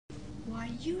Why,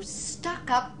 you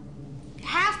stuck-up,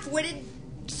 half-witted,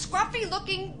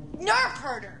 scruffy-looking nerve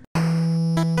herder.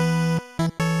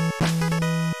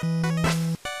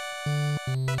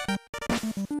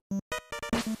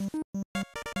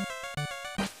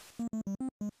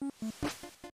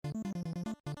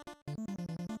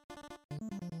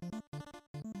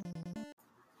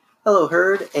 Hello,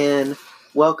 Herd, and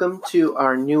welcome to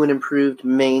our new and improved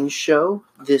main show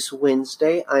this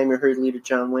Wednesday. I'm your Herd leader,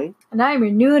 John Wayne. And I'm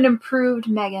your new and improved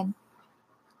Megan.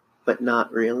 But not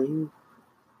really.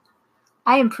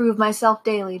 I improve myself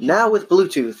daily, John. Now with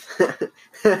Bluetooth.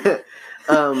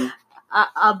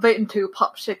 I bit into a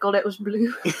popsicle that was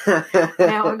blue.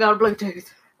 Now I got a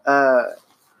Bluetooth.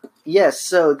 Yes,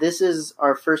 so this is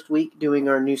our first week doing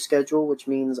our new schedule, which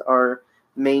means our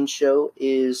main show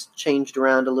is changed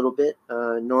around a little bit.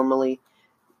 Normally,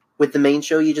 with the main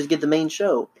show, you just get the main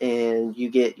show, and you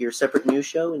get your separate news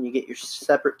show, and you get your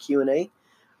separate Q&A.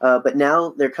 But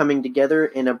now they're coming together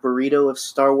in a burrito of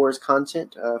Star Wars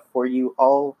content for you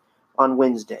all on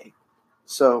Wednesday.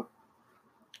 So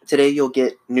today you'll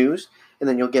get news, and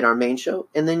then you'll get our main show,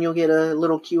 and then you'll get a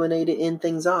little Q&A to end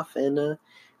things off, and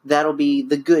that'll be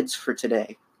the goods for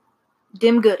today.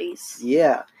 Dim goodies.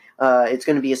 Yeah. It's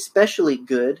going to be especially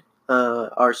good,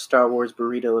 our Star Wars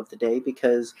burrito of the day,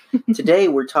 because today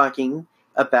we're talking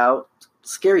about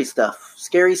scary stuff,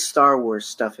 scary Star Wars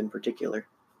stuff in particular.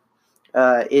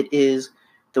 It is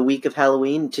the week of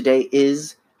Halloween. Today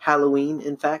is Halloween,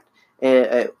 in fact.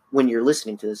 When you're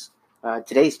listening to this,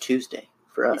 today's Tuesday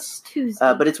for us. It's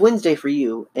Tuesday. But it's Wednesday for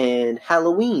you, and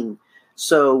Halloween.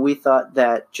 So we thought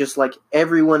that just like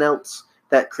everyone else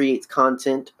that creates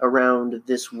content around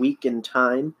this week and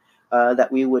time,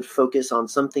 that we would focus on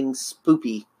something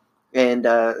spoopy and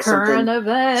Current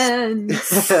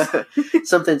events.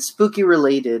 something spooky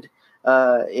related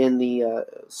in the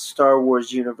Star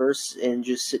Wars universe, and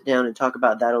just sit down and talk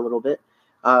about that a little bit.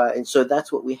 And so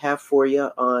that's what we have for you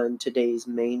on today's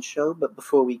main show. But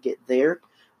before we get there,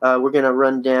 we're going to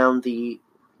run down the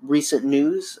recent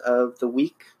news of the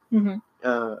week,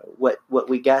 what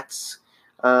we got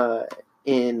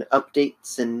in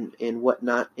updates and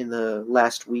whatnot in the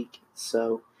last week.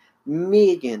 So,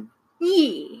 Megan,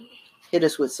 hit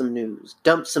us with some news.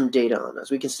 Dump some data on us.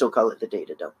 We can still call it the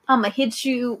data dump. I'm gonna hit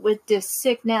you with this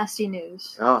sick, nasty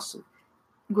news. Awesome.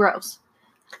 Gross.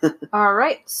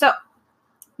 Alright, so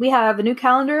we have a new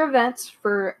calendar of events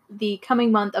for the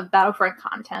coming month of Battlefront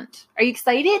content. Are you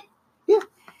excited? Yeah.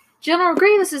 General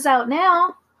Grievous is out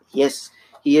now. Yes,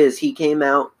 he is. He came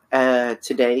out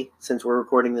today, since we're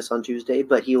recording this on Tuesday,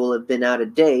 but he will have been out a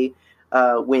day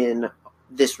when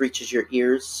this reaches your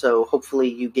ears. So hopefully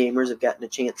you gamers have gotten a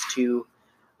chance to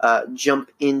jump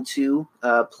into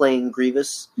playing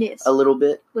Grievous a little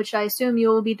bit. Which I assume you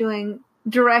will be doing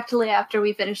directly after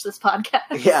we finish this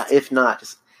podcast. Yeah, if not.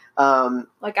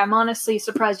 Like, I'm honestly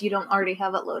surprised you don't already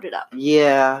have it loaded up.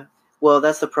 Yeah, well,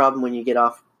 that's the problem when you get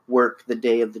off work the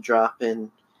day of the drop and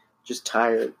just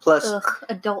tired. Plus,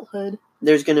 adulthood.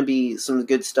 There's going to be some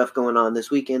good stuff going on this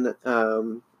weekend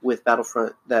with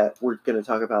Battlefront that we're going to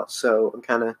talk about. So I'm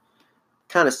kind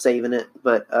of saving it.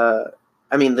 But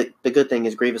I mean, the good thing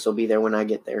is Grievous will be there when I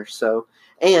get there. So,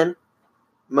 and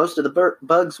most of the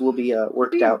bugs will be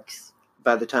worked out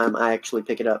by the time I actually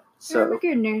pick it up. So, oh my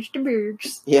goodness, the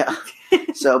bugs. Yeah.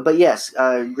 So, but yes,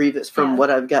 Grievous. From what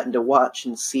I've gotten to watch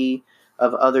and see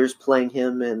of others playing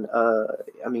him, and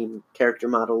I mean, character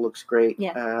model looks great.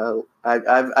 Yeah.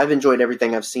 I've enjoyed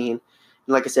everything I've seen. And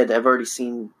like I said, I've already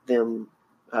seen them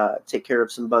take care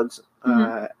of some bugs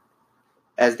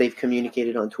as they've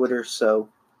communicated on Twitter. So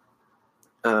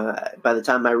by the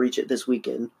time I reach it this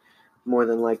weekend, more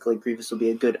than likely Grievous will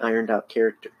be a good ironed out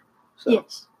character. So.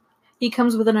 Yes, he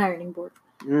comes with an ironing board.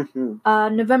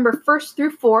 Mm-hmm. November 1st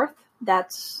through 4th.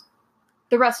 That's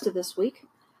the rest of this week.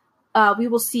 We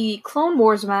will see Clone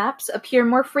Wars maps appear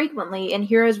more frequently in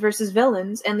Heroes vs.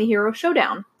 Villains and the Hero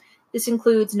Showdown. This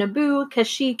includes Naboo,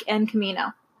 Kashyyyk, and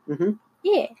Kamino. Mm-hmm.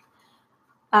 Yeah.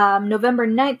 November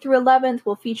 9th through 11th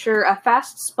will feature a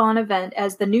fast spawn event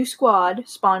as the new squad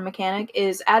spawn mechanic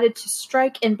is added to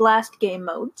Strike and Blast game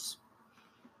modes.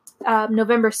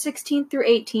 November 16th through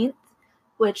 18th,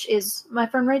 which is my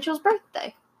friend Rachel's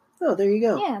birthday. Oh, there you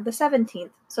go. Yeah, the 17th.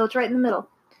 So it's right in the middle.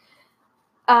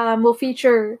 Will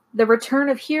feature the Return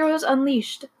of Heroes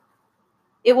Unleashed.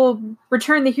 It will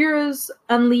return the Heroes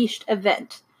Unleashed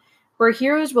event, where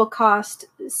heroes will cost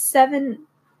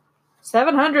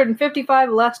 755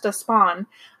 less to spawn.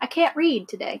 I can't read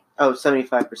today. Oh,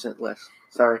 75% less.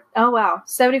 Sorry. Oh, wow.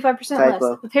 75%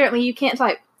 Typo. less. Apparently you can't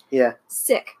type. Yeah.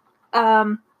 Sick.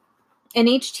 And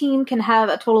each team can have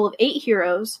a total of 8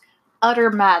 heroes. Utter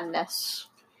madness.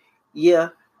 Yeah.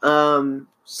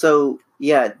 So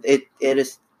yeah, it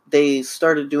is. They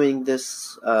started doing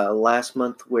this last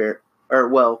month,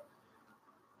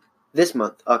 this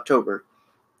month, October.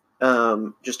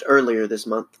 Just earlier this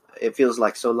month. It feels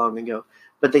like so long ago,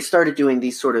 but they started doing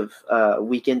these sort of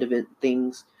weekend event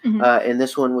things, and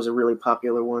this one was a really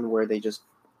popular one where they just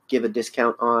give a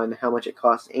discount on how much it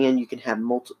costs, and you can have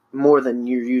more than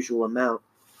your usual amount.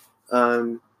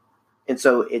 And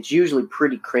so it's usually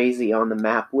pretty crazy on the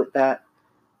map with that.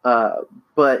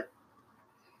 But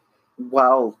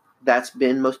while that's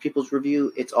been most people's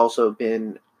review, it's also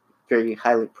been very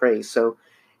highly praised. So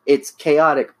it's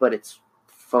chaotic, but it's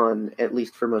fun, at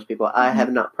least for most people. I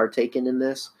have not partaken in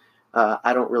this.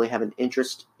 I don't really have an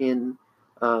interest in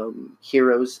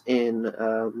heroes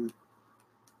in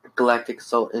Galactic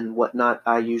Assault and whatnot.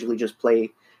 I usually just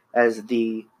play as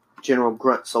the General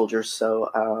Grunt soldier.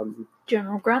 So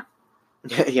General Grunt.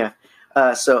 yeah.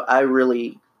 So I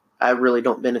really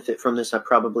don't benefit from this. I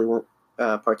probably won't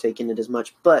partake in it as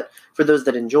much. But for those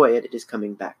that enjoy it, it is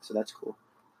coming back. So that's cool.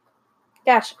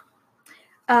 Gotcha.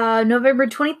 November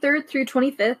 23rd through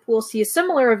 25th, we'll see a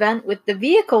similar event with the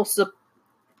vehicle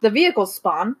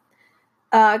spawn.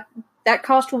 That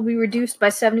cost will be reduced by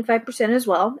 75% as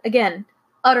well. Again,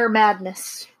 utter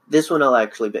madness. This one I'll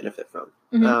actually benefit from.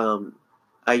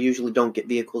 I usually don't get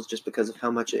vehicles just because of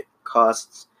how much it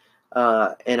costs.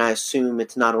 And I assume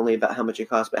it's not only about how much it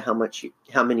costs, but how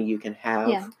many you can have.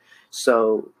 Yeah.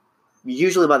 So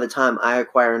usually by the time I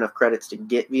acquire enough credits to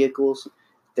get vehicles,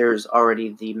 there's already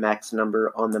the max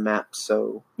number on the map.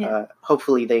 So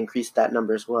hopefully they increase that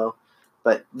number as well.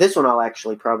 But this one I'll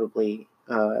actually probably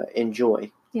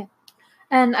enjoy. Yeah.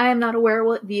 And I am not aware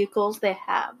what vehicles they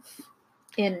have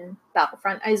in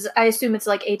Battlefront. I assume it's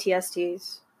like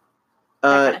ATSTs.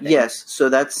 Kind of yes. So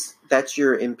that's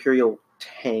your Imperial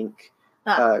tank,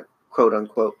 quote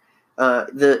unquote.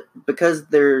 Because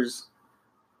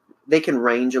they can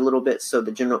range a little bit, so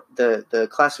the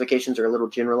classifications are a little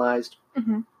generalized.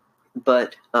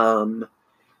 But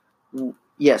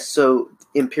yes, so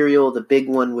Imperial, the big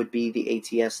one would be the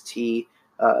ATST.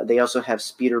 They also have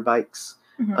speeder bikes.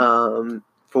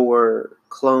 For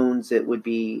clones, it would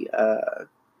be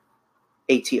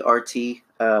ATRT,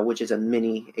 which is a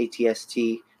mini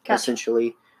ATST,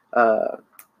 essentially.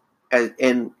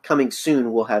 And coming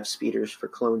soon, we'll have speeders for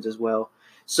clones as well.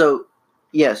 So,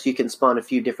 yes, you can spawn a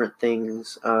few different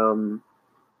things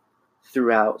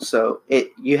throughout. So,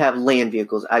 you have land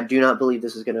vehicles. I do not believe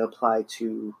this is going to apply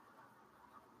to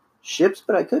ships,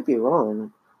 but I could be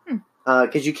wrong.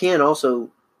 Because you can also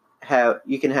have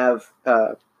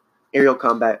aerial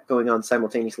combat going on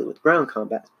simultaneously with ground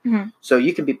combat. So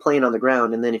you can be playing on the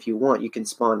ground, and then if you want, you can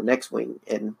spawn an X-Wing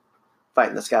and fight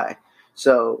in the sky.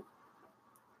 So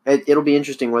it'll be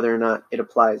interesting whether or not it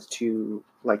applies to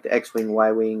like the X-Wing,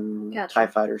 Y-Wing, TIE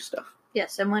Fighter stuff.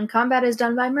 Yes, and when combat is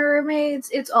done by mermaids,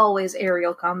 it's always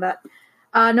aerial combat.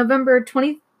 November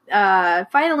 20th,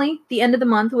 finally, the end of the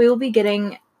month, we will be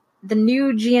getting the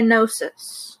new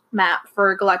Geonosis map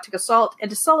for Galactic Assault, and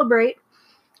to celebrate,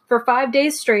 for 5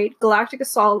 days straight, Galactic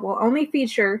Assault will only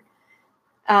feature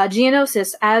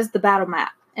Geonosis as the battle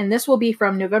map, and this will be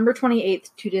from November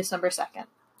 28th to December 2nd.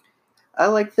 I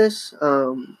like this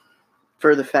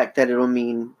for the fact that it'll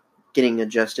mean getting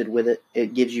adjusted with it.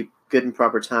 It gives you good and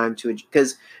proper time to,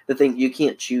 because the thing, you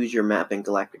can't choose your map in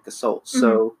Galactic Assault,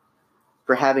 so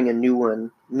for having a new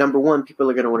one, number one, people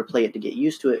are going to want to play it to get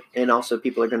used to it, and also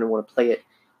people are going to want to play it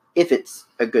if it's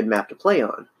a good map to play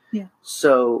on. Yeah.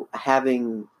 So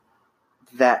having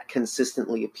that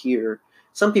consistently appear,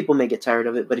 some people may get tired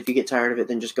of it, but if you get tired of it,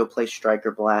 then just go play Strike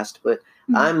or Blast. But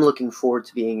I'm looking forward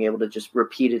to being able to just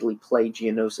repeatedly play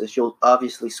Geonosis. You'll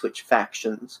obviously switch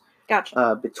factions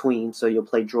between, so you'll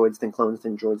play droids, then clones,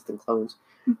 then droids, then clones.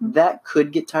 That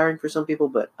could get tiring for some people,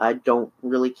 but I don't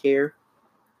really care.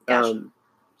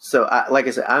 So, like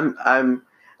I said,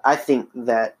 I think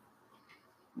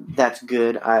that's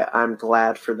good. I'm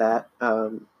glad for that.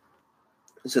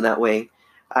 So that way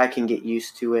I can get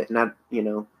used to it, and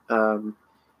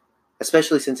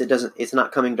especially since it's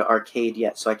not coming to arcade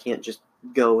yet, so I can't just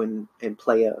go and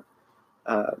play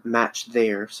a match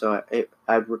there. So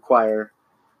I'd require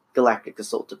Galactic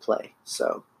Assault to play.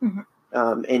 So,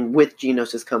 and with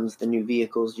Geonosis comes the new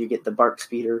vehicles. You get the Bark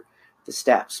Speeder, the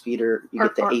Stap Speeder, you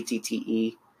get the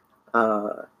ATTE.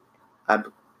 I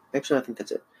think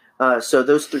that's it. So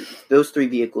those three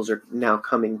vehicles are now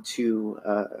coming to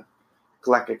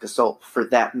Galactic Assault for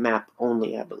that map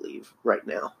only, I believe, right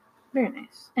now. Very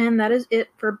nice. And that is it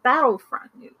for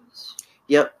Battlefront news.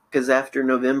 Yep, because after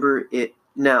November,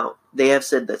 now they have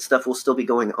said that stuff will still be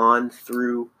going on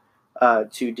through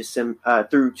to December,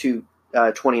 through to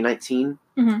 2019,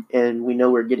 and we know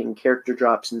we're getting character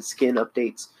drops and skin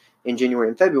updates in January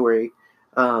and February,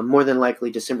 more than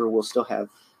likely December will still have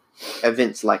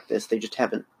events like this. They just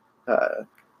haven't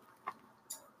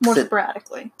more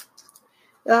sporadically.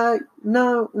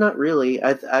 No, not really.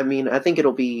 I mean, I think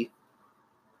it'll be.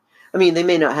 I mean, they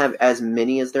may not have as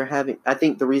many as they're having. I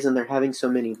think the reason they're having so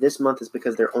many this month is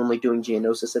because they're only doing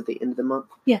Geonosis at the end of the month.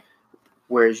 Yeah.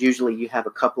 Whereas usually you have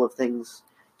a couple of things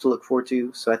to look forward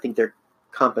to. So I think they're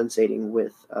compensating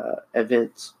with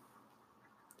events.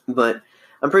 But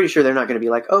I'm pretty sure they're not going to be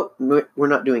like, oh, we're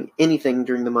not doing anything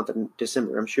during the month of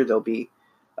December. I'm sure there'll be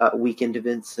weekend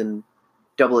events and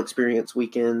double experience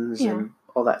weekends and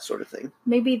all that sort of thing.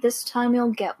 Maybe this time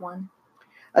you'll get one.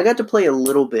 I got to play a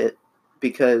little bit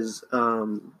because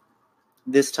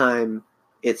this time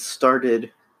it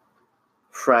started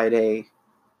Friday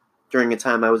during a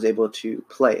time I was able to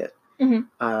play it,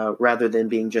 rather than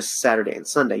being just Saturday and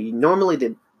Sunday. Normally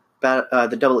the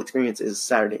double experience is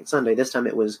Saturday and Sunday. This time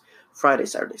it was Friday,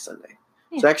 Saturday, Sunday.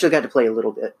 Yeah. So I actually got to play a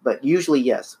little bit. But usually,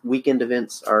 yes, weekend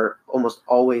events are almost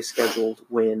always scheduled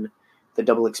when the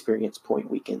double experience point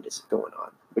weekend is going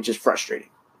on, which is frustrating.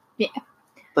 Yeah.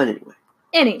 But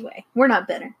anyway, we're not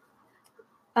bitter.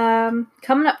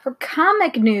 Coming up for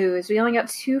comic news, we only got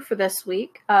 2 for this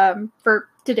week. For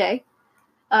today,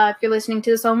 if you're listening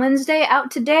to this on Wednesday,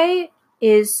 out today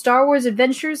is Star Wars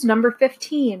Adventures number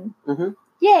 15.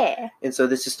 Yeah. And so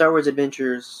this is Star Wars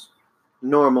Adventures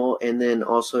normal, and then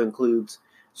also includes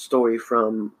story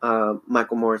from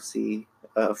Michael Morrissey,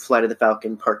 Flight of the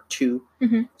Falcon Part 2.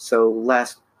 So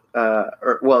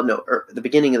the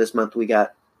beginning of this month we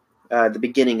got the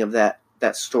beginning of that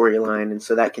storyline, and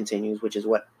so that continues, which is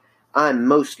what I'm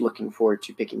most looking forward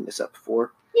to picking this up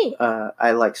for. Yeah.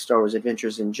 I like Star Wars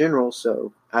Adventures in general,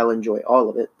 so I'll enjoy all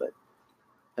of it, but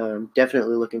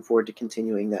definitely looking forward to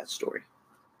continuing that story.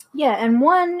 Yeah, and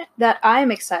one that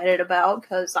I'm excited about,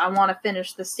 because I want to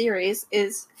finish the series,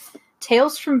 is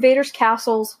Tales from Vader's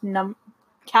Castle number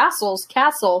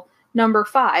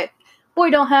 5. Boy,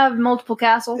 don't have multiple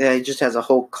castles. Yeah, he just has a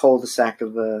whole cul-de-sac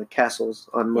of castles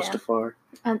on Mustafar.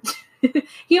 And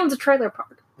he owns a trailer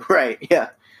park. Right,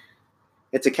 yeah.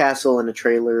 It's a castle and a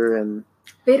trailer and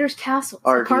Vader's Castle,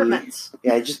 apartments.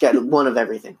 Yeah, I just got one of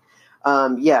everything.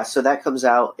 So that comes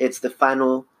out. It's the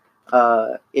final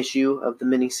issue of the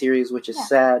miniseries, which is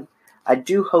sad. I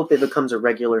do hope it becomes a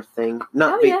regular thing.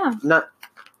 Not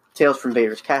Tales from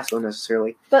Vader's Castle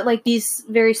necessarily, but like these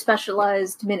very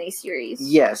specialized miniseries.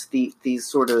 Yes, these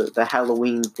sort of the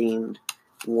Halloween themed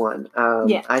one.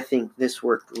 I think this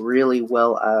worked really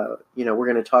well. We're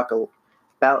going to talk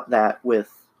about that with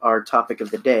our topic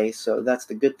of the day, so that's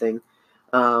the good thing.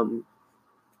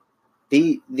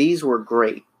 These were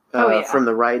great, from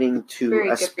the writing to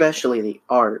especially the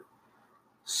art.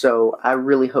 So I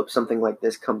really hope something like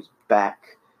this comes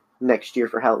back next year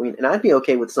for Halloween. And I'd be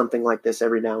okay with something like this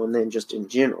every now and then, just in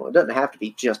general. It doesn't have to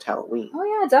be just Halloween. Oh,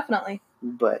 yeah, definitely.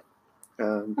 But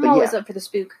I'm always up for the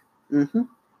spook. Mm-hmm.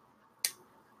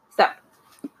 So,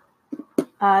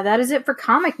 that is it for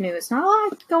comic news. Not a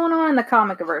lot going on in the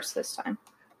comic-averse this time.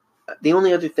 The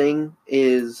only other thing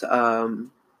is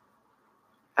out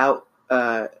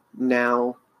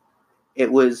now.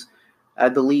 It was, I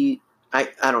believe, I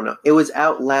don't know. It was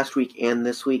out last week and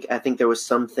this week. I think there was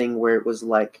something where it was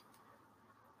like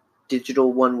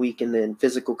digital one week and then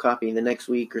physical copy the next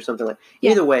week or something like.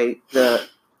 Yeah. Either way,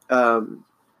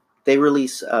 they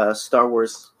release Star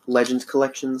Wars Legends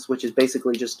collections, which is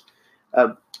basically just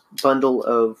a bundle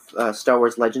of Star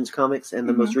Wars Legends comics, and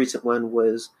the most recent one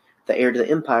was The Heir to the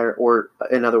Empire, or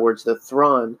in other words, the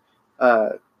Thrawn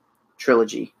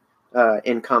trilogy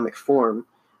in comic form.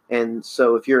 And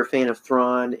so if you're a fan of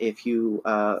Thrawn, if you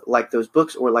like those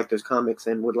books or like those comics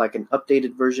and would like an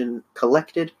updated version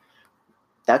collected,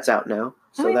 that's out now.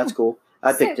 So that's cool.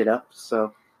 I picked it up.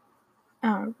 So,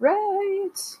 all right.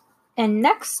 And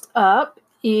next up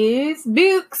is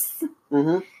books.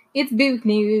 It's book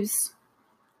news.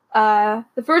 The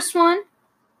first one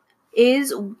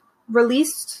is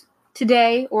released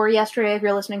today or yesterday if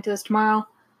you're listening to this tomorrow.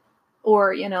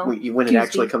 Or, when Tuesday. It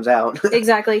actually comes out.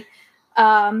 Exactly.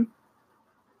 Women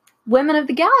of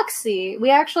the Galaxy.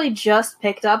 We actually just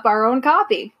picked up our own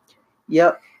copy.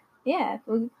 Yep. Yeah.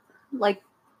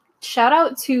 Shout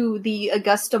out to the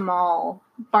Augusta Mall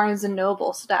Barnes &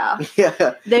 Noble staff.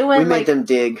 Yeah. We made them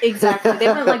dig. Exactly. They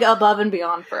went above and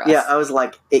beyond for us. Yeah, I was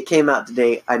like, it came out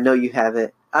today. I know you have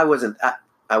it. I wasn't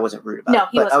rude about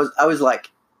it. But I was like,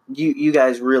 you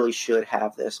guys really should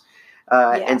have this.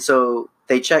 And so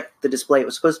they checked the display it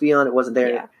was supposed to be on. It wasn't there.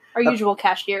 Yeah. Our usual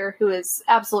cashier, who is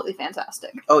absolutely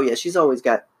fantastic. Oh, yeah. She's always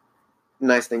got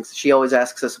nice things. She always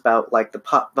asks us about like the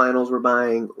pop vinyls we're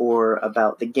buying, or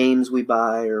about the games we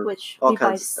buy, or Which all we buy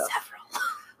kinds of stuff.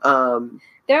 several.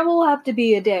 There will have to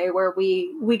be a day where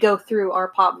we go through our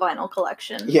pop vinyl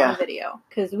collection on video,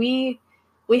 because we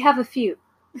have a few.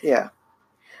 Yeah.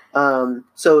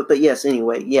 But yes,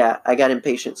 anyway, yeah, I got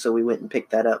impatient, so we went and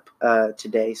picked that up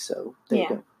today. So there you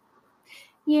go.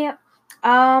 Yeah.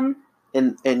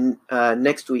 And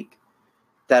next week,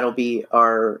 that'll be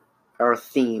our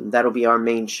theme. That'll be our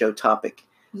main show topic.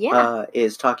 Yeah.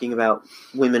 Is talking about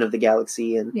Women of the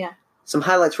Galaxy and some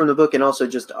highlights from the book, and also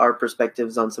just our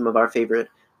perspectives on some of our favorite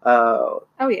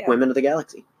Women of the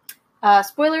Galaxy.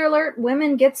 Spoiler alert,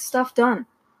 women get stuff done.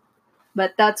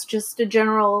 But that's just a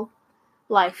general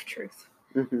life truth.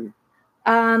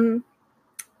 Mm-hmm.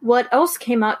 What else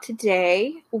came out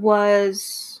today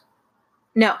was...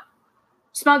 No.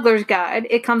 Smuggler's Guide.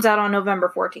 It comes out on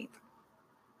November 14th.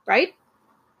 Right?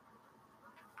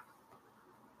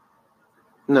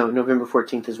 No, November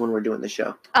 14th is when we're doing the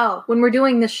show. Oh, when we're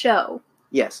doing the show.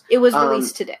 Yes. It was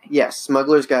released today. Yes,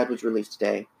 Smuggler's Guide was released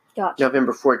today. Gotcha.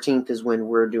 November 14th is when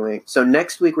we're doing... So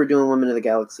next week we're doing Women of the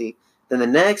Galaxy. Then the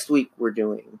next week we're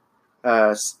doing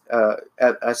a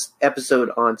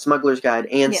episode on Smuggler's Guide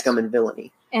and Scum and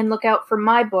Villainy. And look out for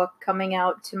my book coming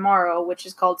out tomorrow, which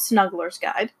is called Snuggler's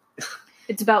Guide.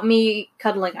 It's about me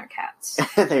cuddling our cats.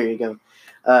 There you go.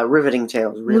 Riveting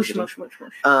tales. Mush, mush, mush,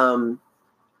 mush.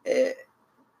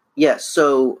 Yes,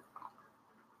 so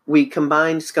we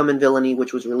combined Scum and Villainy,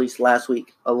 which was released last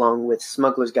week, along with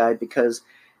Smuggler's Guide, because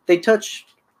they touch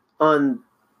on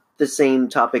the same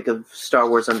topic of Star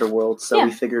Wars Underworld, so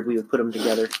we figured we would put them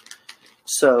together.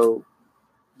 So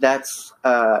that's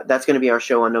going to be our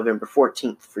show on November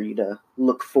 14th for you to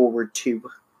look forward to.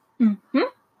 Mm-hmm.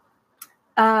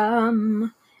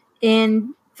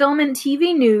 In film and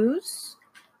TV news,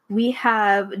 we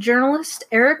have journalist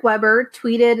Eric Weber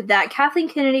tweeted that Kathleen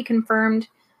Kennedy confirmed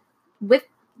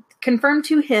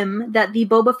to him that the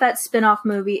Boba Fett spin-off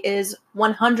movie is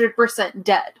 100%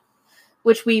 dead,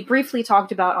 which we briefly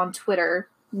talked about on Twitter,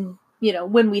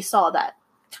 when we saw that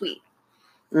tweet.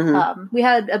 Mm-hmm. We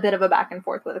had a bit of a back and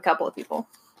forth with a couple of people.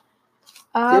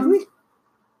 Did we?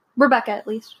 Rebecca, at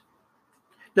least.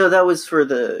 No, that was for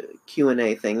the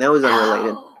Q&A thing. That was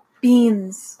unrelated.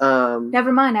 Beans.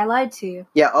 Never mind, I lied to you.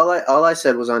 Yeah, all I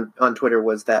said was on Twitter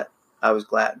was that I was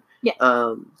glad. Yeah.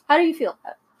 How do you feel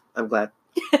about it? I'm glad.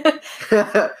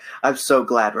 I'm so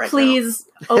glad right Please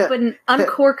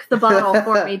uncork the bottle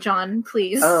for me, John,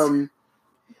 please.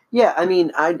 Yeah, I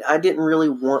mean, I didn't really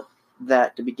want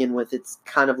that to begin with. It's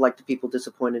kind of like the people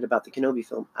disappointed about the Kenobi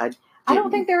film. I don't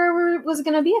think there ever was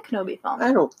going to be a Kenobi film.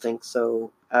 I don't think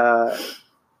so.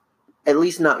 At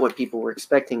least not what people were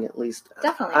expecting, at least.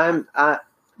 Definitely.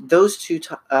 Those two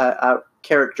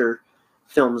character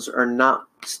films are not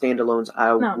standalones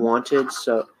I wanted,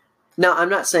 so... Now, I'm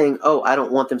not saying, I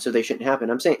don't want them, so they shouldn't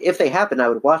happen. I'm saying, if they happen, I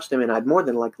would watch them, and I'd more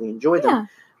than likely enjoy them,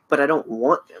 but I don't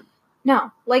want them.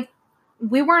 No.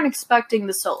 We weren't expecting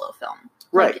the Solo film.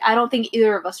 Right. I don't think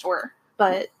either of us were,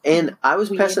 but... And I was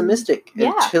pessimistic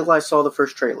until I saw the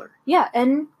first trailer. Yeah,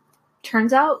 and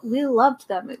turns out we loved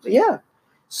that movie. Yeah.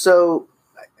 So,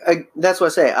 that's what I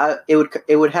say.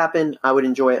 It would happen, I would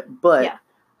enjoy it, but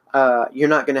you're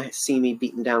not going to see me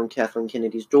beating down Kathleen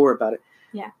Kennedy's door about it.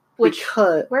 Yeah.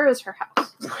 Where is her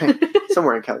house?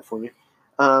 Somewhere in California.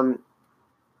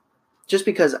 Just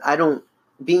because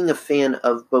being a fan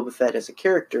of Boba Fett as a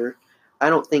character, I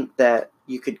don't think that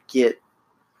you could get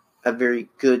a very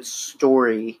good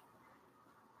story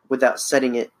without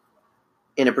setting it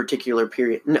in a particular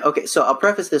period. Okay, so I'll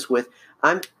preface this with,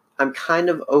 I'm kind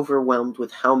of overwhelmed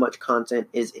with how much content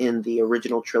is in the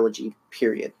original trilogy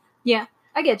period. Yeah,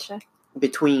 I get you.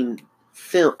 Between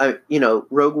film,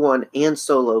 Rogue One and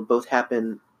Solo both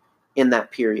happen in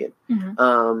that period.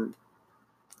 Mm-hmm.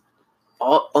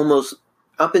 Almost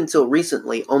up until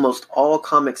recently, almost all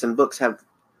comics and books have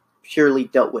purely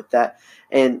dealt with that.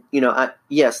 And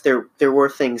yes, there were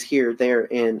things here, there,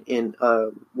 and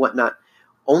whatnot.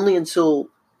 Only until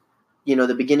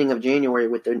the beginning of January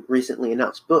with the recently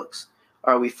announced books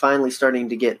are we finally starting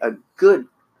to get a good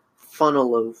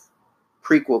funnel of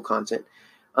prequel content.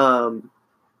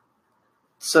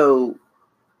 So,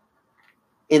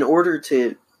 in order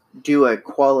to do a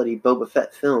quality Boba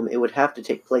Fett film, it would have to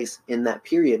take place in that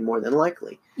period more than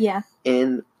likely. Yeah.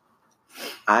 And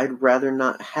I'd rather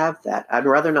not have that. I'd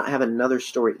rather not have another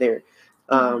story there.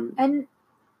 And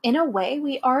in a way,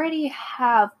 we already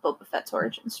have Boba Fett's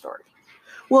origin story.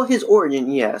 Well, his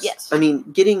origin, yes. Yes. I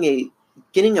mean, getting a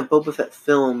Boba Fett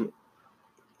film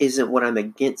isn't what I'm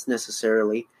against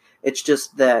necessarily. It's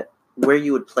just that where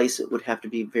you would place it would have to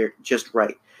be just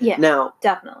right. Yeah, now,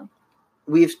 definitely.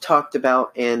 we've talked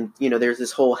about, and there's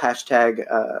this whole hashtag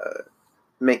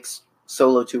makes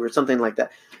Solo 2 or something like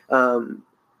that.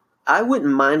 I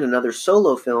wouldn't mind another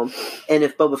Solo film, and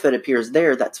if Boba Fett appears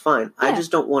there, that's fine. Yeah. I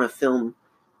just don't want a film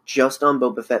just on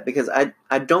Boba Fett, because I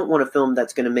don't want a film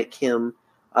that's going to make him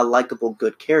a likable,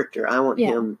 good character. I want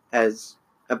him as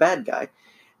a bad guy.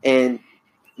 And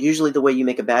usually the way you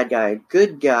make a bad guy a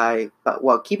good guy,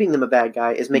 while keeping them a bad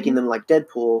guy, is making them like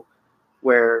Deadpool,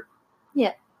 where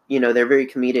they're very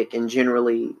comedic and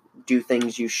generally do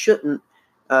things you shouldn't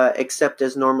accept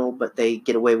as normal, but they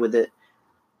get away with it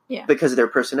because of their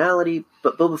personality.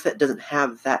 But Boba Fett doesn't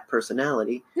have that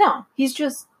personality. No, he's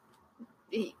just...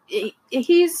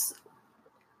 He's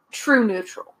true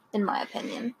neutral, in my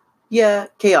opinion. Yeah,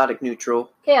 chaotic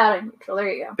neutral. Chaotic neutral,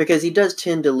 there you go. Because he does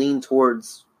tend to lean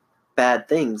towards bad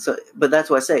things. So, but that's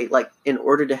why I say, like, in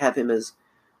order to have him as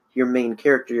your main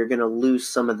character, you're going to lose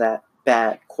some of that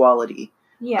bad quality.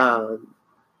 Yeah.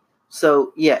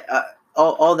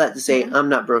 All that to say, I'm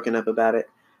not broken up about it.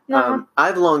 No.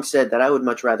 I've long said that I would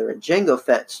much rather a Jango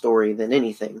Fett story than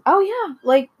anything. Oh, yeah.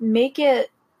 Like, make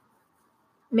it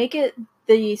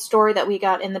the story that we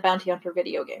got in the Bounty Hunter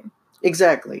video game.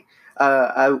 Exactly.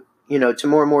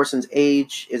 Tamora Morrison's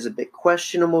age is a bit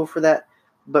questionable for that,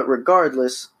 but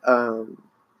regardless,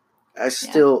 I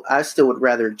still would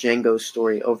rather Jango's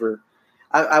story over.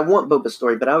 I want Boba's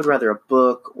story, but I would rather a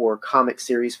book or comic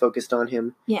series focused on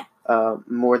him. Yeah.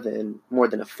 More than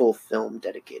a full film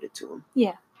dedicated to him.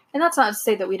 Yeah, and that's not to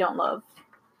say that we don't love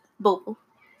Boba.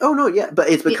 Oh no, yeah, but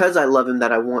it's because I love him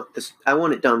that I want this. I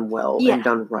want it done well and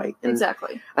done right. And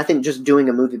exactly. I think just doing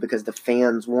a movie because the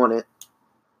fans want it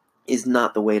is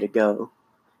not the way to go.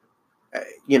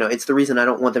 It's the reason I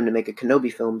don't want them to make a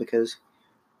Kenobi film, because,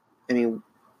 I mean,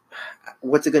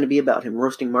 what's it going to be about? Him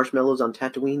roasting marshmallows on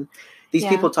Tatooine? These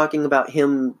people talking about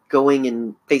him going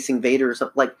and facing Vader or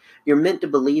something. Like, you're meant to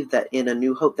believe that in A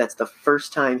New Hope, that's the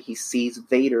first time he sees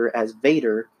Vader as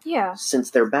Vader since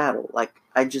their battle. Like,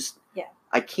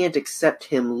 I can't accept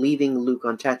him leaving Luke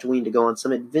on Tatooine to go on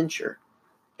some adventure.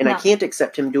 And I can't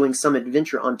accept him doing some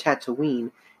adventure on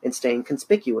Tatooine and staying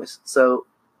conspicuous. So,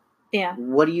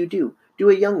 what do? Do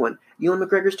a young one. Ewan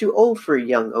McGregor's too old for a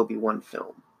young Obi-Wan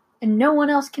film. And no one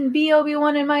else can be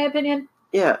Obi-Wan, in my opinion.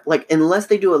 Yeah, like, unless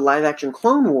they do a live-action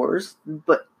Clone Wars,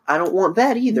 but I don't want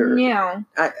that either. Yeah.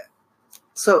 It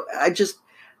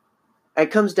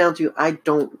comes down to, I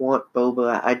don't want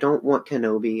Boba, I don't want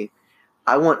Kenobi,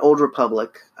 I want Old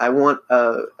Republic, I want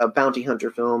a Bounty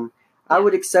Hunter film. I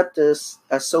would accept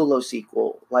a Solo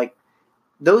sequel. Like,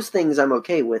 those things I'm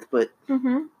okay with, but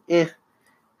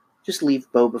just leave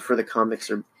Boba for the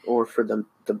comics or for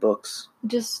the books.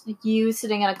 Just you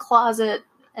sitting in a closet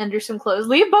under some clothes.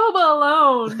 Leave Boba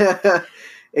alone!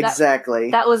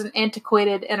 Exactly. That was an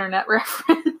antiquated internet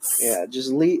reference. Yeah,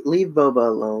 just leave Boba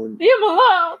alone. Leave him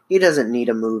alone! He doesn't need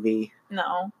a movie.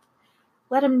 No.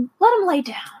 Let him lay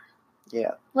down.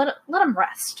 Yeah. Let him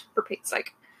rest, for Pete's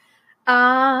sake.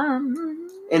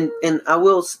 And I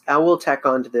will tack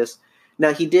on to this.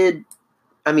 Now, he did,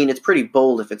 I mean, it's pretty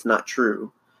bold if it's not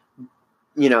true.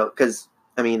 Because,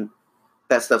 I mean,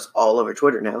 that stuff's all over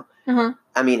Twitter now. Mm-hmm.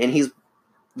 I mean, and he's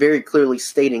very clearly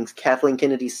stating Kathleen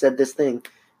Kennedy said this thing.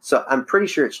 So I'm pretty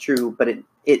sure it's true, but it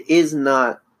is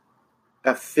not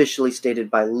officially stated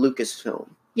by Lucasfilm.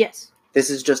 Yes. This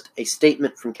is just a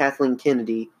statement from Kathleen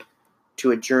Kennedy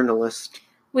to a journalist.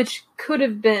 Which could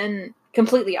have been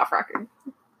completely off record.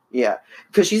 Yeah.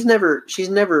 Because she's never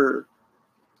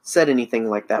said anything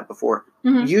like that before.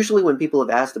 Mm-hmm. Usually when people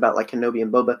have asked about, like, Kenobi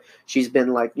and Boba, she's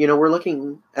been like, we're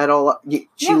looking at all...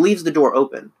 She leaves the door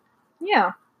open.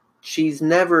 Yeah. She's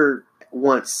never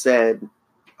once said,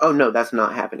 oh, no, that's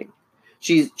not happening.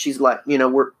 She's like,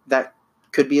 that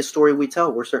could be a story we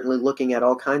tell. We're certainly looking at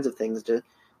all kinds of things to,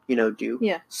 do.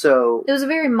 Yeah. So... It was a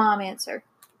very mom answer.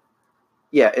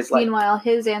 Yeah, it's like... Meanwhile,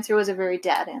 his answer was a very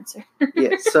dad answer.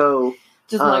 Yeah, so...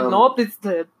 Just nope, it's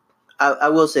dead. I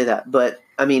will say that, but,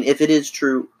 I mean, if it is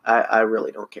true, I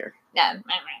really don't care. Yeah.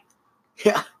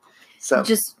 Yeah. So...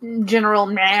 Just general...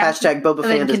 Hashtag Boba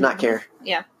fan does not care.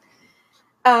 Yeah.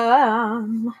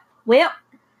 Well,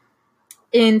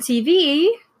 in TV,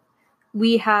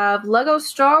 we have Lego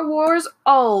Star Wars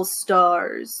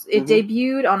All-Stars. It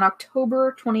debuted on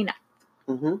October 29th.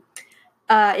 Mm-hmm.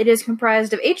 It is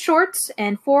comprised of 8 shorts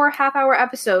and 4 half-hour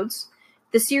episodes.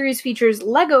 The series features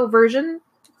Lego versions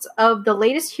of the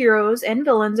latest heroes and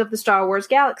villains of the Star Wars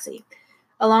galaxy,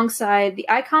 alongside the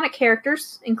iconic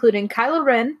characters, including Kylo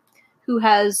Ren, who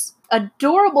has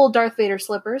adorable Darth Vader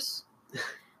slippers,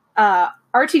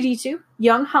 R2-D2,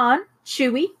 young Han,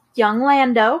 Chewie, young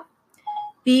Lando,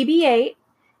 BB-8,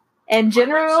 and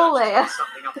General Leia.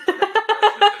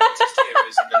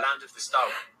 Star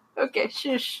Wars. Okay,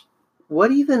 shush.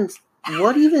 What even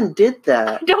did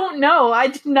that? I don't know. I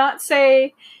did not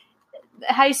say,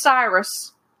 hey,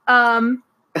 Cyrus. The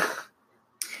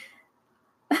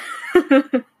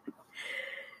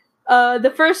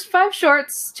first 5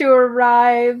 shorts to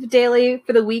arrive daily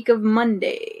for the week of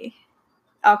Monday,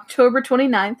 October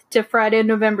 29th to Friday,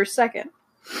 November 2nd,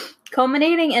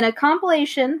 culminating in a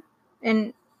compilation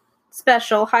and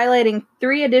special highlighting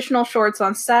 3 additional shorts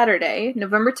on Saturday,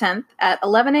 November 10th at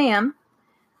 11 a.m.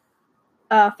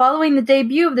 Following the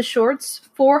debut of the shorts,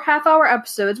 4 half-hour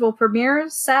episodes will premiere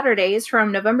Saturdays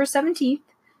from November 17th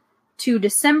to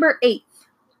December 8th,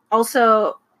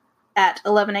 also at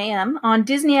 11 a.m. on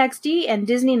Disney XD and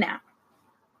Disney Now.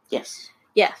 Yes.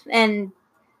 Yeah, and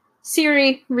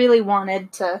Siri really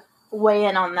wanted to weigh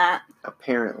in on that.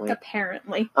 Apparently.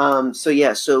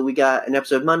 So we got an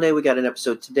episode Monday, we got an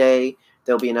episode today,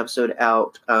 there'll be an episode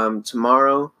out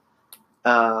tomorrow,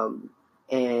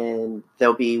 and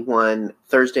there'll be one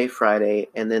Thursday, Friday,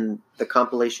 and then the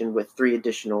compilation with 3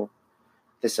 additional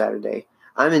this Saturday.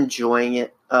 I'm enjoying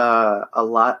it a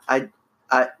lot.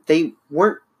 They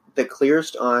weren't the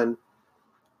clearest on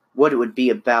what it would be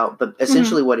about, but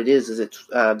essentially what it is it's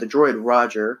the droid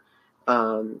Roger,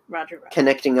 Roger.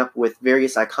 connecting up with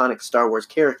various iconic Star Wars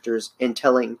characters and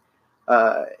telling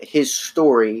his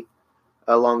story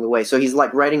along the way. So he's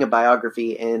like writing a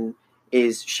biography and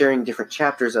is sharing different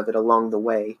chapters of it along the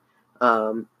way,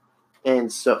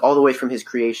 and so all the way from his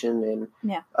creation and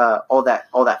all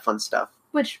that fun stuff.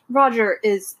 Which Roger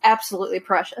is absolutely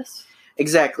precious.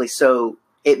 Exactly. So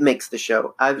it makes the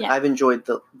show. I've enjoyed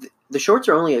the shorts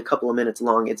are only a couple of minutes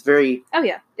long. It's very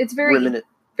it's very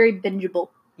bingeable.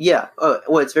 Yeah.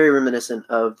 Well, it's very reminiscent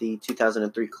of the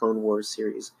 2003 Clone Wars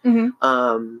series.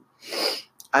 Mm-hmm.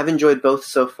 I've enjoyed both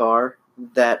so far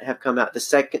that have come out. The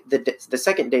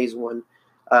second day's one,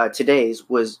 today's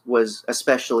was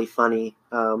especially funny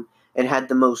and had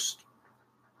the most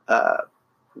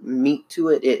meat to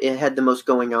it. It had the most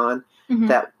going on. Mm-hmm.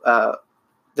 That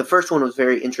the first one was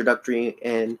very introductory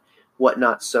and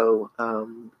whatnot. So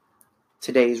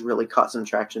today's really caught some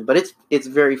traction, but it's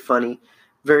very funny,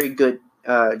 very good.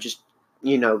 Just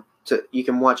you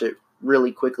can watch it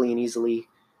really quickly and easily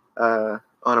on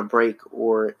a break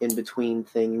or in between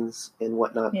things and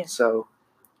whatnot. Yeah. So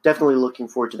definitely looking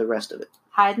forward to the rest of it.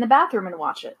 Hide in the bathroom and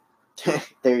watch it.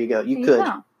 There you go. You There could.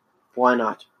 go. Why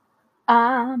not?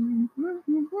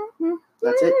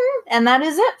 That's it. And that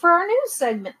is it for our news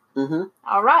segment. Mm-hmm.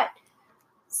 All right.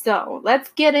 So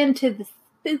let's get into the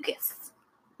spookus.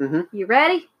 Mm-hmm. You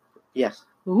ready? Yes.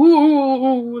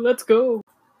 Ooh, let's go.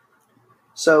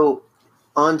 So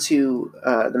on to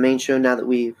the main show now that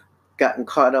we've gotten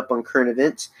caught up on current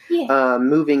events. Yeah.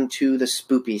 Moving to the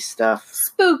spoopy stuff.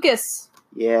 Spookus.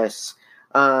 Yes.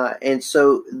 And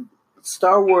so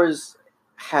Star Wars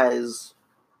has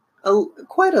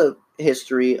quite a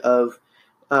history of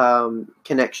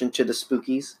connection to the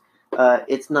spookies.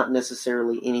 It's not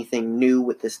necessarily anything new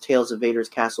with this Tales of Vader's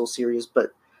Castle series,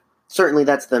 but certainly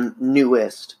that's the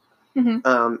newest.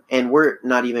 Mm-hmm. And we're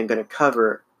not even going to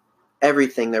cover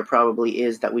everything there probably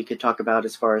is that we could talk about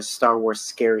as far as Star Wars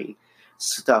scary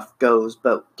stuff goes,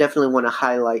 but definitely want to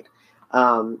highlight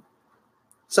some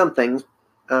things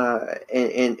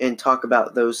and talk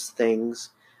about those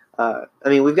things.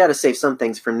 We've got to save some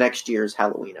things for next year's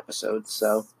Halloween episode,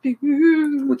 so we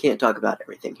can't talk about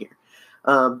everything here.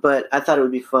 But I thought it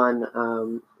would be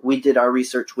fun. We did our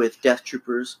research with Death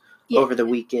Troopers over the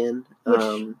weekend.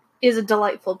 Which is a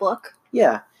delightful book.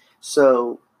 Yeah,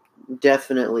 so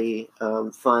definitely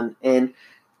fun. And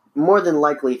more than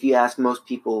likely, if you ask most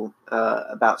people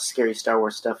about scary Star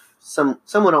Wars stuff,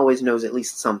 someone always knows at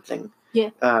least something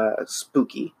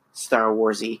spooky, Star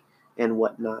Wars-y, and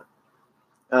whatnot.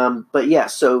 But yeah,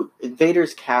 so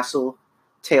Vader's Castle,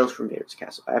 Tales from Vader's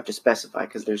Castle. I have to specify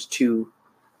because there's 2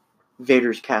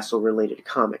 Vader's Castle related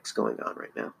comics going on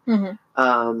right now.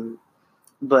 Mm-hmm.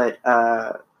 But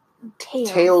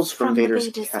Tales from Vader's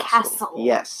Castle.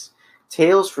 Yes.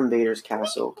 Tales from Vader's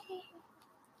Castle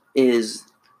is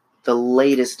the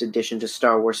latest addition to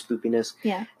Star Wars spoopiness.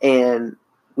 Yeah. And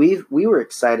we were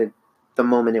excited the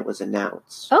moment it was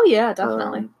announced. Oh yeah,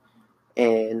 definitely.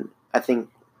 And I think,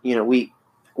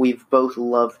 we've both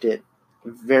loved it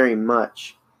very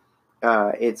much.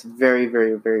 It's very,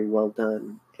 very, very well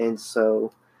done. And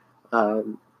so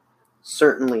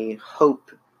certainly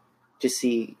hope to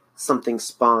see something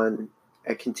spawn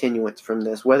a continuance from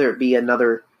this, whether it be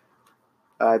another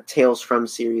Tales from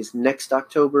series next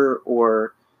October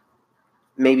or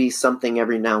maybe something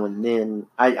every now and then.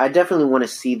 I definitely want to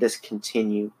see this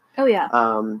continue. Oh yeah.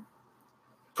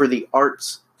 For the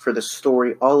arts, for the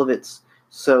story, all of it's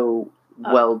so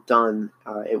well done.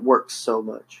 It works so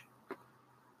much.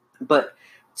 But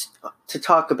to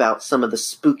talk about some of the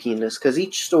spookiness, because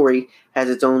each story has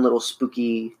its own little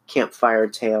spooky campfire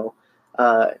tale.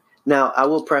 Now, I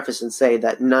will preface and say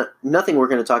that nothing we're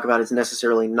going to talk about is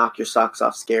necessarily knock your socks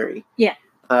off scary. Yeah.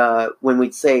 When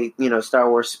we say, Star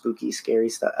Wars spooky, scary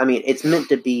stuff, I mean, it's meant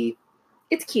to be...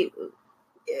 It's cute.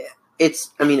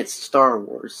 It's Star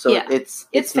Wars, so Yeah. it's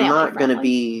family not going to friendly.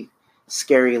 be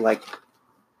scary like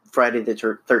Friday the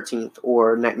 13th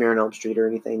or Nightmare on Elm Street or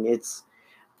anything.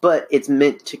 But it's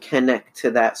meant to connect to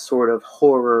that sort of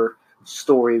horror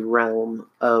story realm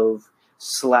of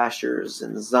slashers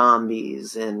and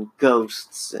zombies and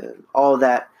ghosts and all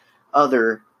that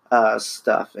other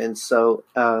stuff. And so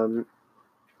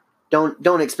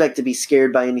don't expect to be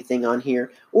scared by anything on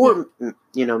here, or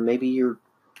maybe you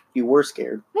were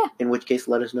scared. Yeah. In which case,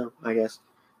 let us know, I guess.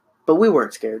 But we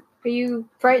weren't scared. Are you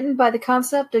frightened by the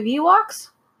concept of Ewoks?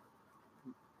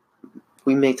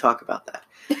 We may talk about that.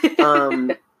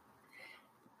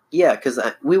 Yeah, because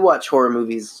we watch horror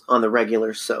movies on the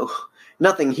regular, so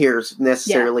nothing here is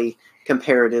necessarily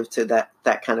comparative to that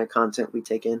kind of content we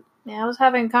take in. Yeah, I was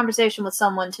having a conversation with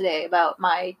someone today about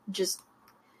my just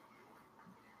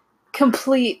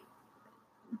complete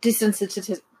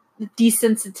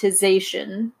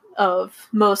desensitization of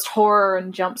most horror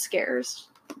and jump scares.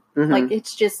 Mm-hmm. Like,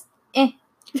 it's just,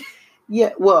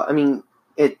 Yeah, well, I mean,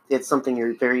 it's something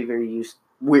you're very, very used.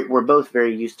 We're both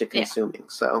very used to consuming.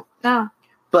 So,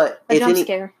 but a jump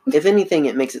scare. if anything,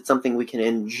 it makes it something we can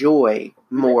enjoy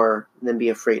more than be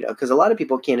afraid of. Because a lot of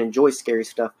people can't enjoy scary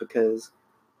stuff because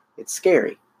it's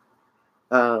scary.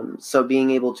 So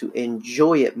being able to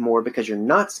enjoy it more because you're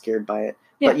not scared by it,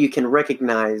 but you can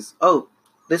recognize, oh,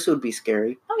 this would be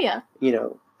scary. Oh yeah.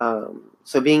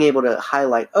 So being able to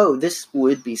highlight, oh, this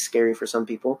would be scary for some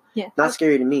people. Yeah. Not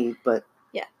scary to me, but...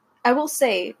 Yeah. I will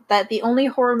say that the only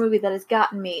horror movie that has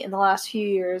gotten me in the last few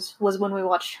years was when we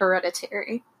watched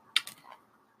Hereditary.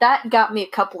 That got me a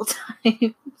couple of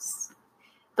times.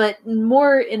 But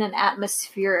more in an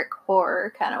atmospheric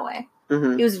horror kind of way.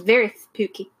 Mm-hmm. It was very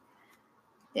spooky.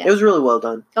 Yeah. It was really well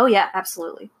done. Oh yeah,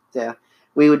 absolutely. Yeah.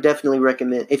 We would definitely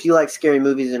recommend, if you like scary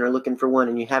movies and are looking for one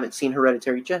and you haven't seen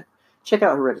Hereditary, check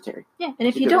out Hereditary. Yeah, and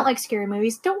if you don't like scary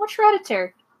movies, don't watch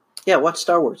Hereditary. Yeah, watch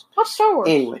Star Wars. Watch Star Wars.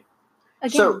 Anyway.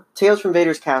 Again. So, Tales from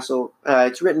Vader's Castle,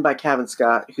 it's written by Cavan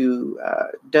Scott, who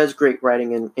does great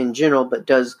writing in general, but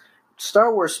does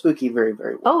Star Wars spooky very,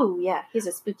 very well. Oh, yeah, he's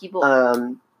a spooky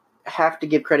boy. Have to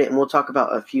give credit, and we'll talk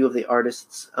about a few of the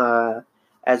artists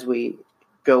as we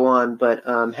go on, but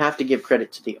have to give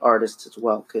credit to the artists as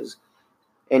well, because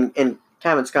and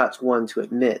Cavan Scott's one to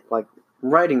admit, like,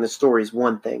 writing the story is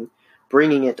one thing,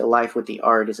 bringing it to life with the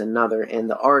art is another, and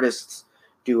the artists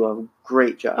do a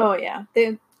great job. Oh, yeah.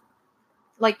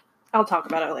 I'll talk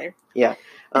about it later. Yeah.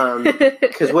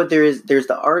 Because what there's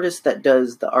the artist that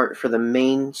does the art for the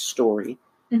main story,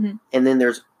 mm-hmm. and then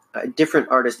there's a different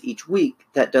artist each week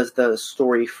that does the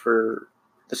story for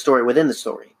the story within the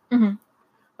story.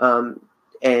 Mm-hmm.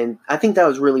 And I think that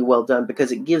was really well done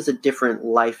because it gives a different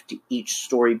life to each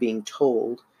story being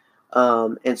told.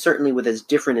 And certainly with as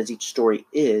different as each story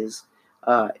is,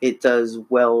 it does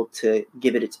well to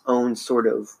give it its own sort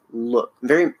of look.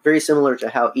 Very, very similar to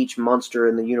how each monster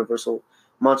in the Universal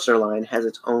Monster line has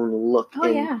its own look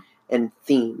and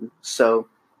theme. So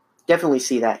definitely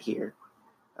see that here,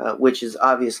 which is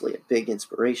obviously a big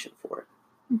inspiration for it.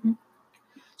 Mm-hmm.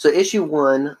 So issue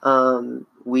 1,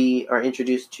 we are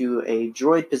introduced to a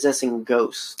droid-possessing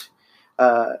ghost.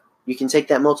 You can take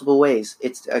that multiple ways.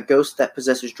 It's a ghost that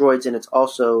possesses droids, and it's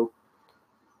also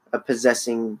it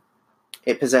possesses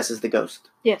the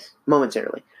ghost. Yes.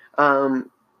 Momentarily.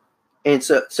 And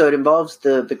so it involves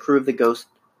the crew of the ghost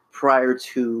prior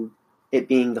to it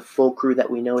being the full crew that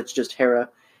we know. It's just Hera,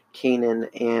 Kanan,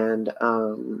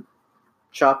 and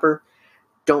Chopper.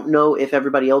 Don't know if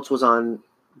everybody else was on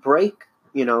break,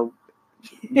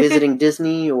 visiting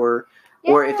Disney, or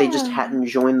if they just hadn't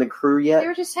joined the crew yet. They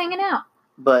were just hanging out.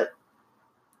 But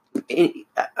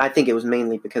I think it was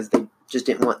mainly because they just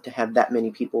didn't want to have that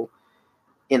many people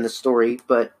in the story.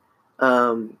 But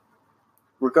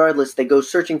regardless, they go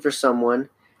searching for someone,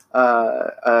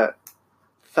 a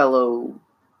fellow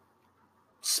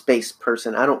space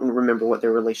person. I don't remember what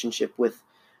their relationship with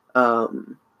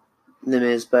them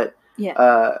is, but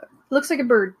looks like a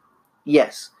bird.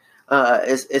 Yes.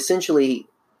 Essentially,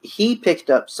 he picked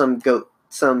up some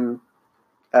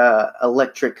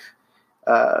electric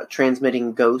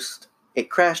transmitting ghost. It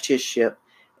crashed his ship,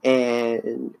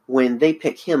 and when they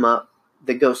pick him up,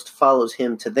 the ghost follows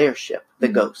him to their ship, the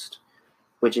mm-hmm. Ghost,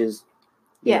 which is,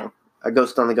 a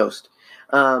ghost on the ghost.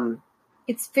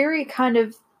 It's very kind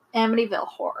of Amityville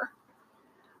Horror.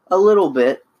 A little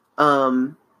bit.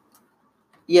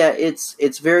 Yeah, it's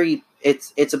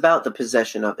about the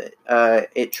possession of it.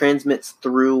 It transmits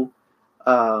through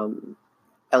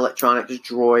electronics,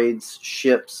 droids,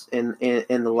 ships, and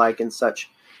the like and such.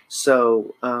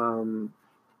 So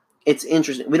it's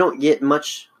interesting. We don't get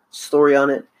much story on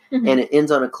it, and it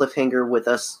ends on a cliffhanger with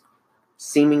us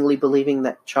seemingly believing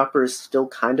that Chopper is still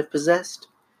kind of possessed.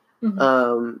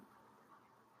 Not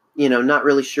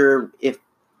really sure if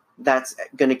that's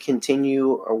going to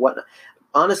continue or what.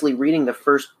 Honestly, reading the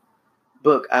first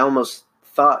book, I almost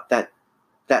thought that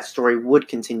story would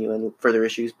continue in further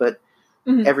issues, but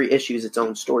every issue is its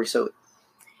own story. So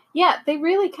yeah, they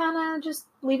really kind of just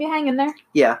leave you hanging there.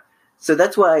 Yeah, so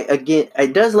that's why, again,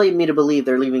 it does lead me to believe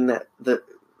they're leaving that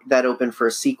open for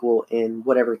a sequel in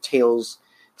whatever Tales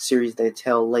series they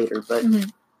tell later. But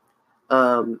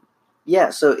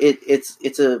yeah, so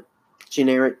it's a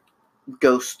generic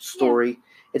ghost story. Yeah.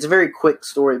 It's a very quick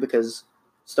story because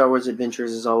Star Wars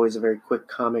Adventures is always a very quick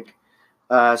comic.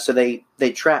 So they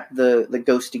trap the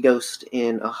ghosty ghost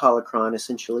in a holocron,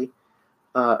 essentially,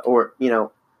 or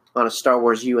on a Star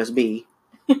Wars USB,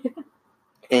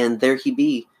 and there he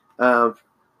be. There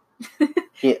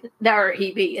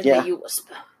he be in the USB.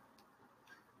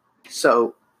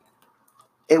 So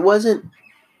it wasn't.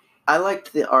 I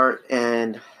liked the art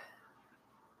and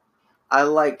I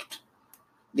liked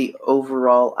the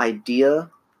overall idea,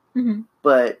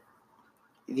 but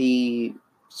the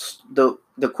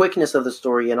quickness of the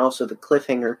story and also the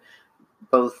cliffhanger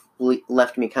both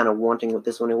left me kind of wanting with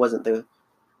this one. It wasn't the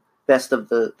best of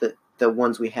the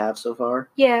ones we have so far.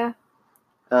 Yeah.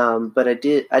 But I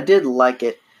did like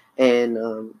it,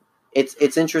 and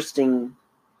it's interesting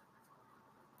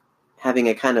having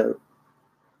a kind of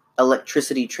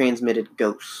electricity transmitted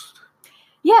ghost.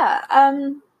 Yeah.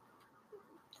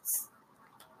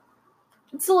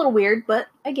 It's a little weird, but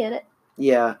I get it.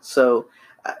 Yeah. So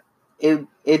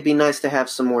it'd be nice to have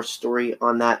some more story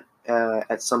on that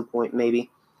at some point,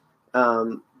 maybe.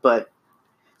 But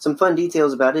some fun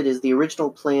details about it is the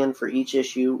original plan for each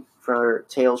issue for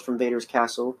Tales from Vader's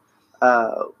Castle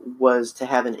was to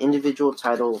have an individual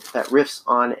title that riffs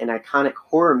on an iconic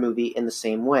horror movie in the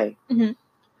same way.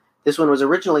 This one was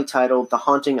originally titled The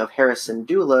Haunting of Hera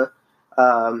Syndulla,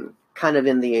 kind of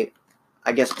in the,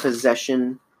 I guess,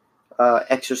 possession,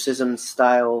 exorcism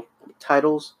style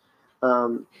titles,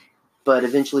 but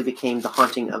eventually became The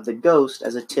Haunting of the Ghost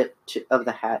as a tip of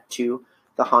the hat to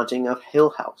The Haunting of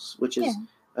Hill House, which is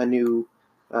a new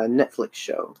Netflix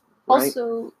show. Right?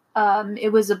 Also,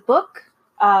 it was a book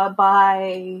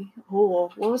by,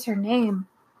 what was her name?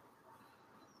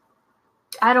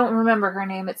 I don't remember her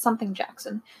name. It's something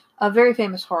Jackson, a very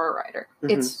famous horror writer.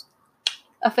 It's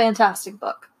a fantastic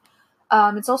book.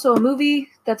 It's also a movie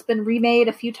that's been remade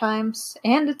a few times,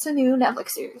 and it's a new Netflix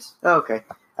series. Oh, okay.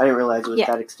 I didn't realize it was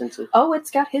that extensive. Oh,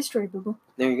 it's got history, boo-boo.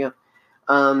 There you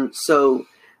go. So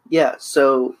it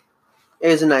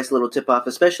is a nice little tip-off,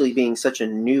 especially being such a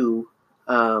new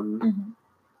kind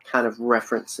of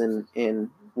reference and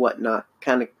whatnot,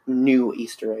 kind of new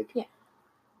Easter egg. Yeah.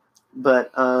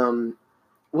 But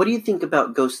what do you think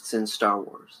about ghosts in Star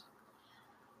Wars?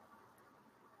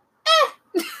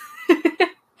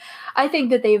 I think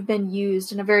that they've been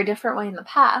used in a very different way in the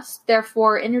past.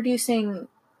 Therefore, introducing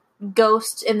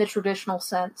ghosts in the traditional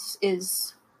sense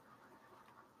is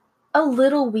a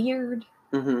little weird.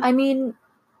 I mean,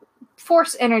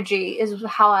 Force energy is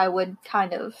how I would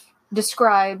kind of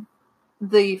describe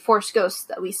the Force ghosts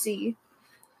that we see.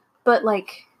 But,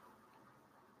 like,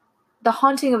 the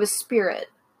haunting of a spirit,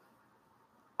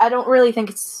 I don't really think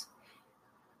it's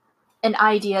an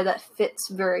idea that fits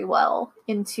very well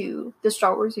into the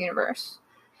Star Wars universe.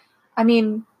 I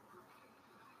mean,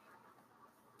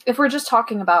 if we're just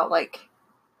talking about, like,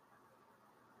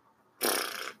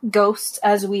 ghosts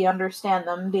as we understand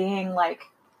them being, like,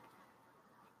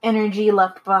 energy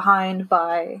left behind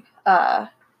by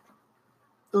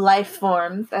life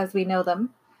forms as we know them,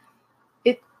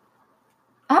 I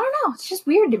don't know, it's just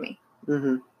weird to me.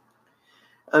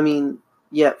 I mean,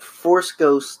 yeah, Force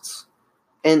ghosts,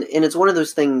 and it's one of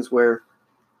those things where,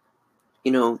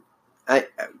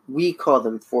 we call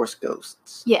them Force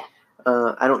ghosts. Yeah.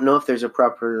 I don't know if there's a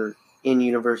proper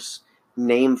in-universe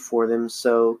name for them,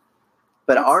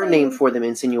 but our name for them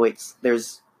insinuates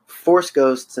there's Force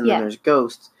ghosts and then there's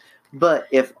ghosts. But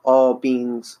if all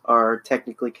beings are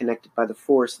technically connected by the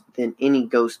Force, then any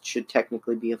ghost should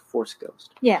technically be a Force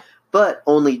ghost. Yeah. But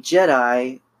only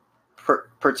Jedi,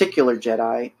 particular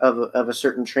Jedi of a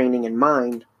certain training and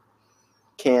mind,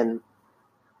 can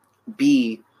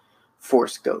be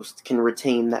Force ghosts, can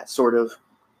retain that sort of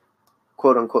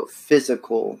quote-unquote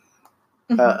physical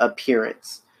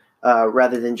appearance,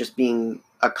 rather than just being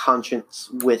a conscience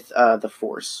with the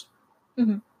Force.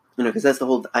 Mm-hmm. You know, because that's the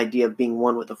whole idea of being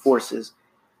one with the Force is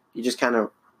you just kind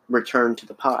of return to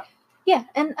the pot. Yeah,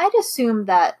 and I'd assume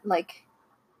that, like,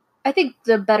 I think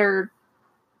the better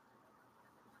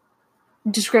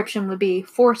description would be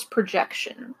Force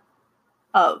projection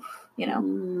of, you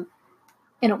know,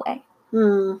 in a way.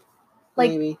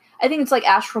 Like, Maybe. I think it's like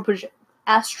astral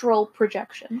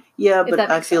projection. Yeah, if but that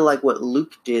I makes feel sense. like what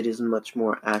Luke did is much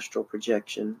more astral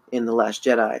projection in The Last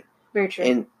Jedi. Very true.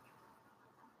 And,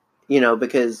 you know,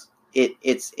 because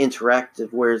it's interactive,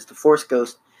 whereas the Force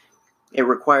Ghost, it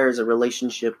requires a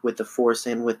relationship with the Force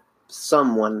and with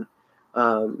someone.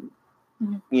 You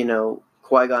know,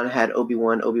 Qui-Gon had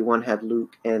Obi-Wan, Obi-Wan had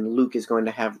Luke, and Luke is going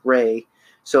to have Rey.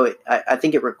 So I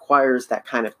think it requires that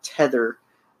kind of tether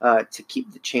to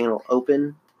keep the channel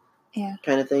open,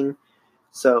 kind of thing.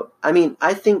 So, I mean,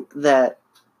 I think that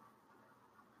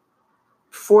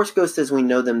Force Ghosts as we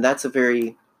know them, that's a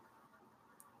very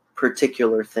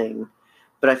particular thing.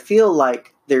 But I feel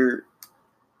like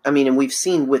and we've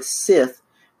seen with Sith,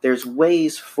 there's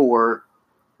ways for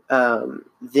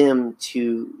them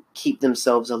to keep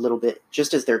themselves a little bit,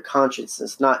 just as their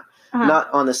consciousness, not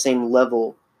on the same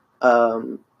level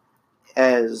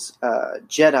as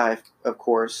Jedi, of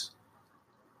course.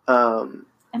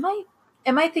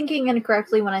 Am I thinking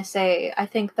incorrectly when I say I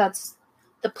think that's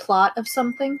the plot of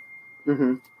something?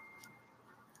 Mm-hmm.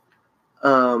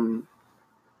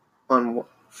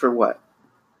 For what?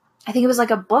 I think it was like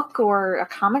a book or a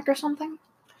comic or something.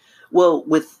 Well,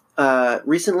 with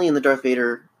recently in the Darth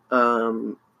Vader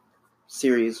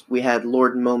series, we had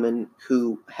Lord Momin,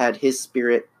 who had his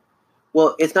spirit.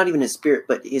 Well, it's not even his spirit,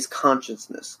 but his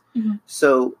consciousness. Mm-hmm.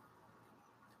 So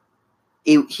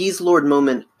he's Lord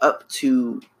Momin up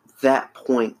to that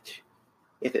point,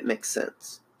 if it makes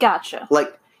sense. Gotcha.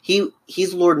 Like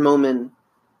he's Lord Momin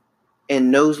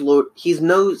and knows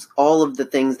all of the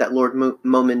things that Lord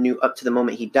Momin knew up to the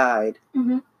moment he died,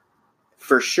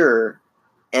 for sure.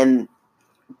 And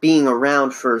being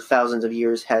around for thousands of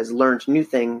years has learned new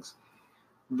things,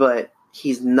 but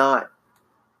he's not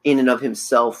in and of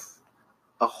himself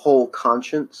a whole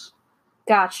conscience.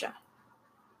 Gotcha.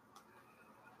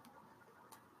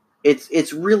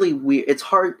 It's really weird. It's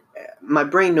hard. My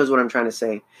brain knows what I'm trying to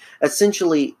say.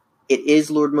 Essentially, it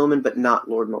is Lord Momin, but not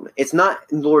Lord Momin. It's not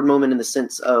Lord Momin in the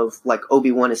sense of, like,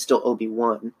 Obi-Wan is still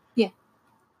Obi-Wan. Yeah.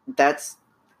 That's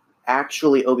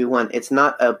actually Obi-Wan. It's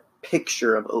not a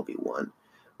picture of Obi-Wan.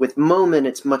 With Momin,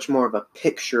 it's much more of a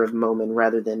picture of Momin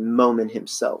rather than Momin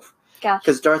himself. Gotcha.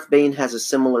 Because Darth Bane has a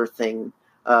similar thing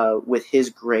with his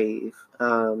grave,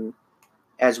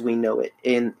 as we know it,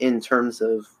 in terms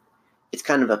of it's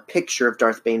kind of a picture of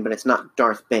Darth Bane, but it's not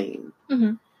Darth Bane.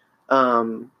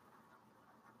 Mm-hmm.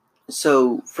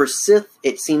 So for Sith,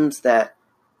 it seems that,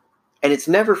 and it's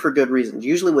never for good reasons.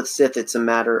 Usually with Sith, it's a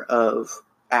matter of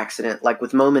accident. Like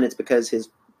with Momin, it's because his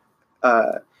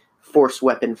Force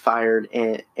weapon fired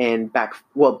and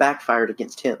backfired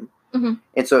against him. Mm-hmm.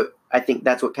 And so I think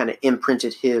that's what kind of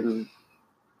imprinted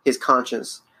his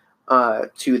conscience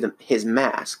to his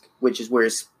mask, which is where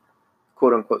his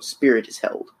quote unquote spirit is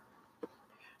held.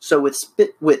 So with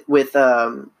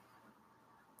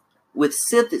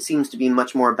Sith, it seems to be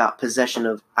much more about possession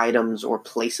of items or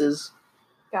places.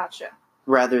 Gotcha.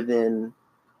 Rather than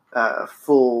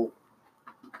full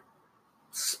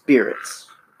spirits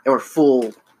or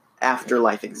full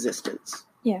afterlife existence.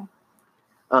 Yeah.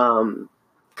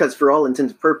 Because for all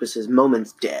intents and purposes,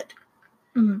 Momin's dead.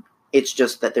 Mm-hmm. It's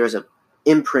just that there's a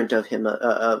imprint of him,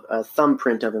 a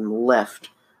thumbprint of him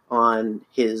left on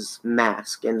his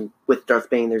mask, and with Darth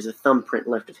Bane, there's a thumbprint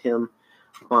left of him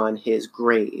on his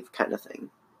grave, kind of thing.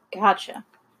 Gotcha.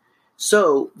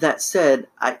 So, that said,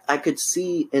 I could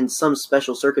see in some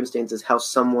special circumstances how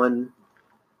someone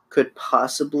could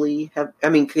possibly have... I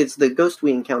mean, because the ghost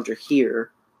we encounter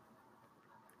here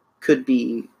could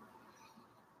be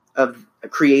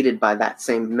created by that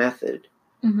same method.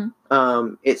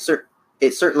 Mm-hmm.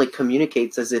 It certainly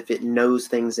communicates as if it knows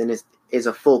things and is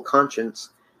a full conscience,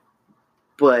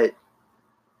 but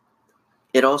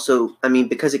it also, I mean,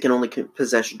 because it can only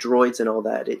possess droids and all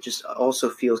that, it just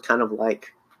also feels kind of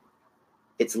like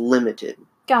it's limited.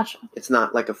 Gotcha. It's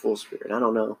not like a full spirit. I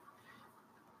don't know.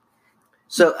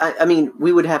 So, I mean,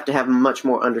 we would have to have much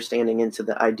more understanding into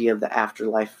the idea of the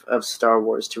afterlife of Star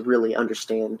Wars to really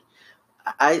understand.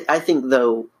 I think,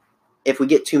 though, if we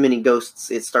get too many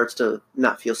ghosts, it starts to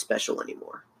not feel special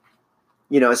anymore.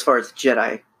 You know, as far as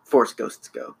Jedi Force ghosts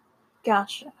go.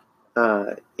 Gotcha.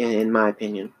 In my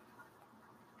opinion.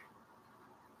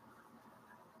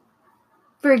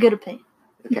 Very good opinion.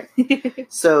 Okay.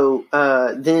 So,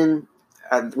 then,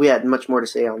 we had much more to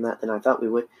say on that than I thought we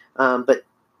would. But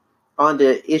on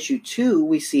to issue 2,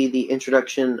 we see the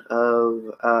introduction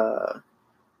of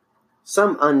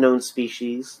some unknown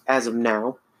species as of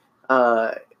now,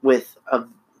 with a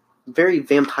very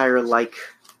vampire-like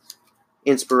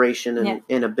inspiration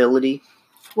and ability.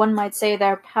 One might say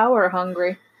they're power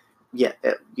hungry. Yeah,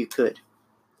 you could.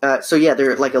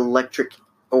 They're like electric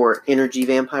or energy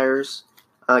vampires,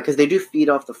 because they do feed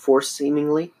off the force,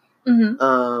 seemingly,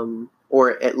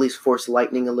 or at least force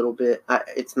lightning a little bit.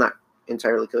 It's not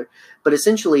entirely clear, but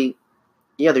essentially,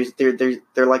 yeah,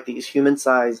 they're like these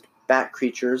human-sized bat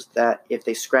creatures that if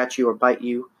they scratch you or bite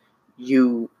you,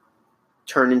 you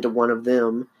turn into one of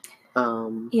them.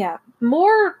 Yeah,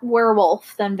 more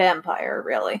werewolf than vampire,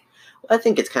 really. I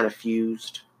think it's kind of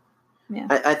fused.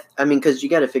 Yeah. I mean, because you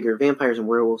got to figure vampires and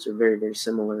werewolves are very, very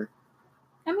similar.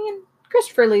 I mean,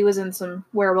 Christopher Lee was in some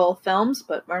werewolf films,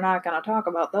 but we're not going to talk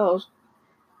about those.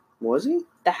 Was he?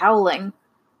 The Howling.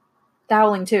 The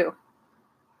Howling 2.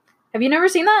 Have you never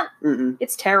seen that? Mm-mm.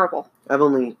 It's terrible. I've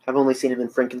only seen him in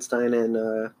Frankenstein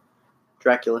and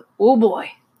Dracula. Oh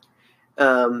boy.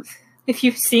 Um, If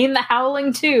you've seen The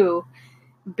Howling 2,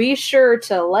 be sure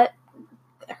to let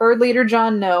herd leader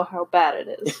John know how bad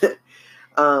it is.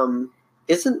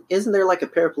 Isn't there like a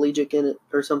paraplegic in it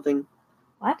or something?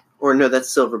 What? Or no,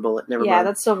 that's Silver Bullet. Never mind. Yeah,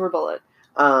 that's Silver Bullet.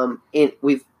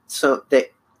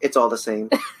 It's all the same.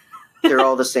 They're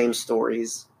all the same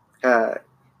stories.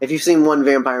 If you've seen one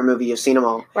vampire movie, you've seen them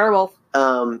all. Werewolf.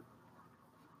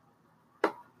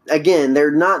 Again,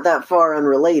 they're not that far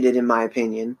unrelated, in my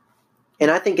opinion. And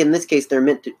I think in this case,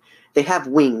 they have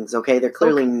wings, okay? They're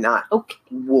clearly not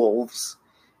wolves.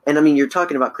 And I mean, you're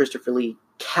talking about Christopher Lee,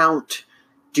 Count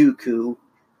Dooku.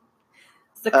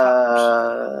 It's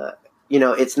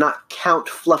not Count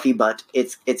Fluffy Butt,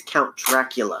 it's Count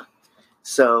Dracula.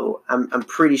 So I'm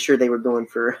pretty sure they were going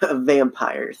for a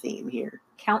vampire theme here.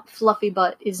 Count Fluffy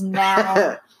Butt is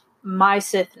now my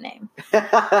Sith name.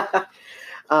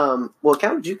 Well,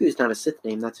 Count Dooku is not a Sith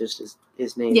name. That's just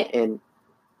his name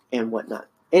and whatnot.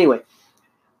 Anyway,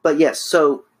 but yes,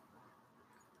 so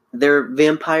they're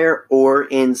vampire or,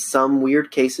 in some weird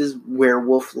cases,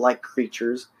 werewolf-like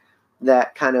creatures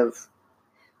that kind of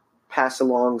pass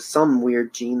along some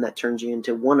weird gene that turns you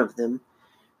into one of them.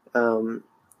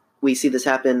 We see this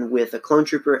happen with a clone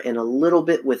trooper and a little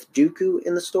bit with Dooku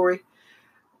in the story.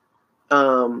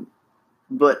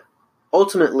 But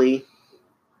ultimately,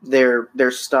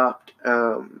 they're stopped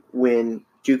when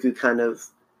Dooku kind of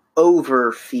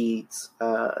overfeeds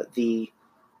the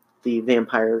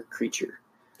vampire creature.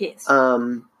 Yes.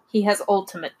 He has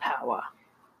ultimate power.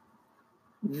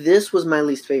 This was my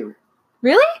least favorite.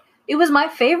 Really? It was my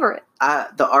favorite.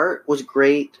 The art was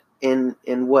great and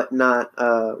whatnot.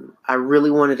 I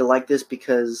really wanted to like this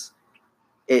because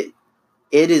it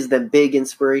is the big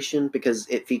inspiration because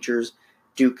it features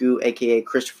Dooku, aka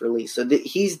Christopher Lee. So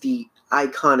he's the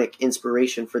iconic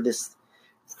inspiration for this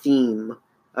theme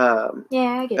of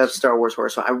Star Wars horror.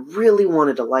 So I really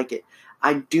wanted to like it.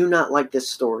 I do not like this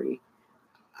story.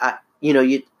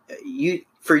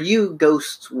 For you,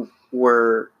 ghosts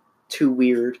were too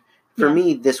weird. For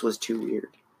me, this was too weird.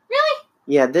 Really?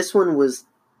 Yeah, this one was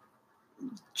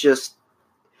just...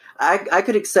 I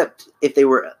could accept if they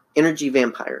were energy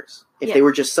vampires. If they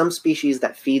were just some species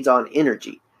that feeds on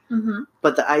energy. Mm-hmm.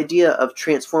 But the idea of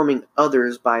transforming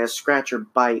others by a scratch or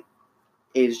bite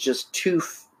is just too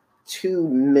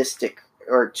mystic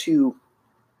or too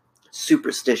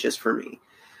superstitious for me.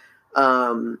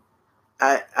 I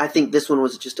think this one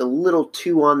was just a little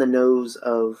too on the nose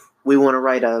of we want to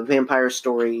write a vampire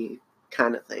story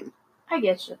kind of thing. I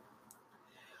get you.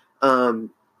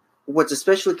 What's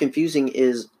especially confusing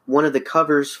is one of the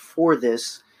covers for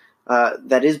this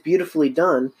that is beautifully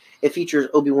done. It features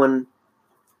Obi-Wan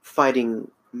fighting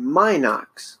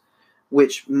Minox,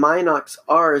 which Minox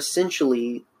are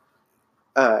essentially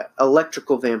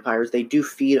electrical vampires. They do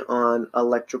feed on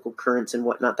electrical currents and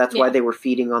whatnot. That's why they were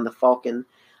feeding on the Falcon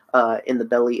in the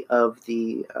belly of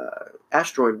the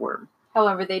asteroid worm.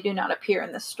 However, they do not appear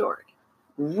in this story.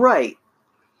 Right.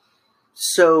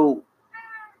 So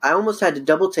I almost had to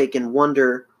double take and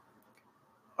wonder,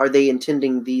 are they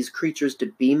intending these creatures to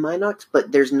be Minox?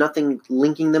 But there's nothing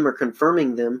linking them or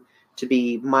confirming them to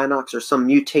be Minox or some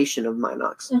mutation of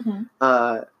Minox.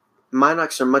 Mm-hmm.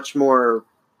 Minox are much more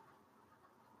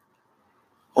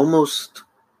almost...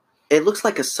 It looks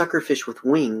like a suckerfish with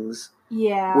wings.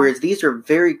 Yeah. Whereas these are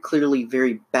very clearly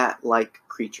very bat-like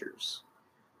creatures.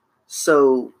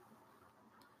 So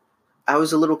I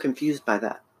was a little confused by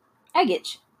that. I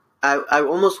get you. I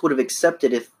almost would have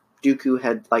accepted if Dooku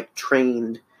had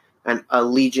trained a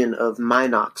legion of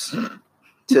Minox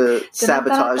to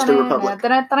sabotage the Republic. You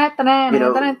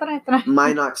know,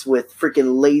 Minox with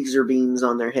freaking laser beams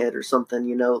on their head or something,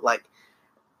 you know, like,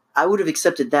 I would have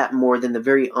accepted that more than the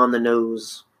very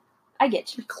on-the-nose, I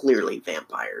get you. clearly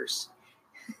vampires.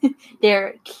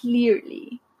 They're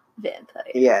clearly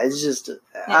vampires. Yeah, it's just,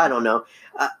 I don't know.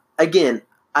 Again,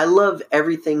 I love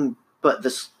everything but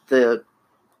the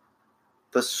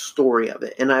story of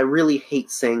it, and I really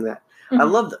hate saying that. I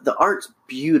love the art's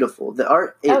beautiful. The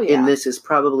art in this is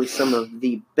probably some of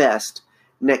the best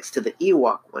next to the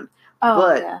Ewok one.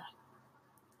 But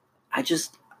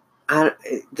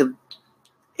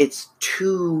it's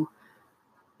too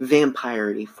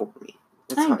vampire-y for me.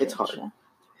 It's hard.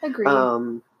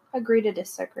 Agree to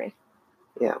disagree.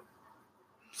 Yeah.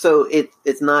 So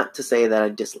it's not to say that I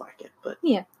dislike it, but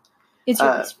yeah, it's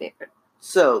your least favorite.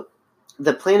 So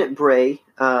the planet Bray,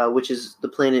 which is the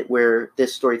planet where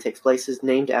this story takes place, is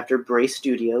named after Bray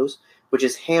Studios, which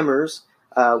is Hammer's,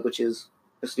 which is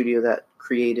a studio that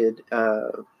created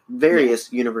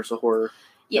various Universal horror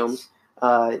films.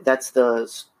 That's the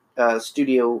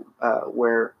studio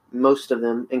where most of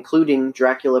them, including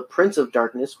Dracula, Prince of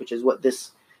Darkness, which is what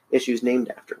this issue is named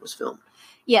after, was filmed.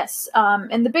 Yes,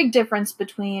 and the big difference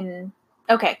between...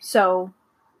 Okay, so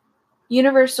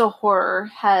Universal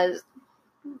Horror has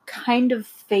kind of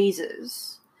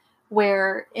phases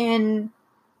where in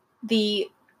the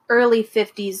early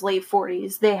 50s, late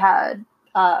 40s, they had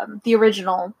the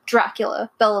original Dracula,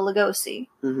 Bela Lugosi.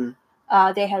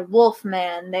 Mm-hmm. They had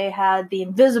Wolfman, they had the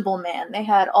Invisible Man, they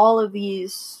had all of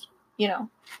these, you know...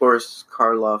 Boris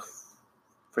Karloff,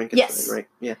 Frankenstein, right?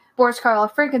 Yeah. Boris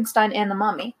Karloff, Frankenstein, and The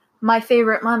Mummy. My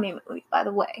favorite Mummy movie, by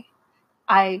the way.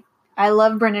 I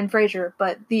love Brendan Fraser,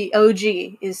 but the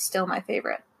OG is still my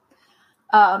favorite.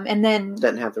 And then...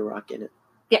 Doesn't have The Rock in it.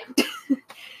 Yeah.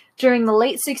 During the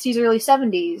late 60s, early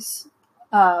 70s,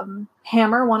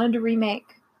 Hammer wanted to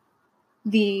remake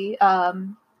the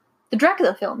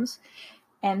Dracula films.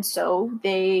 And so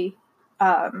they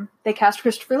cast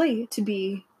Christopher Lee to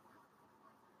be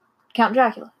Count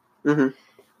Dracula. Mm-hmm.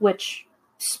 Which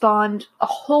spawned a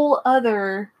whole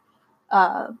other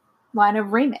line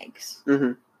of remakes.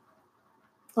 Mm-hmm.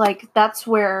 Like, that's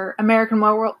where American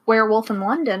Werewolf in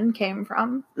London came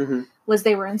from. Mm-hmm. Was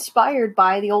they were inspired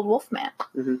by the old Wolfman.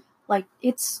 Mm-hmm. Like,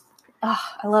 it's... I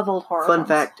love old horror Fun films.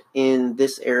 fact, in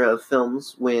this era of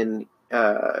films, when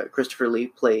Christopher Lee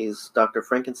plays Dr.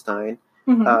 Frankenstein,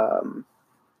 Mm-hmm.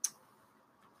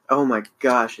 Oh my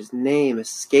gosh, his name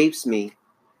escapes me.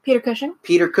 Peter Cushing?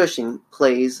 Peter Cushing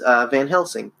plays Van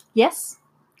Helsing. Yes.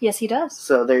 Yes, he does.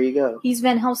 So there you go. He's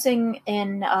Van Helsing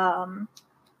in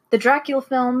the Dracula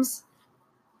films.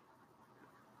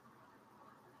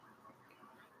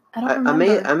 I don't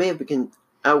remember. I may have been...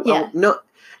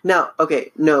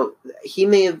 No, he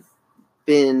may have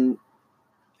been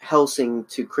Helsing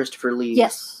to Christopher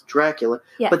Lee's Dracula,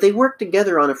 but they worked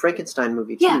together on a Frankenstein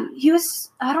movie too. Yeah, he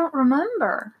was... I don't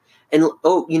remember. And,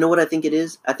 you know what I think it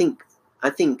is? I think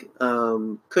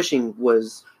Cushing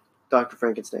was Dr.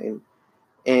 Frankenstein,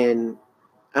 and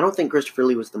I don't think Christopher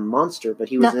Lee was the monster, but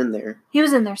he was in there. He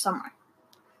was in there somewhere.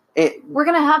 And we're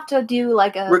gonna have to do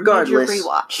like a major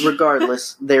rewatch.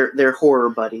 Regardless, they're horror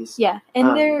buddies. Yeah,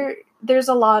 and there's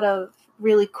a lot of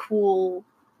really cool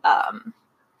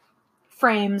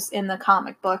frames in the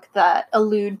comic book that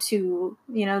allude to,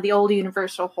 you know, the old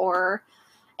Universal horror,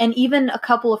 and even a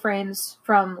couple of frames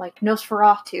from like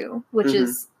Nosferatu, which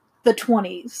is the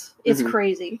 20s. It's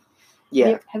crazy.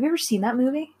 Yeah. Have you ever seen that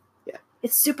movie? Yeah.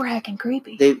 It's super heckin'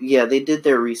 creepy. They did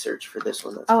their research for this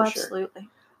one. That's for absolutely.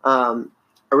 Sure.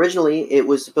 Originally, it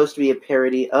was supposed to be a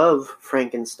parody of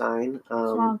Frankenstein,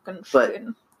 but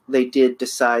they did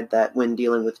decide that when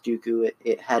dealing with Dooku,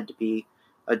 it had to be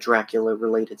a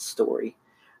Dracula-related story.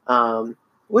 It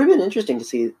would have been interesting to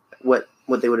see what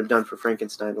they would have done for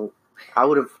Frankenstein. I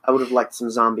would have liked some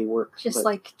zombie work. Just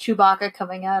like Chewbacca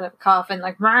coming out of a coffin,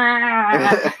 like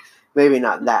maybe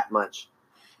not that much.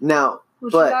 Now,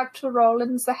 would you like to roll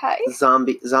in the hay?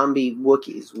 Zombie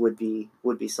Wookiees would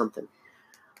be something.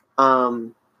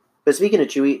 But speaking of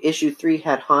Chewie, issue 3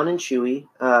 had Han and Chewie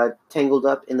tangled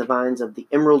up in the vines of the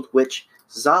Emerald Witch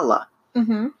Zala.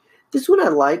 Mm-hmm. This one I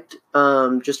liked,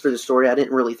 just for the story. I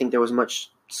didn't really think there was much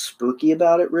spooky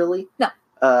about it, really. No.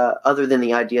 Other than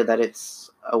the idea that it's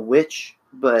a witch,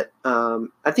 but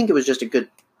I think it was just a good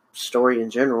story in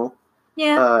general.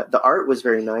 Yeah. The art was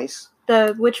very nice.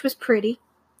 The witch was pretty.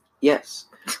 Yes.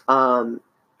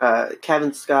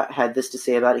 Kevin Scott had this to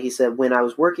say about it. He said, "When I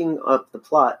was working up the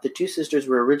plot, the two sisters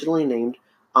were originally named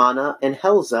Anna and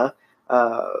Helza,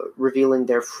 revealing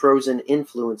their frozen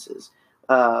influences.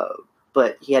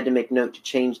 But he had to make note to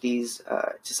change these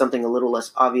to something a little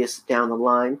less obvious down the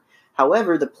line.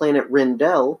 However, the planet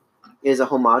Rendell is a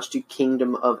homage to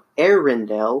Kingdom of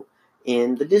Arendelle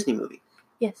in the Disney movie.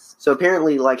 Yes. So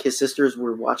apparently, like, his sisters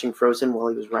were watching Frozen while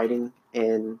he was writing,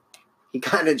 and he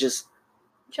kind of just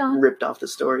John. ripped off the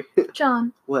story.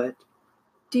 John. What?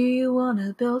 Do you want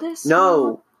to build a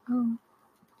No. Oh.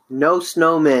 No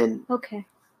snowmen. Okay.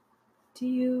 Do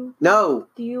you No.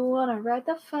 want to ride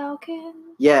the Falcon?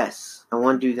 Yes. I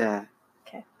want to do that.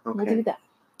 Okay. Okay. We'll do that.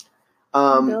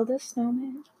 Um, Build a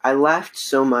snowman. I laughed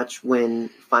so much when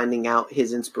finding out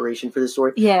his inspiration for the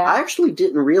story. Yeah. I actually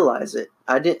didn't realize it.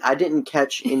 I didn't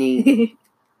catch any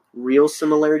real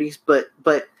similarities, but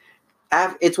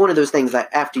it's one of those things that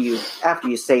after you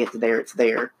say it's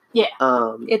there. Yeah.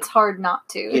 Um, It's hard not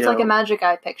to. It's like know. a Magic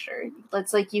Eye picture.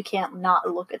 It's like you can't not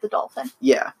look at the dolphin.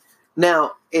 yeah.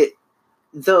 Now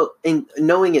in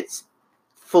knowing its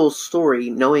full story,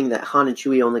 knowing that Han and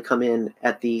Chewie only come in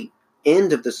at the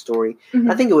end of the story,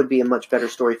 I think it would be a much better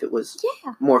story if it was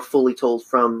Yeah. more fully told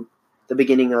from the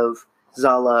beginning of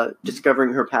Zala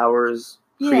discovering her powers,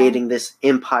 Yeah. creating this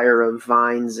empire of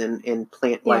vines and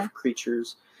plant life Yeah.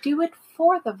 creatures. Do it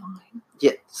for the vine.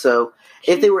 Yeah. So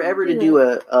if they were ever to do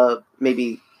a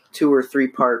maybe 2 or 3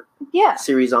 part Yeah.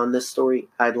 series on this story,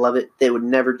 I'd love it. They would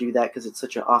never do that because it's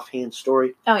such an offhand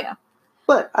story. Oh yeah.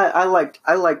 But I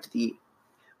liked the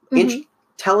Mhm.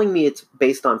 telling me it's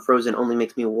based on Frozen only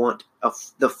makes me want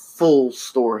the full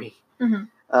story, Mhm.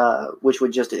 which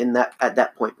would just at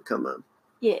that point become a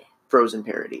Yeah. Frozen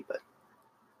parody. But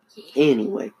Yeah.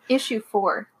 anyway, Issue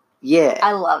 4. yeah,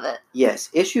 I love it. yes,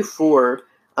 issue 4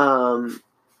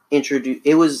 introduced.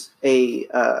 It was a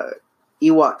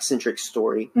Ewok centric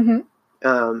story,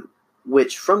 Mhm.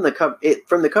 which from the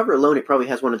cover alone, it probably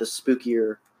has one of the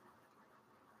spookier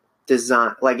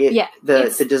design. Like it, Yeah, the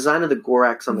it's design of the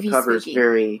Gorax on the cover is spooky.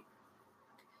 very,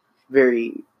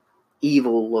 very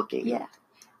evil looking. Yeah.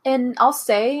 And I'll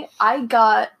say I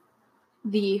got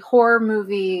the horror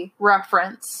movie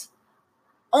reference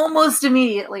almost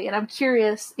immediately, and I'm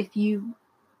curious if you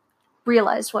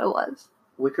realized what it was.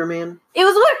 Wicker Man? It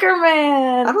was Wicker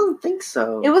Man. I don't think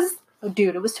so. It was, oh,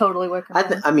 dude. It was totally Wicker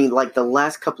Man. I mean, like the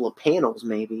last couple of panels,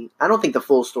 maybe. I don't think the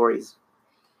full story's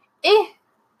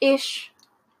ish.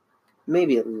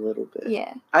 maybe a little bit.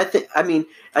 Yeah. I think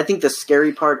the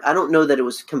scary part. I don't know that it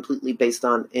was completely based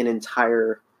on an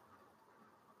entire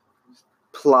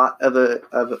plot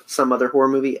of some other horror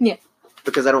movie. Yeah.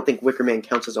 Because I don't think Wicker Man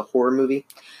counts as a horror movie.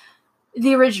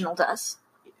 The original does.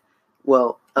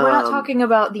 Well, We're not talking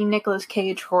about the Nicolas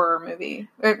Cage horror movie.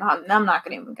 I'm not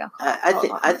going to even go.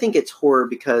 I think it's horror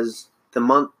because the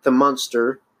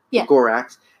monster, Yeah.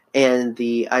 Gorax, and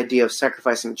the idea of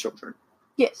sacrificing children.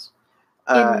 Yes.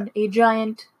 In a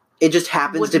giant. It just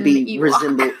happens to wooden be Ewok.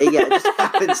 resemble. Yeah, it just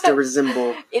happens to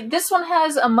resemble. This one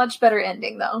has a much better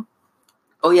ending, though.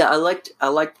 Oh yeah, I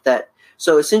liked that.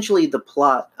 So essentially, the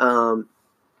plot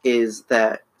is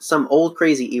that some old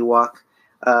crazy Ewok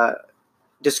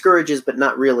discourages, but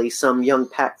not really, some young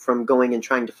pack from going and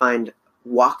trying to find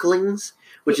Woklings,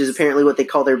 which is apparently what they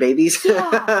call their babies.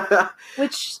 Yeah.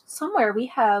 Which somewhere we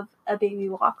have a baby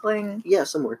Wokling. Yeah,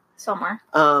 somewhere. Somewhere.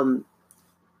 I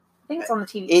think it's on the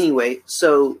TV. Anyway,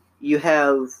 so you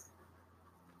have,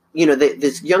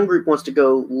 this young group wants to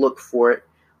go look for it.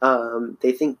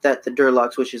 They think that the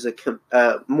Durlocs, which is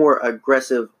a more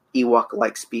aggressive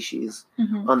Ewok-like species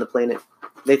on the planet,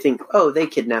 they think, oh, they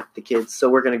kidnapped the kids, so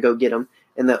we're going to go get them.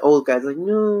 And the old guy's like,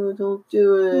 no, don't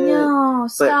do it. No,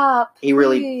 stop.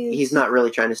 He's not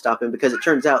really trying to stop him because it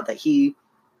turns out that he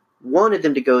wanted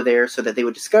them to go there so that they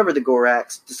would discover the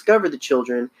Gorax, discover the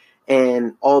children,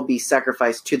 and all be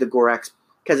sacrificed to the Gorax.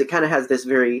 Because it kind of has this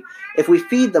very, if we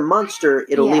feed the monster,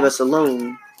 it'll leave us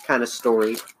alone kind of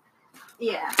story.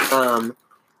 Yeah.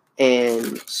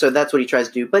 And so that's what he tries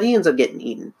to do. But he ends up getting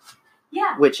eaten.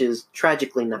 Yeah. Which is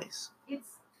tragically nice. It's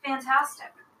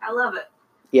fantastic. I love it.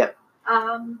 Yep.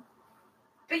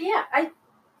 But yeah, I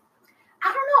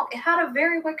don't know. It had a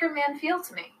very Wicker Man feel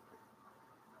to me.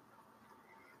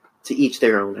 To each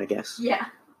their own, I guess. Yeah.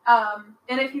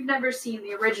 And if you've never seen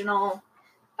the original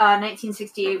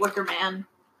 1968 Wicker Man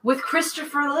with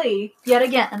Christopher Lee, yet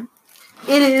again,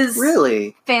 it is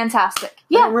really fantastic. I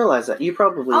Yeah. didn't realize that. You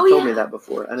probably told me that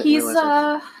before. I didn't realize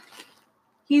that.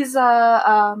 He's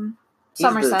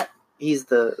Somerset. He's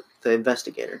the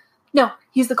investigator. No,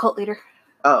 he's the cult leader.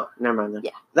 Oh, never mind then.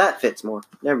 Yeah. That fits more.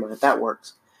 Never mind. That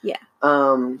works. Yeah.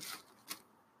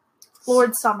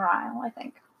 Lord Summer Isle, I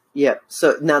think. Yeah.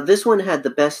 So now this one had the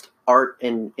best art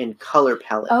and color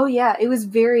palette. Oh yeah, it was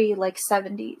very like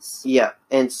 70s. Yeah,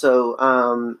 and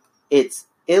so it's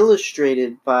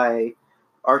illustrated by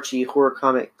Archie Horror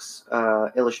Comics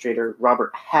illustrator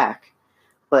Robert Hack,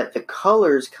 but the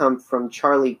colors come from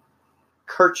Charlie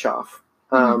Kirchhoff,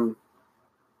 who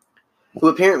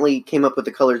apparently came up with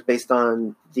the colors based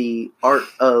on the art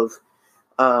of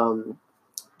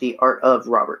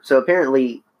Robert. So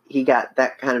apparently he got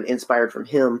that kind of inspired from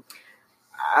him.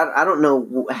 I don't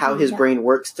know how his brain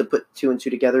works to put two and two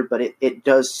together, but it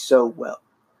does so well.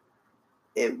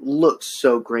 It looks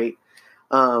so great.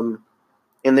 And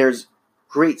there's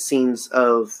great scenes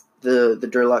of the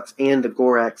Durlux and the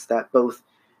Gorax that both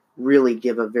really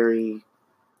give a very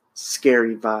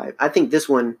scary vibe. I think this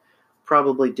one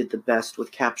probably did the best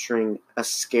with capturing a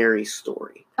scary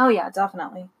story. Oh, yeah,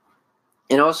 definitely.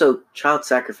 And also child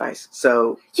sacrifice.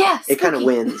 So it kind of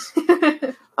wins.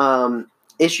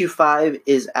 Issue 5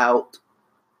 is out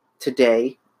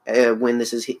today when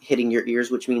this is hitting your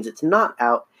ears, which means it's not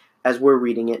out as we're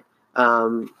reading it.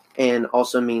 And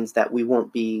also means that we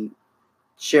won't be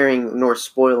sharing nor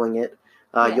spoiling it.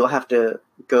 You'll have to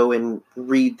go and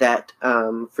read that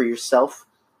for yourself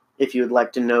if you would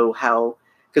like to know how,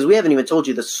 because we haven't even told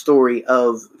you the story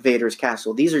of Vader's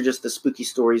castle. These are just the spooky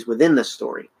stories within the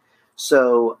story.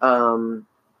 So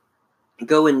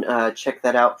go and check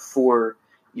that out for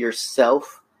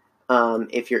yourself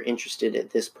if you're interested at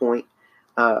this point.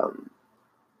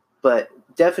 But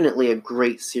definitely a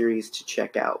great series to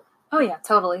check out. Oh, yeah,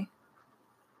 totally.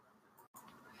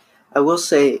 I will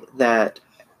say that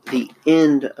the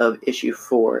end of issue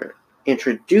 4,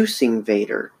 introducing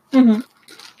Vader,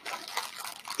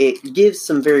 it gives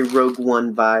some very Rogue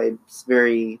One vibes,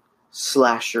 very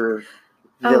slasher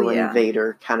villain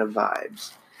Vader kind of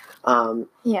vibes. So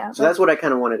that's what I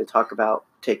kind of wanted to talk about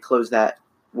to close that,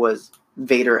 was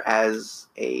Vader as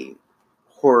a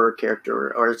horror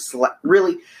character, or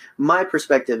really my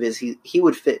perspective is he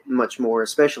would fit much more,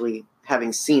 especially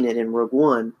having seen it in Rogue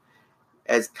One,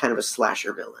 as kind of a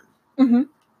slasher villain.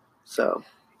 So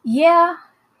yeah,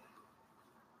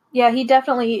 he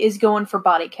definitely is going for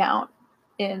body count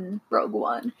in Rogue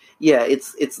One. Yeah,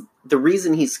 it's the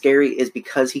reason he's scary is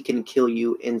because he can kill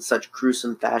you in such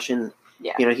gruesome fashion.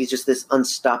 Yeah, he's just this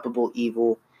unstoppable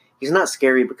evil. He's not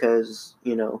scary because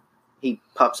he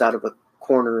pops out of a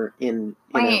corner in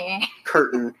a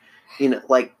curtain.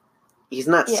 Like, he's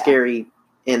not scary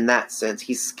in that sense.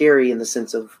 He's scary in the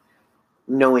sense of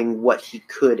knowing what he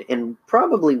could and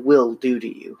probably will do to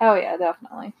you. Oh yeah,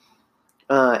 definitely.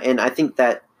 And I think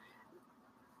that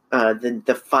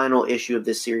the final issue of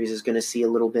this series is going to see a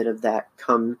little bit of that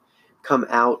come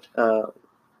out.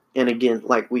 And again,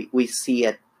 like we see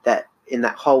at that in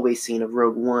that hallway scene of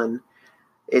Rogue One,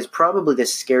 is probably the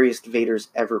scariest Vader's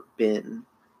ever been.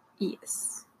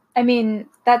 Yes. I mean,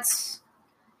 that's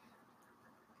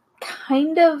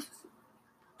kind of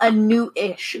a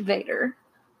new-ish Vader.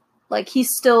 Like,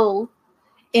 he's still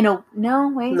No.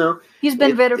 He's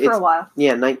been Vader for a while.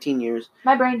 Yeah, 19 years.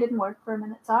 My brain didn't work for a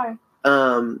minute, sorry.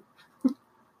 I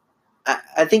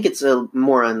think it's a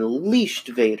more unleashed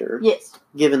Vader. Yes.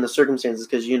 Given the circumstances,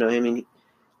 because,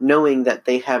 knowing that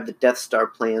they have the Death Star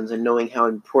plans and knowing how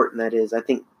important that is, I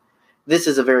think this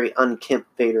is a very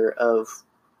unkempt Vader of,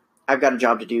 I've got a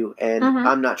job to do, and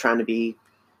I'm not trying to be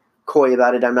coy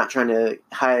about it. I'm not trying to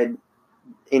hide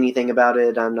anything about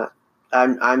it.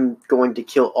 I'm going to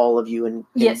kill all of you and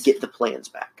get the plans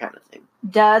back, kind of thing.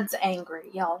 Dad's angry,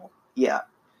 y'all. Yeah.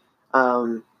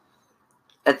 I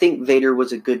think Vader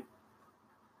was a good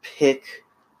pick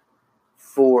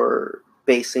for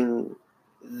basing.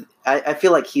 I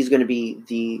feel like he's going to be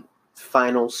the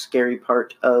final scary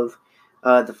part of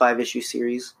the 5-issue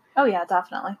series. Oh yeah,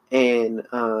 definitely. And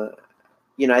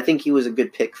I think he was a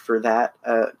good pick for that.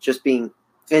 Just being,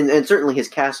 and certainly his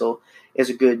castle is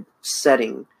a good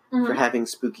setting for having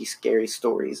spooky, scary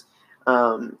stories.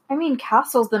 I mean,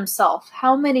 castles themselves.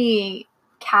 How many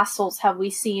castles have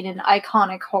we seen in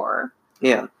iconic horror?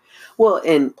 Yeah. Well,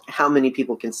 and how many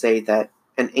people can say that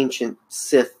an ancient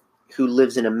Sith who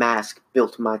lives in a mask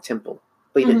built my temple?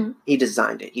 But he didn't. He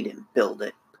designed it. He didn't build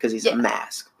it because he's a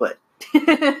mask. But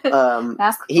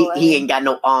he ain't got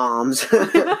no arms. He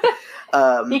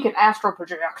can astral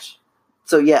project.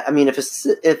 So yeah, I mean, if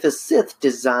a Sith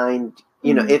designed,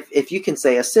 if you can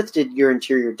say a Sith did your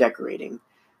interior decorating,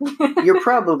 you're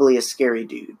probably a scary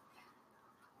dude.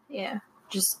 Yeah,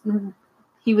 just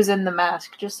he was in the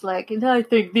mask, just like, and I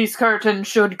think these curtains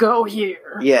should go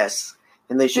here. Yes,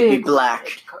 and they should be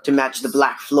black to match the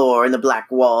black floor and the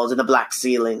black walls and the black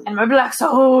ceiling and my black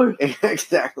soul.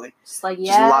 Exactly. Just like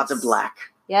just lots of black.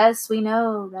 Yes, we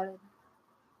know that.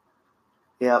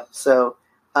 Yep. So,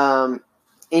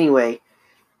 anyway,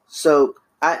 so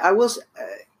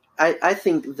I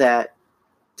think that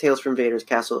Tales from Vader's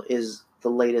Castle is the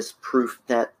latest proof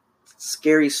that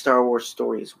scary Star Wars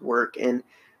stories work, and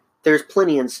there's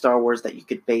plenty in Star Wars that you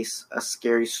could base a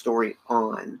scary story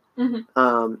on,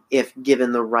 if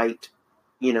given the right,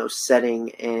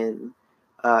 setting and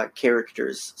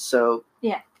characters. So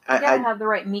yeah, you gotta have the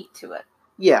right meat to it.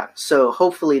 Yeah, so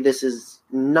hopefully this is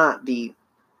not the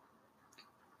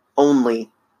only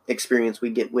experience we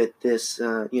get with this.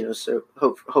 So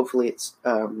hopefully it's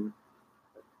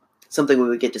something we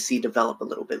would get to see develop a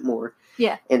little bit more.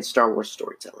 Yeah. In Star Wars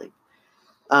storytelling,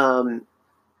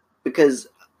 because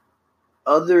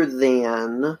other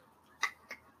than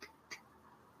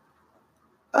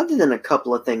a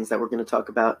couple of things that we're going to talk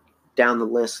about down the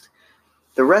list,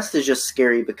 the rest is just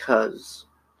scary because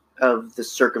of the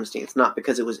circumstance, not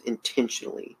because it was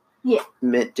intentionally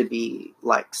meant to be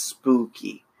like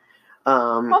spooky.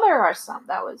 Well, there are some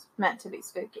that was meant to be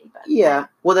spooky, but yeah.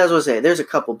 Well, that's what I say. There's a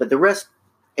couple, but the rest,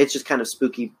 it's just kind of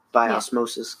spooky by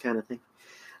osmosis kind of thing.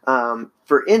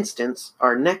 For instance,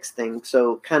 our next thing,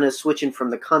 so kind of switching from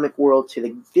the comic world to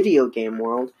the video game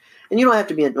world, and you don't have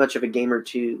to be much of a gamer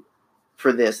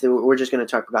for this. We're just going to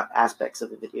talk about aspects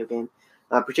of a video game,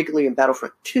 particularly in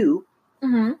Battlefront 2.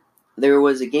 Mm-hmm. There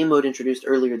was a game mode introduced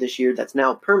earlier this year that's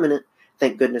now permanent,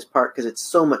 thank goodness, because it's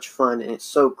so much fun and it's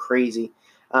so crazy.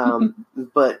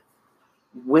 But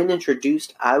when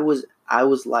introduced, I was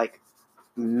like,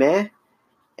 meh,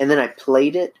 and then I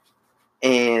played it,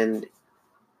 and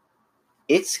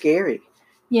it's scary.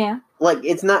 Yeah. Like,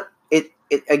 it's not,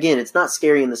 again, it's not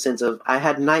scary in the sense of, I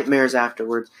had nightmares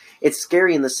afterwards. It's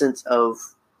scary in the sense of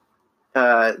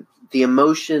the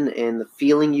emotion and the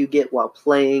feeling you get while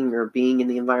playing or being in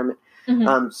the environment.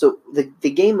 Mm-hmm. So the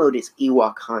game mode is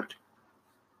Ewok Hunt.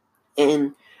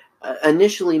 And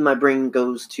initially my brain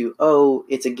goes to,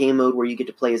 it's a game mode where you get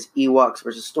to play as Ewoks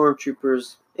versus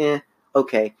Stormtroopers.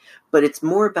 Okay. But it's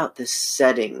more about the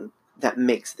setting that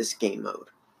makes this game mode.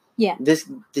 Yeah. This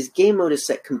game mode is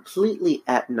set completely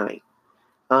at night,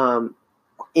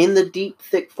 in the deep,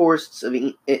 thick forests of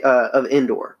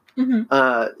Endor.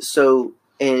 Mm-hmm.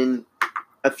 And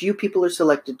a few people are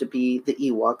selected to be the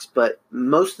Ewoks, but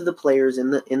most of the players in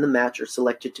the match are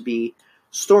selected to be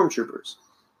Stormtroopers.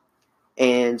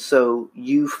 And so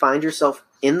you find yourself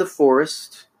in the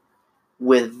forest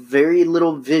with very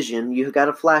little vision. You've got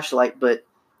a flashlight, but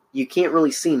you can't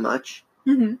really see much.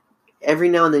 Mm-hmm. Every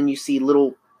now and then you see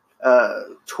little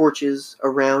torches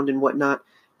around and whatnot.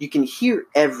 You can hear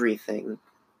everything,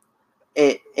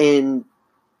 and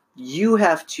you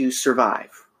have to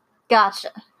survive.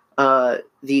 Gotcha.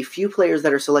 The few players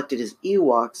that are selected as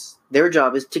Ewoks, their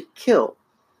job is to kill,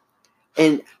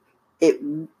 and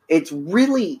it's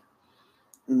really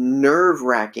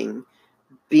nerve-wracking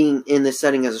being in the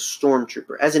setting as a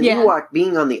Stormtrooper. As an Ewok,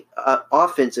 being on the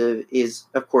offensive is,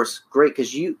 of course, great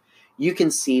because you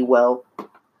can see well.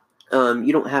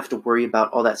 You don't have to worry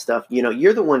about all that stuff.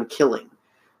 You're the one killing.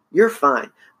 You're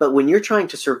fine. But when you're trying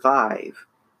to survive,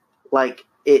 like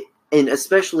it, and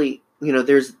especially,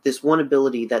 there's this one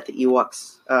ability that the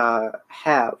Ewoks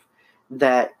have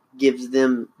that gives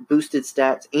them boosted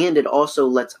stats, and it also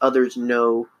lets others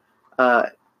know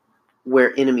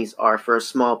where enemies are for a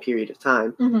small period of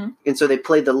time. Mm-hmm. And so they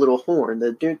play the little horn,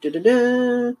 the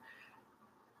dun-dun-dun-dun.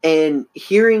 And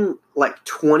hearing like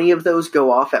 20 of those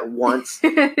go off at once,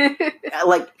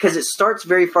 like, because it starts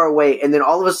very far away, and then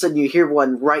all of a sudden you hear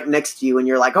one right next to you, and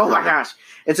you're like, oh my gosh.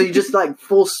 And so you just like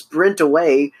full sprint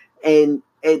away, and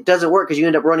it doesn't work because you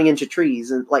end up running into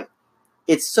trees, and like,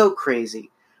 it's so crazy.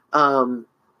 And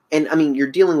I mean,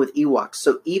 you're dealing with Ewoks,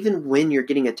 so even when you're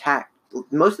getting attacked,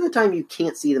 most of the time you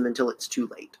can't see them until it's too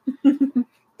late.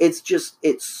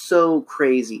 It's so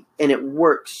crazy, and it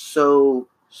works so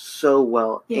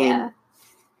well. Yeah. And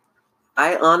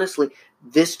I honestly,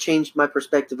 this changed my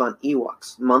perspective on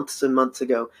Ewoks months and months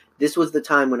ago. This was the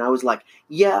time when I was like,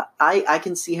 yeah, I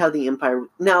can see how the Empire...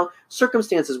 Now,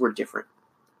 circumstances were different.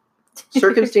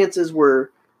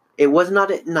 It was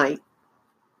not at night.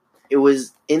 It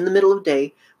was in the middle of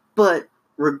day. But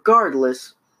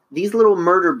regardless, these little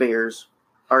murder bears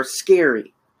are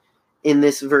scary in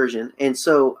this version. And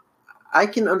so I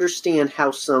can understand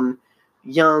how some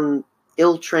young,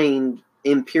 ill-trained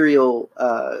Imperial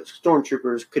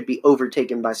stormtroopers could be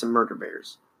overtaken by some murder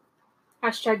bears.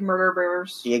 Hashtag murder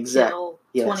bears. Exactly.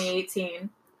 Yes. 2018.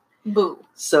 Boo.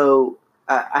 So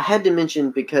I had to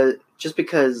mention because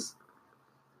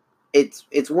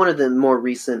it's one of the more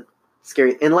recent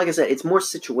scary, and like I said, it's more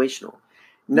situational.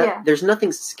 There's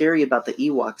nothing scary about the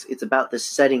Ewoks. It's about the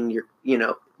setting.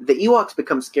 The Ewoks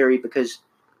become scary because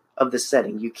of the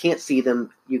setting. You can't see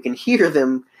them. You can hear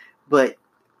them, but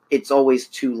it's always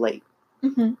too late.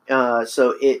 Mm-hmm.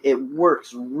 So it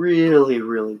works really,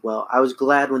 really well. I was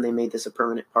glad when they made this a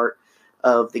permanent part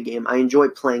of the game. I enjoy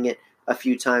playing it. a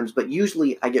few times, but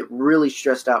usually I get really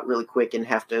stressed out really quick and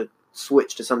have to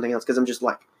switch to something else because I'm just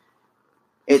like,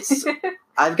 it's.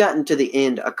 I've gotten to the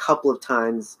end a couple of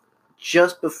times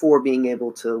just before being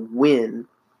able to win,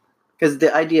 because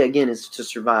the idea again is to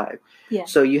survive. Yeah.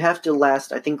 So you have to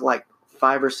last, I think, like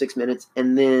 5 or 6 minutes,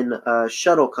 and then a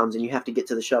shuttle comes and you have to get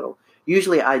to the shuttle.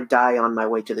 Usually I die on my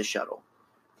way to the shuttle.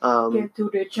 Get to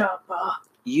the chopper.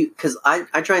 Because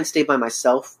I try and stay by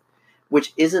myself,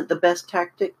 which isn't the best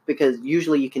tactic because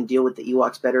usually you can deal with the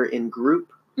Ewoks better in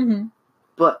group. Mm-hmm.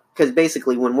 But because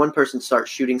basically when one person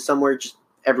starts shooting somewhere, just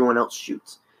everyone else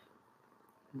shoots.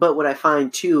 But what I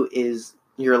find too is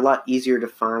you're a lot easier to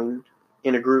find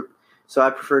in a group. So I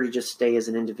prefer to just stay as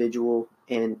an individual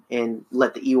and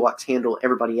let the Ewoks handle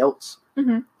everybody else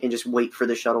Mm-hmm. and just wait for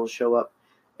the shuttle to show up.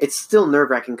 It's still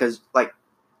nerve-wracking because, like,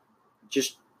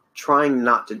 just trying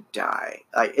not to die.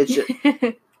 Like, it's just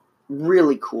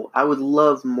really cool. I would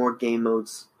love more game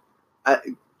modes.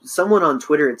 Someone on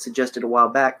Twitter had suggested a while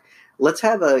back, let's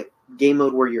have a game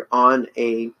mode where you're on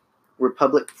a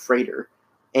Republic freighter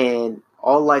and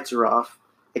all lights are off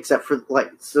except for,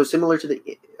 like, so similar to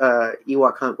the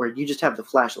Ewok Hunt where you just have the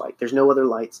flashlight. There's no other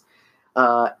lights.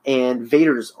 And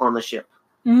Vader's on the ship.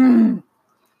 Mm.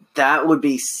 That would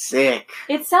be sick.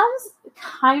 It sounds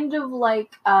kind of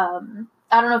like, I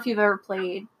don't know if you've ever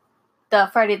played the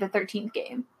Friday the 13th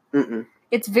game. Mm-mm.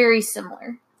 It's very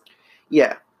similar.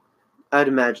 Yeah, I'd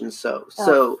imagine so.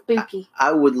 So spooky.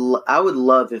 I would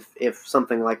love if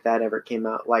something like that ever came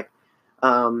out. Like,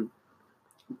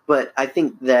 but I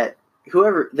think that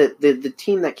whoever the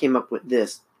team that came up with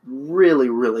this really,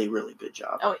 really, really good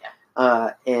job. Oh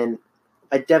yeah. And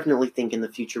I definitely think in the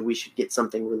future we should get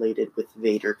something related with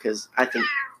Vader because I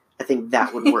think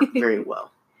that would work very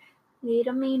well.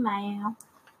 Little me meow.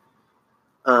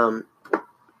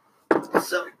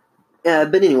 So,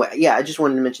 but anyway, yeah, I just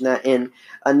wanted to mention that. And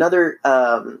another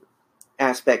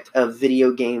aspect of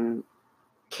video game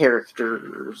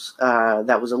characters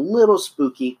that was a little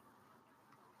spooky.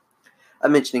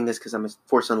 I'm mentioning this because I'm a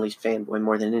Force Unleashed fanboy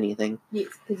more than anything. Yes,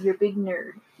 because you're a big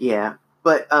nerd. Yeah,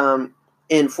 but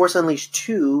in Force Unleashed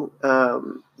 2,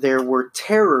 there were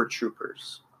Terror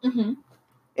Troopers. Mm-hmm.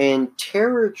 And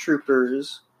Terror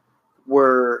Troopers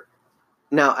were...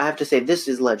 Now, I have to say, this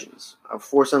is Legends.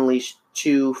 Force Unleashed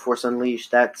 2, Force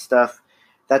Unleashed, that stuff,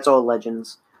 that's all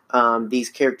Legends. These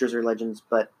characters are Legends,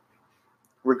 but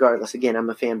regardless, again, I'm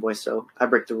a fanboy, so I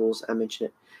break the rules, I mention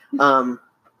it.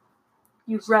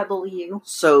 You rebel, you.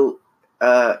 So,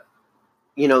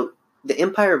 you know, the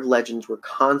Empire of Legends were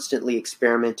constantly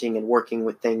experimenting and working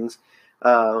with things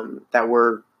that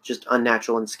were just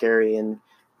unnatural and scary and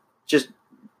just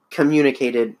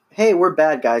communicated, hey, we're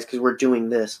bad guys because we're doing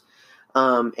this.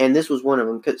 And this was one of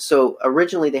them. So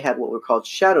originally they had what were called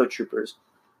Shadow Troopers,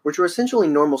 which were essentially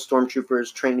normal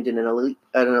stormtroopers trained in an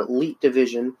elite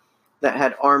division that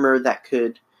had armor that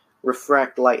could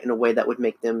refract light in a way that would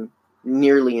make them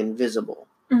nearly invisible.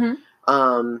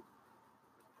 Mm-hmm.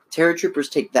 Terror Troopers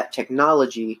take that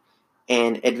technology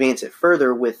and advance it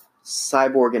further with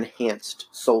cyborg-enhanced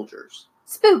soldiers.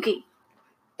 Spooky.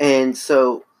 And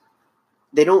so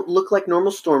they don't look like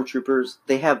normal stormtroopers.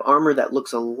 They have armor that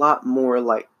looks a lot more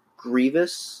like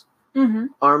Grievous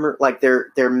armor. Like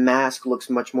their mask looks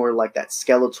much more like that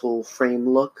skeletal frame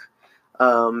look.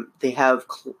 They have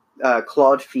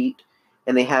clawed feet,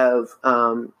 and they have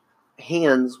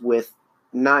hands with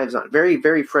knives on. Very,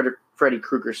 very Freddy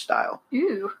Krueger style.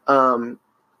 Ooh.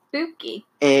 Spooky.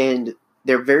 And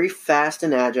they're very fast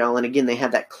and agile, and again, they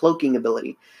have that cloaking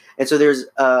ability. And so there's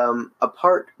a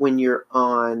part when you're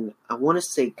on, I want to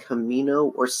say Camino,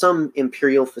 or some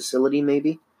Imperial facility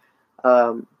maybe,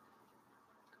 and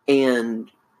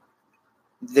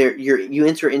there you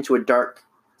enter into a dark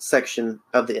section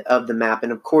of the map,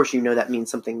 and of course you know that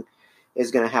means something is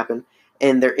going to happen.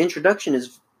 And their introduction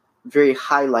is very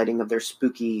highlighting of their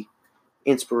spooky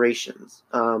inspirations.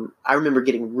 I remember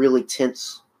getting really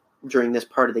tense during this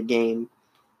part of the game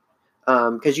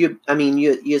because you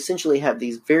essentially have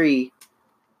these very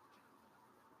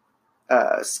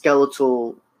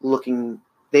skeletal looking.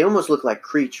 They almost look like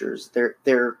creatures.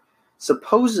 They're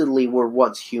supposedly were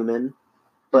once human,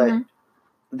 but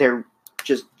they're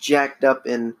just jacked up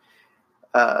and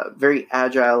very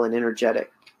agile and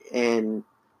energetic, and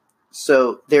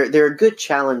so they're a good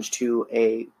challenge to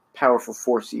a powerful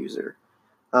Force user.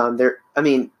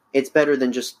 It's better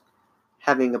than just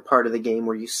having a part of the game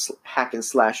where you hack and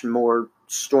slash more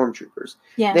stormtroopers.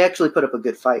 Yeah. They actually put up a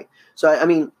good fight. So,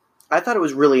 I thought it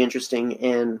was really interesting,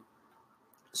 and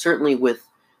certainly with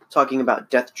talking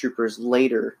about Death Troopers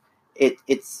later,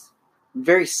 it's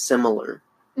very similar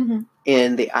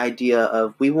in the idea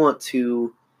of we want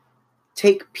to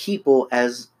take people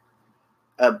as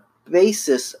a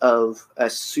basis of a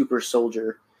super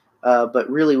soldier, but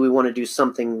really we want to do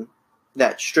something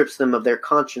that strips them of their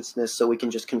consciousness so we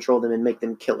can just control them and make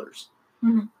them killers.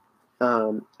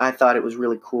 Mm-hmm. I thought it was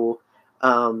really cool.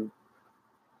 And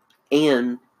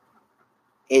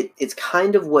it's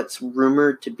kind of what's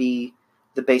rumored to be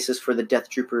the basis for the Death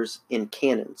Troopers in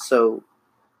canon. So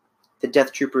the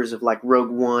Death Troopers of like Rogue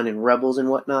One and Rebels and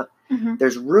whatnot, Mm-hmm.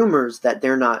 there's rumors that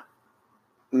they're not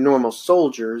normal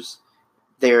soldiers.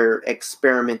 They're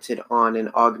experimented on and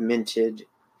augmented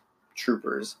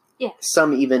troopers. Yeah.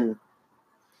 Some even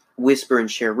whisper and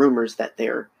share rumors that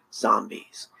they're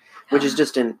zombies, which is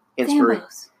just an inspiration.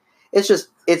 Zambos.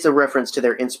 It's a reference to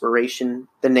their inspiration,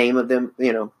 the name of them,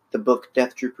 the book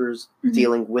Death Troopers, Mhm.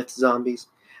 dealing with zombies.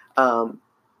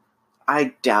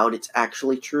 I doubt it's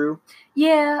actually true.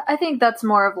 Yeah, I think that's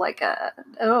more of like a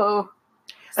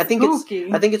I think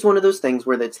it's one of those things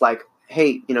where it's like,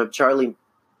 hey, Charlie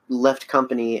left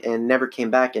company and never came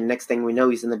back, and next thing we know,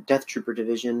 he's in the Death Trooper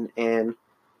division, and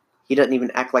he doesn't even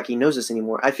act like he knows us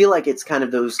anymore. I feel like it's kind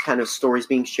of those kind of stories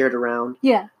being shared around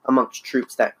amongst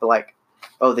troops that like,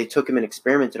 oh, they took him and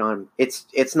experimented on him.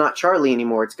 It's not Charlie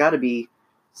anymore. It's got to be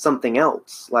something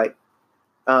else, like,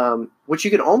 which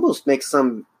you could almost make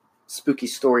some spooky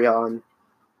story on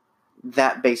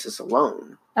that basis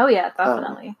alone. Oh yeah,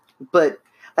 definitely. But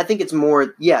I think it's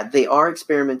more, they are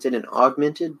experimented and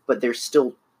augmented, but they're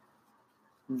still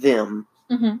them.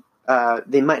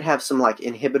 Mm-hmm. They might have some like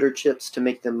inhibitor chips to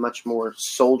make them much more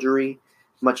soldiery,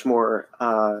 much more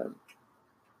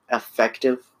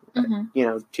effective,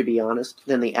 Mm-hmm. to be honest,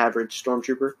 than the average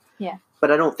stormtrooper. Yeah.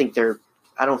 But I don't think they're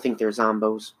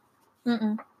zombos.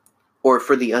 Mm-mm. Or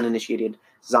for the uninitiated,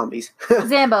 zombies.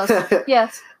 Zambos,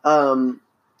 yes.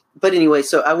 But anyway,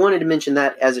 so I wanted to mention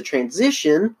that as a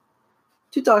transition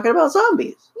to talking about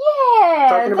zombies. Yeah,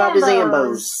 Talking about the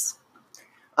Zambos.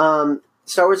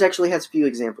 Star Wars actually has a few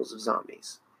examples of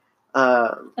zombies.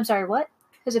 I'm sorry, what?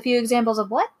 There's a few examples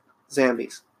of what?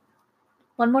 Zombies.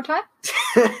 One more time?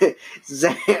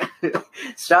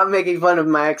 Stop making fun of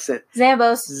my accent.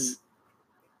 Zambos.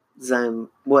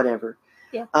 Whatever.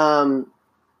 Yeah.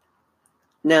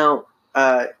 Now,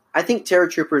 I think Terror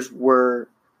Troopers were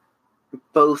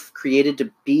both created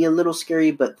to be a little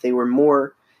scary, but they were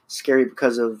more scary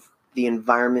because of the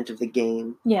environment of the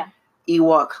game. Yeah.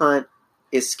 Ewok Hunt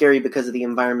is scary because of the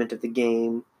environment of the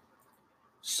game.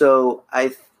 So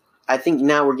I think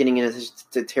now we're getting into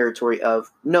the territory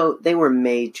of, no, they were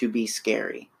made to be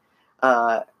scary.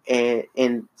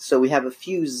 And so we have a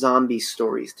few zombie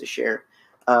stories to share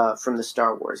from the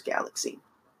Star Wars galaxy.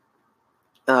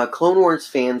 Clone Wars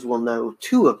fans will know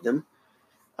two of them.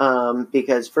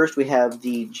 Because first we have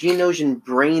the Geonosian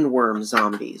brainworm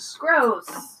zombies. Gross.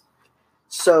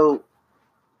 So,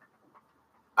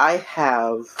 I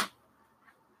have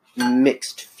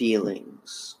mixed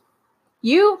feelings.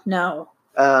 You? No.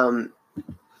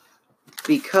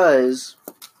 Because,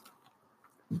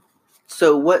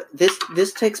 so what,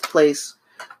 this takes place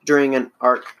during an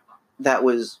arc that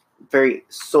was very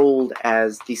sold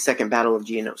as the Second Battle of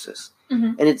Geonosis.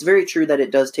 Mm-hmm. And it's very true that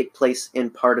it does take place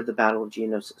in part of the Battle of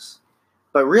Geonosis.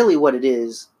 But really what it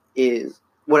is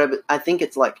what I think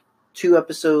it's like 3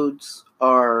 episodes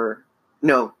are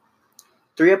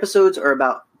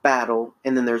about battle,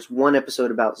 and then there's 1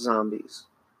 episode about zombies.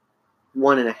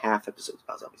 1.5 episodes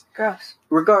about zombies. Gross.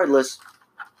 Regardless,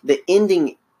 the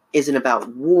ending isn't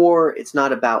about war, it's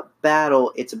not about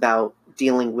battle, it's about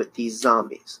dealing with these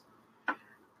zombies.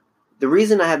 The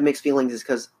reason I have mixed feelings is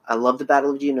because I love the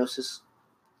Battle of Geonosis.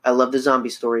 I love the zombie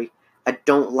story. I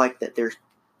don't like that they're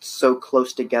so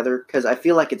close together, because I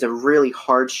feel like it's a really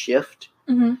hard shift.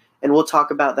 Mm-hmm. And we'll talk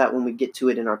about that when we get to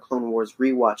it in our Clone Wars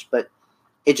rewatch. But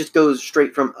it just goes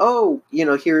straight from,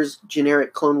 here's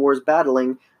generic Clone Wars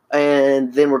battling,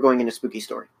 and then we're going into spooky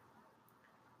story.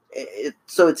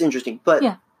 So it's interesting.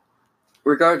 But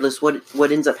regardless,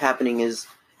 what ends up happening is,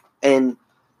 and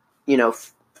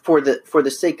for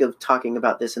the sake of talking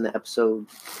about this in the episode,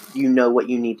 you know what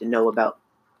you need to know about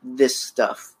this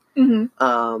stuff.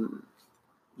 Mm-hmm.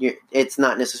 It's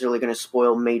not necessarily going to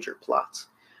spoil major plots.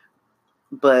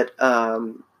 But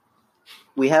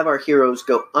we have our heroes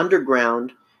go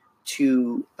underground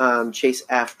to chase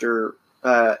after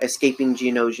escaping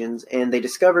Geonosians, and they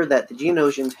discover that the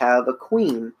Geonosians have a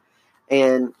queen.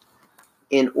 And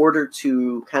in order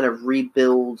to kind of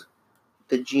rebuild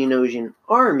the Geonosian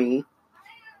army,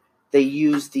 they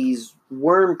use these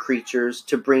worm creatures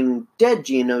to bring dead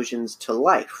Geonosians to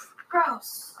life.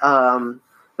 Gross.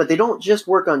 But they don't just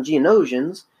work on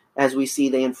Geonosians. As we see,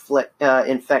 they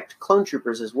infect clone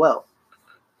troopers as well.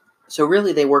 So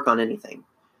really, they work on anything.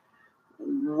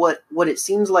 what it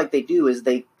seems like they do is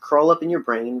they crawl up in your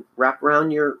brain, wrap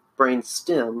around your brain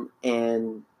stem,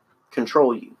 and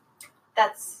control you.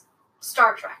 That's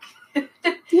Star Trek.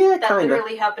 Yeah, that kind of.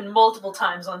 literally happened multiple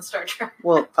times on Star Trek.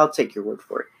 Well, I'll take your word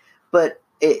for it. But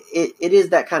it is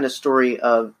that kind of story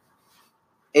of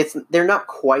they're not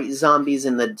quite zombies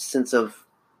in the sense of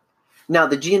now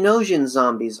the Geonosian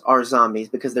zombies are zombies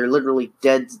because they're literally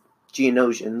dead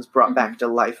Geonosians brought back to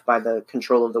life by the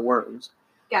control of the worms.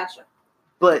 Gotcha.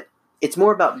 But it's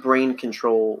more about brain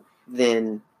control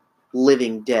than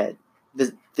living dead.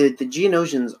 The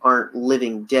Geonosians aren't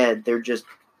living dead. They're just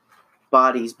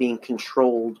bodies being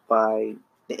controlled by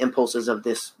the impulses of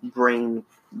this brain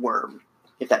worm,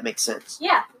 if that makes sense.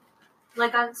 Yeah.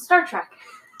 Like on Star Trek.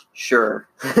 Sure.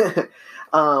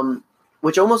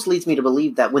 Which almost leads me to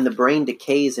believe that when the brain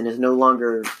decays and is no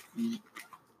longer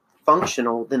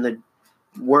functional, then the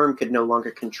worm could no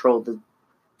longer control the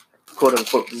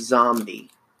quote-unquote zombie.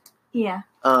 Yeah.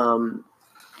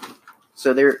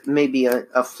 So there may be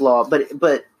a flaw, but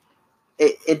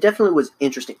it definitely was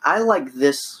interesting. I like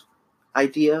this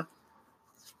idea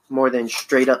more than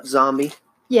straight-up zombie.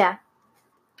 Yeah.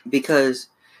 Because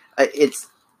it's,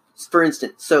 for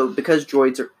instance, so because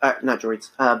droids are, not droids,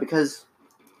 because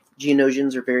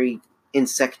Geonosians are very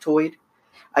insectoid,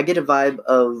 I get a vibe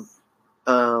of,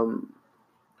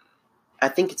 I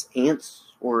think it's ants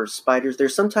or spiders.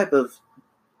 There's some type of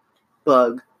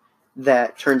bug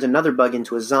that turns another bug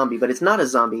into a zombie, but it's not a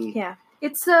zombie. Yeah.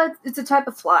 It's a type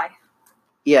of fly.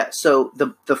 Yeah, so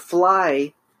the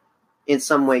fly in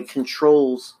some way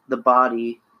controls the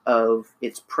body of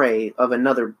its prey, of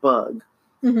another bug.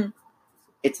 Mm-hmm.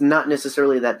 It's not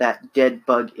necessarily that dead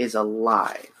bug is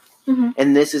alive. Mm-hmm.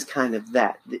 And this is kind of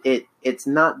that. It's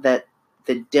not that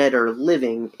the dead are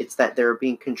living, it's that they're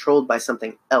being controlled by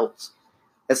something else,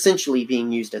 essentially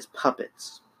being used as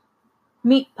puppets.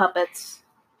 Meat puppets.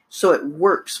 So it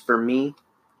works for me.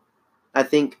 I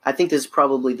think this is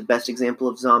probably the best example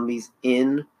of zombies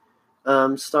in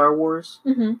Star Wars,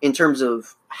 in terms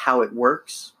of how it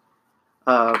works.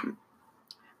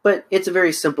 But it's a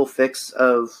very simple fix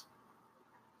of,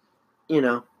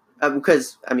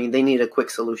 because, they need a quick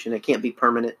solution. It can't be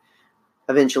permanent.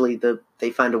 Eventually,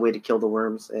 they find a way to kill the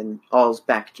worms, and all's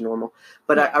back to normal.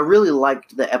 But I really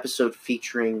liked the episode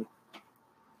featuring,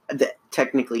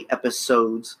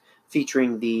 episodes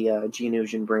featuring the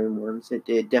Geonosian brain worms.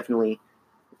 It definitely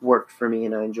worked for me,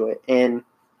 and I enjoy it. And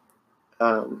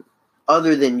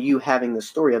other than you having the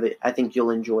story of it, I think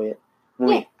you'll enjoy it when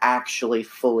we actually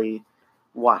fully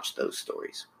watch those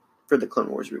stories for the Clone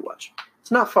Wars rewatch.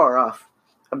 It's not far off.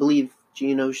 I believe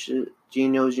Geonosian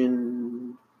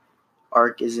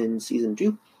arc is in season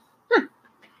 2.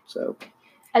 So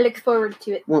I look forward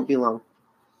to it. Won't be long.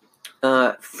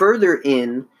 Further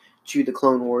in to the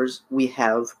Clone Wars, we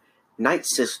have Night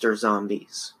Sister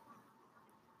zombies.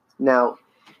 Now,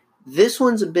 this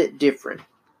one's a bit different,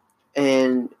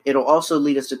 and it'll also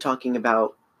lead us to talking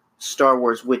about Star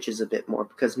Wars witches a bit more,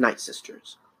 because Night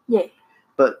Sisters. Yeah.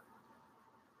 But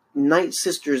Night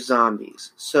Sister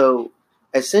zombies. So,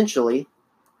 essentially,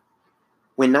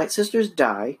 when Night Sisters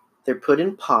die, they're put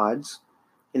in pods,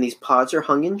 and these pods are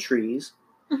hung in trees,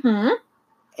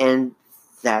 and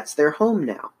that's their home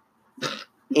now.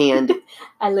 And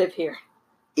I live here.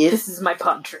 This is my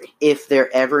pod tree. If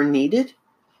they're ever needed,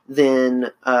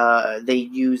 then they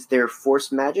use their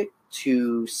force magic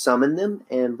to summon them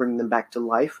and bring them back to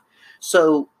life.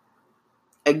 So,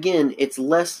 again, it's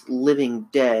less living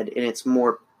dead, and it's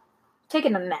more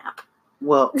taking a nap.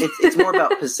 Well, it's more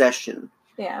about possession.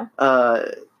 Yeah.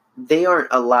 They aren't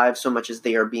alive so much as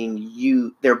they are being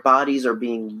used. Their bodies are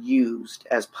being used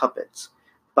as puppets,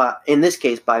 but in this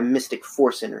case, by mystic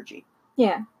force energy.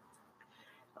 Yeah.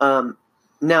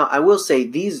 Now, I will say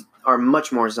these are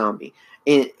much more zombie.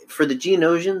 For the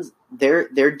Geonosians,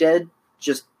 their dead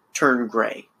just turn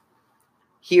gray.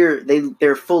 Here,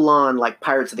 they're full on like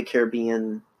Pirates of the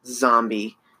Caribbean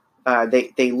zombie.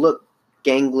 They look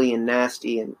gangly and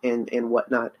nasty and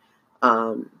whatnot.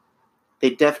 They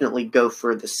definitely go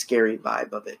for the scary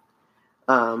vibe of it.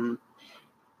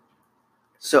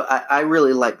 So I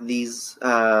really like these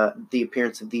the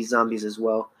appearance of these zombies as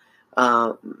well.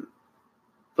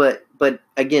 But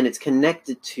again, it's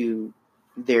connected to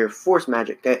their force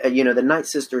magic. The Night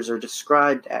Sisters are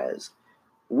described as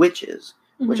witches,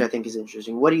 which I think is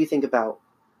interesting. What do you think about?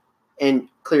 And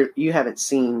Claire, you haven't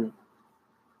seen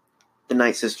the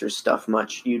Night Sisters stuff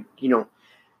much. You don't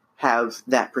have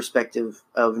that perspective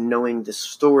of knowing the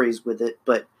stories with it,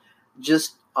 but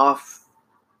just off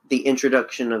the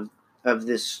introduction of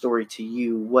this story to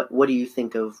you, what do you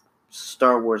think of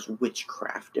Star Wars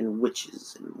witchcraft and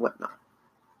witches and whatnot?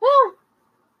 Well,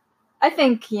 I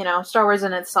think, Star Wars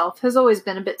in itself has always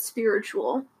been a bit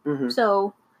spiritual. Mm-hmm.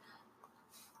 So,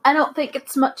 I don't think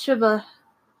it's much of a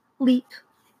leap.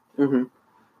 Mm-hmm.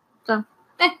 So,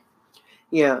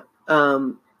 Yeah.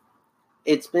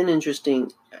 It's been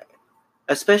interesting,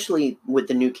 especially with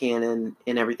the new canon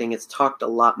and everything. It's talked a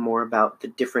lot more about the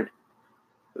different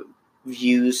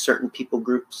views certain people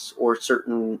groups or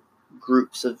certain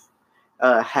groups of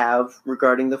have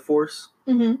regarding the Force.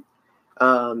 Mm-hmm.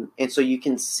 And so you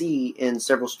can see in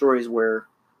several stories where,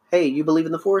 hey, you believe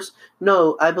in the Force?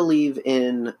 No, I believe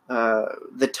in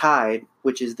the Tide,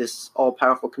 which is this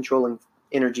all-powerful controlling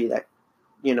energy that,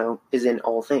 is in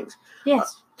all things.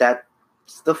 Yes. That's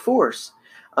the Force.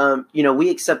 We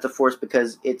accept the Force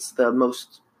because it's the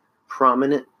most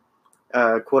prominent,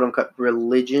 quote-unquote,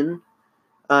 religion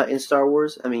in Star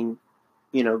Wars. I mean,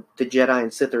 the Jedi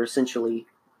and Sith are essentially,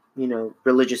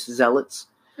 religious zealots.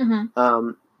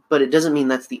 Mm-hmm. But it doesn't mean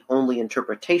that's the only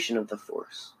interpretation of the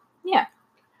Force. Yeah.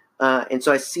 And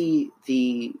so I see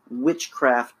the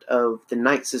witchcraft of the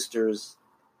Night Sisters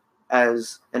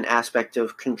as an aspect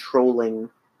of controlling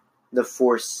the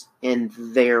Force in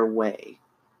their way.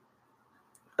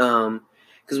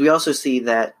 Because we also see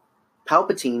that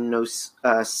Palpatine knows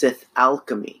Sith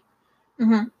alchemy,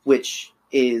 Mm-hmm. which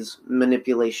is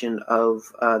manipulation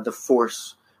of the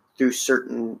Force through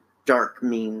certain dark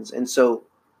means. And so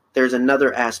there's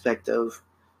another aspect of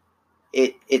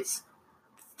it's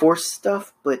Force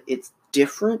stuff, but it's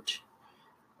different.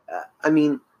 I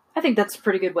think that's a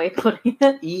pretty good way of putting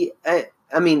it.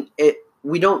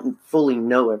 We don't fully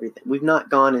know everything. We've not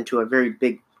gone into a very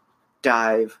big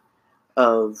dive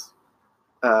of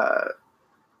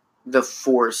the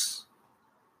Force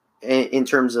in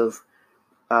terms of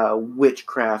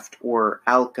witchcraft or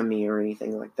alchemy or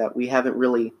anything like that. We haven't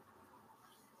really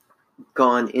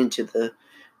gone into the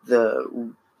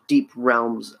deep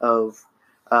realms of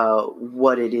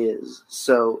what it is.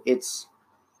 So it's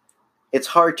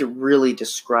hard to really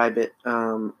describe it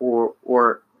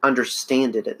or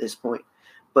understand it at this point.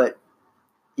 But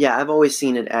yeah, I've always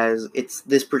seen it as it's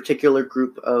this particular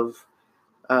group of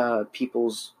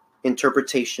people's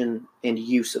interpretation and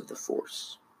use of the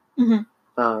Force.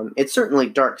 Mm-hmm. It's certainly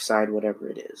dark side, whatever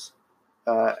it is.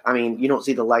 You don't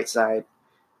see the light side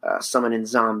summoning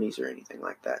zombies or anything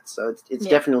like that. So it's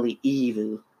definitely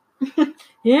evil.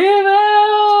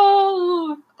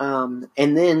 Evil!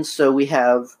 And then, so we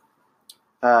have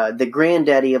the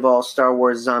granddaddy of all Star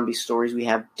Wars zombie stories. We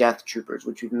have Death Troopers,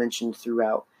 which we've mentioned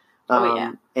throughout.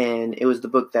 And it was the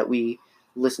book that we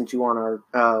listened to on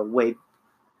our way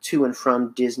to and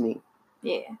from Disney.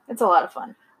 Yeah, it's a lot of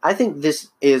fun. I think this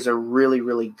is a really,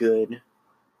 really good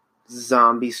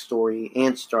zombie story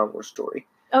and Star Wars story.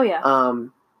 Oh, yeah.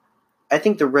 I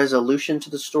think the resolution to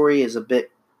the story is a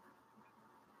bit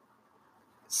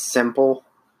simple.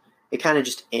 It kind of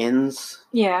just ends.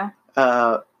 Yeah.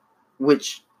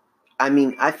 Which,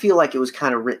 I feel like it was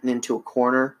kind of written into a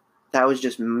corner. That was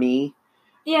just me.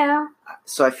 Yeah.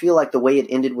 So I feel like the way it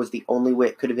ended was the only way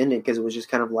it could have ended, because it was just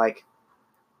kind of like,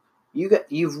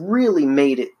 you've really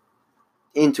made it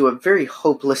into a very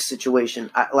hopeless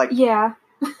situation. Yeah.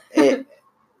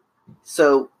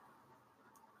 So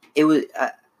it was,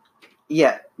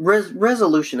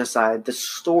 resolution aside, the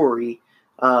story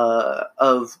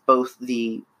of both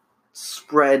the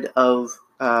spread of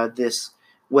this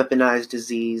weaponized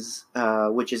disease,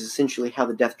 which is essentially how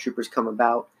the Death Troopers come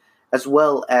about, as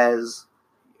well as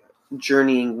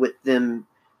journeying with them,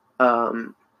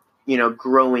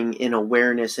 growing in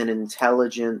awareness and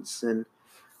intelligence and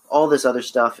all this other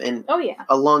stuff. And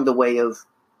along the way of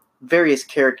various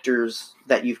characters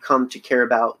that you've come to care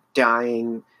about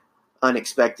dying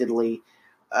unexpectedly.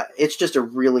 It's just a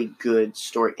really good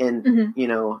story. And,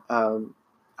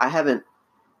 I haven't,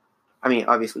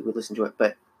 obviously we listened to it,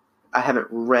 but I haven't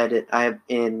read it. I have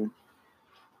in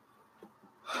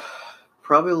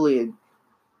probably a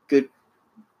good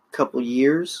couple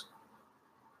years.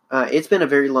 It's been a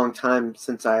very long time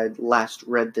since I last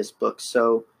read this book,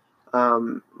 so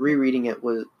rereading it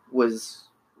was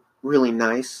really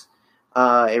nice.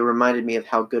 It reminded me of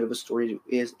how good of a story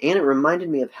it is, and it reminded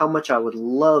me of how much I would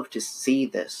love to see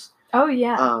this. Oh,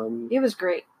 yeah. It was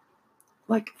great.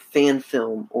 Like fan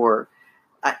film, or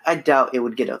I doubt it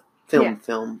would get a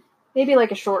film. Maybe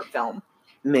like a short film.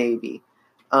 Maybe.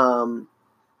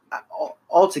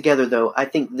 Altogether, though, I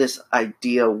think this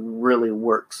idea really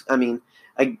works.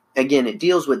 Again, it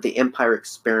deals with the Empire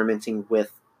experimenting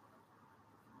with,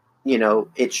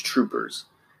 its troopers.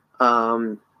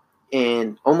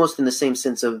 And almost in the same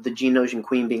sense of the Geonosian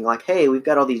Queen being like, hey, we've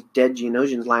got all these dead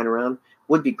Geonosians lying around.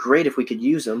 Would be great if we could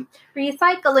use them.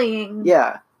 Recycling.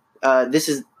 Yeah. This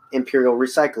is Imperial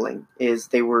recycling. Is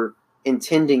they were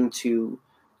intending to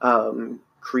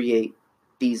create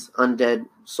these undead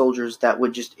soldiers that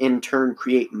would just in turn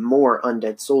create more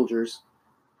undead soldiers,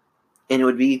 and it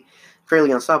would be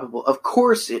fairly unstoppable. Of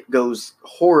course, it goes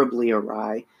horribly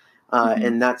awry,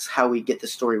 and that's how we get the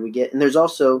story we get. And there's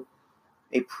also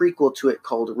a prequel to it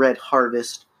called Red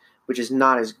Harvest, which is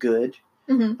not as good.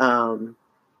 It's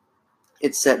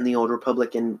set in the Old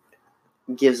Republic and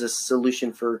gives a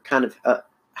solution for kind of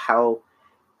how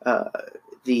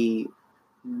the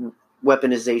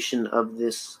weaponization of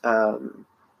this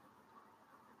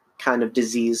kind of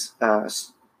disease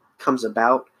comes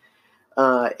about.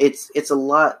 It's a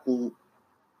lot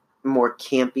more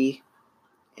campy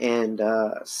and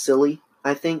silly,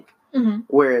 I think.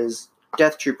 Whereas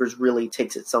Death Troopers really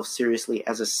takes itself seriously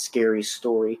as a scary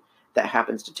story that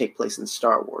happens to take place in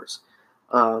Star Wars.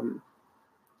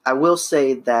 I will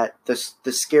say that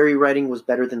the scary writing was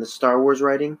better than the Star Wars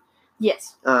writing.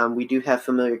 Yes. We do have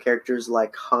familiar characters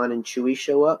like Han and Chewie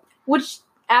show up. Which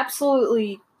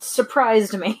absolutely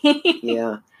surprised me.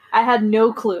 Yeah. I had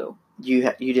no clue.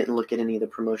 You didn't look at any of the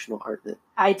promotional art that...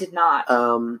 I did not.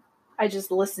 I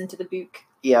just listened to the book.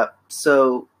 Yeah,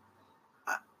 so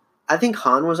I think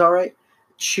Han was alright.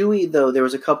 Chewie, though, there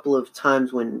was a couple of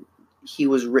times when he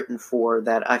was written for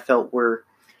that I felt were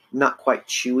not quite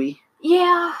Chewie.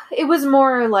 Yeah, it was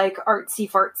more like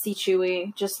artsy-fartsy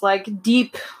Chewie. Just like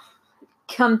deep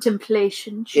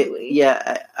contemplation Chewie.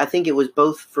 I think it was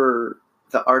both for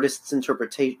the artist's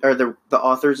interpretation, or the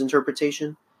author's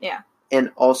interpretation. Yeah.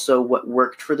 And also what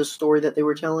worked for the story that they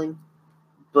were telling.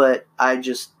 But I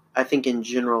think in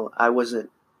general, I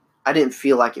didn't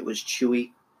feel like it was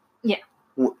Chewie. Yeah.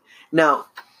 Now,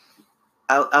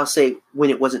 I'll say when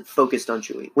it wasn't focused on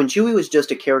Chewie. When Chewie was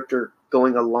just a character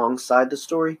going alongside the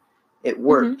story, it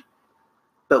worked.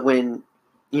 But when,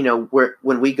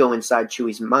 when we go inside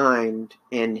Chewie's mind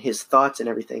and his thoughts and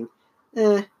everything,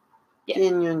 didn't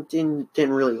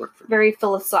really work for me. Very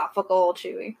philosophical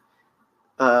Chewie.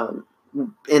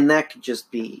 And that could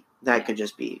just be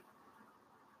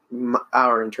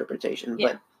our interpretation. Yeah.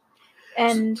 But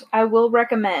and I will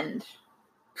recommend,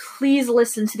 please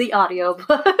listen to the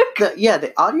audiobook.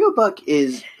 The audiobook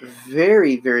is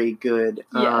very, very good.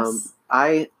 Yes.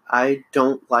 I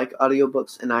don't like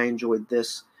audiobooks, and I enjoyed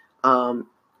this.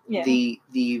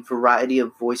 The variety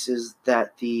of voices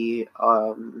that the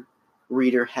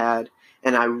reader had,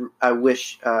 and I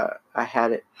wish I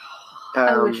had it.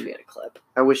 I wish we had a clip.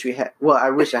 I wish we had. Well,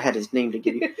 I wish I had his name to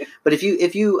give you. But if you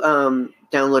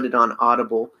download it on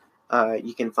Audible,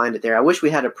 you can find it there. I wish we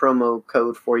had a promo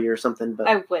code for you or something. But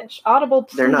I wish Audible.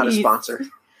 Please. They're not a sponsor.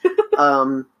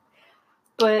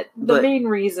 But the main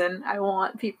reason I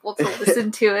want people to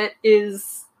listen to it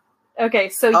is okay.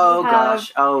 So you have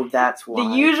that's why the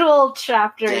usual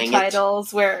chapter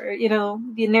titles where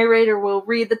the narrator will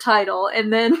read the title,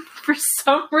 and then for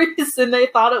some reason they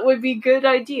thought it would be a good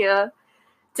idea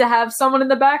to have someone in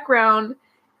the background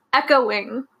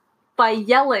echoing by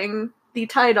yelling the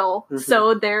title.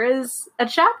 So there is a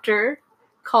chapter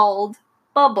called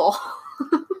Bubble.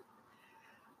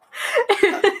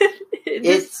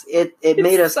 It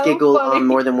made us so giggle funny. on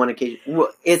more than one occasion.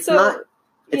 Well, it's not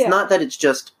that it's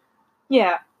just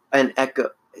an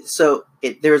echo. So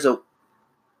it's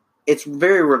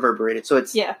very reverberated. So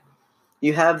it's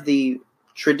you have the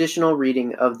traditional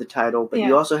reading of the title, but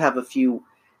you also have a few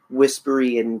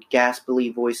whispery and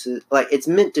gaspily voices. Like, it's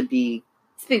meant to be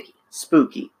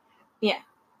spooky. Yeah.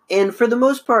 And for the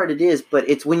most part it is, but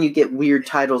it's when you get weird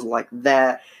titles like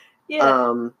that.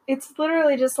 Yeah. It's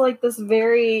literally just like this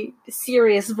very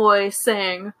serious voice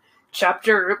saying,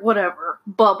 chapter whatever,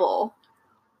 Bubble.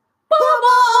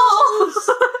 Bubbles!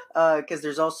 Because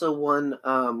there's also one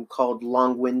called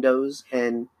Long Windows,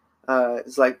 and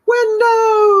it's like,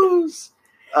 Windows!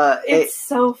 It's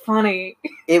so funny.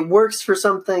 It works for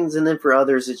some things, and then for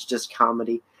others it's just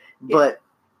comedy. Yeah. But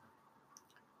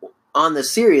on the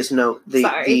serious note,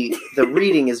 the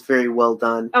reading is very well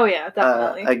done. Oh yeah,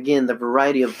 definitely. Again, the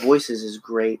variety of voices is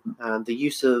great. The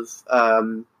use of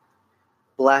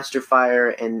blaster fire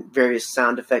and various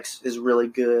sound effects is really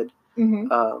good.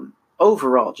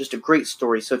 Overall, just a great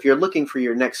story. So if you're looking for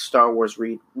your next Star Wars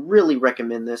read, really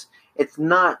recommend this. It's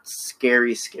not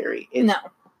scary. It's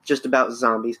just about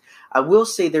zombies. I will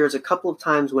say there's a couple of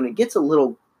times when it gets a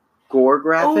little gore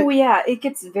graphic. Oh yeah, it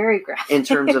gets very graphic. In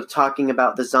terms of talking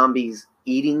about the zombies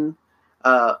eating.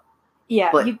 But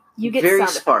you get very sound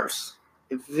sparse.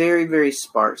 Very, very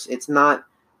sparse. It's not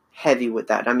heavy with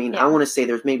that. I mean, I want to say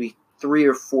there's maybe 3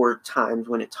 or 4 times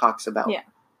when it talks about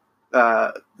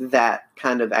that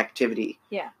kind of activity.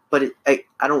 Yeah. But I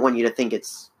don't want you to think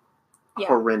it's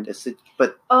horrendous.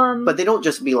 But they don't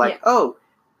just be like, oh,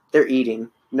 they're eating.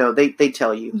 No, they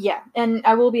tell you. Yeah, and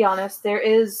I will be honest, there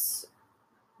is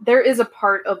a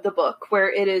part of the book where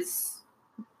it is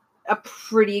a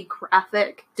pretty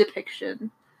graphic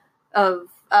depiction of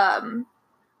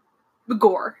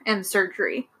gore and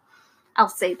surgery. I'll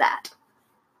say that.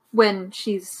 When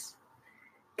she's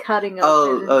cutting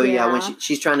open. Yeah, when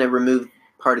she's trying to remove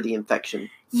part of the infection.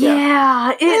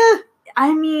 Yeah,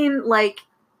 I mean, like,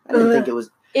 I didn't think it was.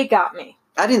 It got me.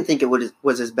 I didn't think it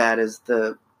was as bad as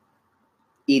the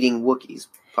eating Wookiees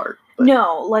part. But,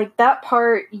 no, like that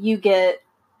part, you get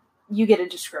a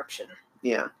description.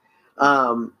 Yeah.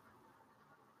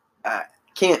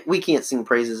 We can't sing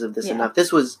praises of this enough.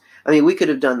 We could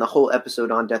have done the whole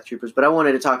episode on Death Troopers, but I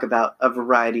wanted to talk about a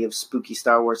variety of spooky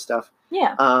Star Wars stuff.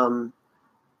 Yeah.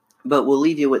 But we'll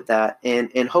leave you with that,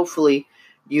 and hopefully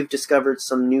you've discovered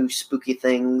some new spooky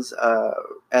things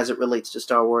as it relates to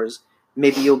Star Wars.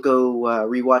 Maybe you'll go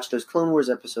rewatch those Clone Wars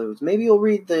episodes. Maybe you'll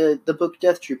read the book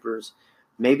Death Troopers.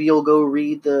 Maybe you'll go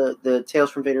read the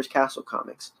Tales from Vader's Castle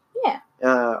comics. Yeah.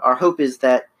 Our hope is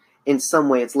that in some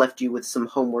way it's left you with some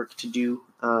homework to do.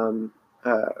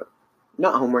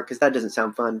 Not homework, because that doesn't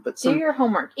sound fun, but do your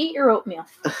homework. Eat your oatmeal.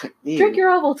 Drink your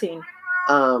Ovaltine.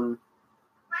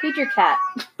 Feed your cat.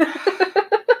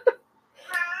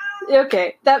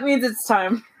 Okay, that means it's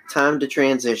time. Time to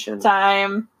transition.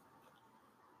 Time.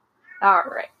 All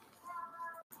right.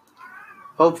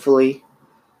 Hopefully,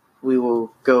 we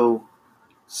will go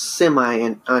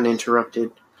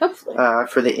uninterrupted. Hopefully.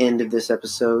 For the end of this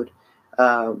episode.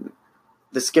 The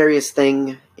scariest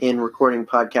thing in recording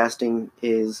podcasting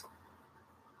is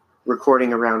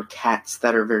recording around cats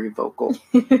that are very vocal.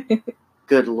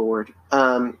 Good Lord.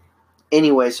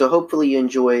 Anyway, so hopefully you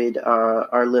enjoyed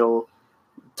our little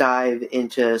dive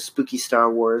into spooky Star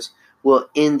Wars. We'll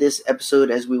end this episode,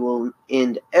 as we will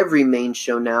end every main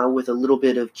show now, with a little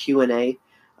bit of Q&A.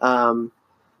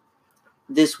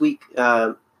 This week,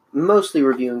 mostly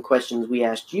reviewing questions we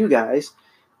asked you guys.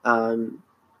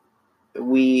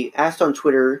 We asked on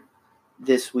Twitter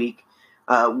this week,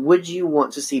 would you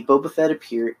want to see Boba Fett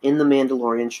appear in the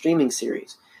Mandalorian streaming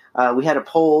series? We had a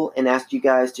poll and asked you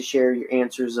guys to share your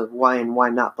answers of why and why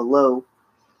not below.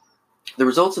 The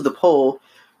results of the poll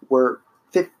were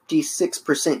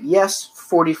 56% yes,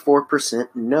 44%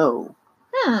 no.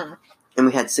 And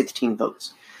we had 16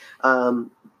 votes.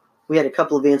 We had a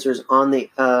couple of answers on the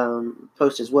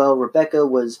post as well. Rebecca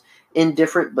was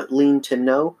indifferent but leaned to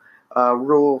no.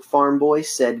 Rural Farm Boy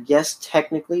said yes,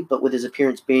 technically, but with his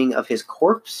appearance being of his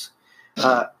corpse.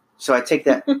 So I take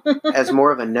that as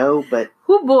more of a no, but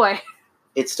oh boy,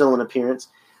 it's still an appearance.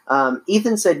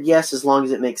 Ethan said yes, as long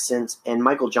as it makes sense, and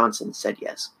Michael Johnson said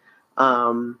yes.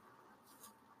 I'm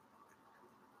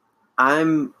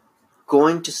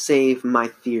going to save my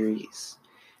theories,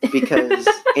 because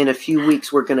in a few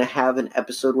weeks we're going to have an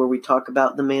episode where we talk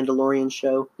about the Mandalorian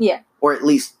show. Yeah. Or at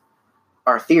least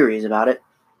our theories about it.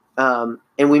 And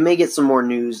we may get some more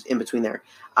news in between there.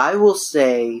 I will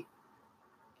say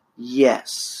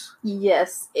yes.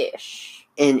 Yes-ish.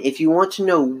 And if you want to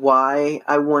know why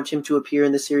I want him to appear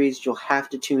in the series, you'll have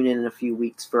to tune in a few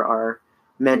weeks for our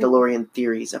Mandalorian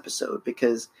theories episode,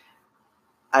 because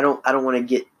I don't want to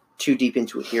get too deep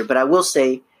into it here. But I will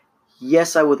say,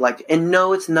 yes, I would like to. And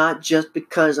no, it's not just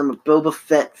because I'm a Boba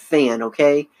Fett fan,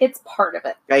 okay? It's part of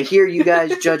it. I hear you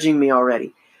guys judging me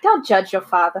already. Don't judge your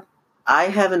father. I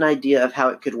have an idea of how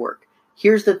it could work.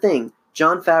 Here's the thing.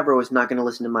 Jon Favreau is not going to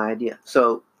listen to my idea,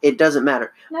 so it doesn't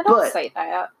matter. No, don't say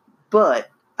that.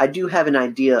 But I do have an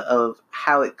idea of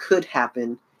how it could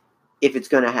happen, if it's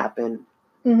going to happen,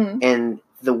 and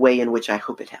the way in which I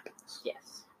hope it happens.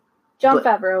 Yes. Jon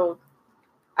Favreau,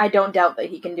 I don't doubt that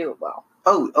he can do it well.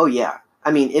 Oh yeah.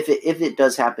 I mean, if it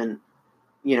does happen,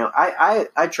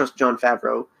 I trust Jon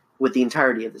Favreau with the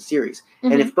entirety of the series.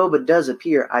 And if Boba does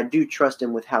appear, I do trust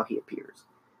him with how he appears.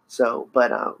 So,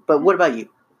 but what about you?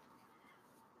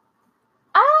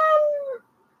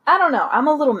 I don't know. I'm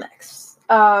a little mixed.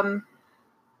 I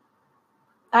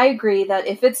agree that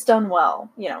if it's done well,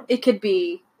 it could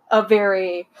be a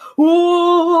very,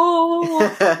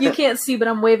 you can't see, but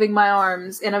I'm waving my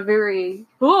arms in a very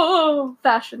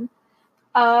fashion.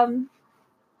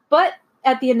 But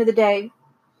at the end of the day,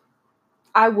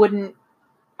 I wouldn't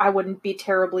be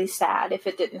terribly sad if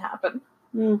it didn't happen.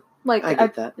 I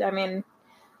get that. I mean,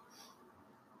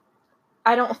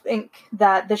 I don't think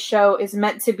that the show is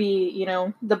meant to be,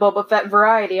 the Boba Fett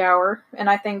variety hour, and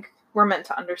I think we're meant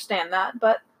to understand that.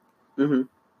 But either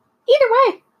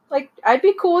way, I'd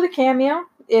be cool with a cameo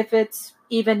if it's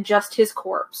even just his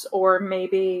corpse, or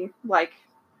maybe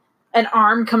an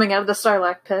arm coming out of the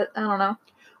Sarlacc pit. I don't know.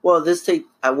 Well,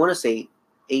 I want to say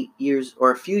 8 years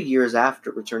or a few years after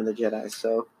Return of the Jedi,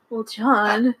 so Well,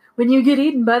 John, when you get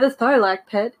eaten by the Sarlacc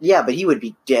pit... Yeah, but he would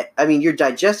be dead. I mean, you're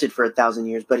digested for 1,000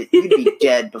 years, but you'd be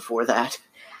dead before that.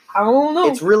 I don't know.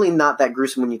 It's really not that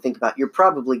gruesome when you think about it. You're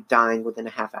probably dying within a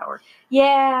half hour.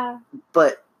 Yeah.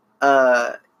 But,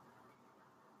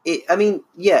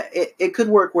 it could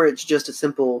work where it's just a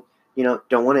simple,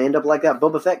 don't want to end up like that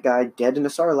Boba Fett guy, dead in a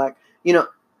Sarlacc.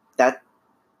 That's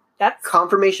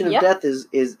confirmation of death is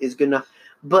good enough.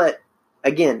 But,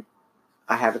 again,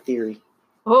 I have a theory.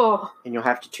 Oh. And you'll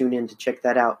have to tune in to check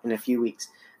that out in a few weeks.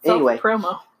 Anyway.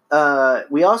 Promo.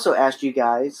 We also asked you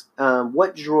guys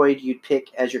what droid you'd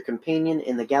pick as your companion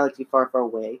in the galaxy far, far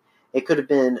away. It could have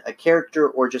been a character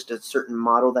or just a certain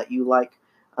model that you like.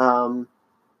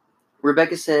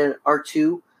 Rebecca said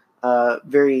R2.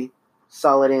 Very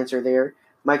solid answer there.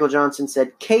 Michael Johnson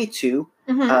said K2.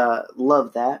 Mm-hmm.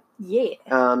 Love that. Yeah.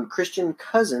 Christian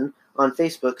Cousin on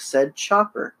Facebook said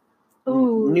Chopper.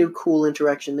 Ooh. New cool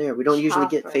interaction there. We don't usually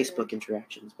get Facebook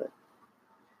interactions, but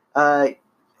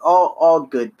all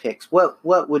good picks. What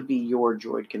would be your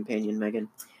droid companion, Megan?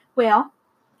 Well,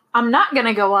 I'm not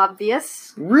gonna go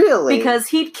obvious. Really? Because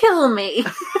he'd kill me.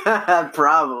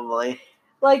 Probably.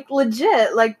 Like,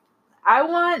 legit. Like, I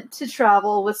want to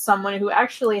travel with someone who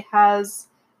actually has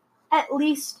at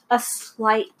least a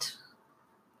slight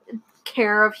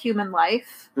care of human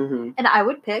life. Mm-hmm. And I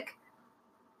would pick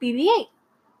BB-8.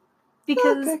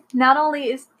 Because not only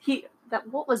is he...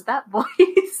 What was that voice?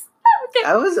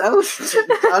 I was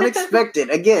unexpected.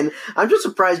 Again, I'm just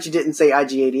surprised you didn't say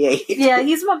IG-88. Yeah,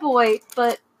 he's my boy,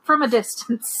 but from a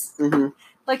distance. Mm-hmm.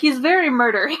 Like, he's very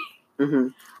murdery. Mm-hmm.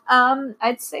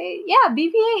 I'd say, yeah,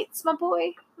 BB-8's my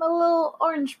boy. My little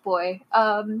orange boy.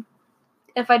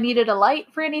 If I needed a light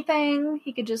for anything,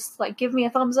 he could just, like, give me a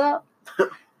thumbs up.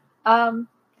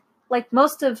 Like,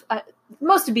 most of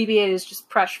BB-8 is just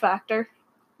Presh factor.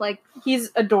 Like,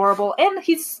 he's adorable, and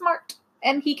he's smart,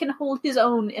 and he can hold his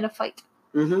own in a fight.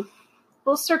 Mm-hmm.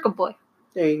 Little circle boy.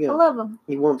 There you go. I love him.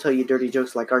 He won't tell you dirty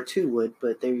jokes like R2 would,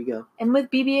 but there you go. And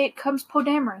with BB-8 comes Poe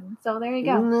Dameron, so there you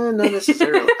go. No, not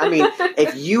necessarily. I mean,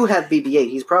 if you have BB-8,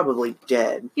 he's probably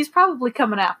dead. He's probably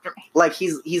coming after me. Like,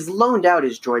 he's loaned out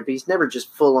his droid, but he's never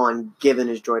just full-on given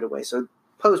his droid away, so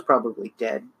Poe's probably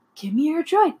dead. Give me your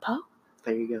droid, Poe.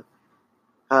 There you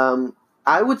go.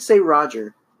 I would say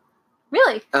Roger.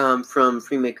 Really? From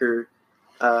Freemaker,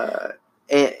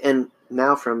 and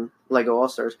now from Lego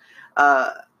All-Stars.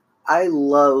 I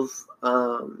love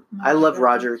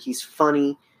Roger. He's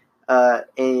funny,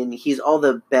 and he's all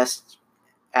the best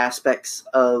aspects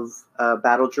of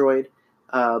Battle Droid,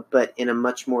 but in a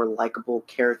much more likable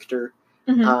character.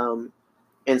 Mm-hmm.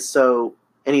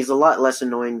 And he's a lot less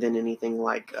annoying than anything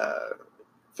like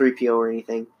 3PO or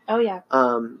anything. Oh, yeah.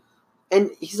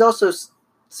 And he's also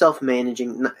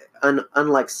self-managing,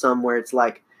 unlike some where it's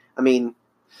like, I mean,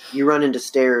 you run into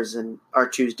stairs and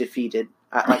R2's defeated,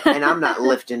 and I'm not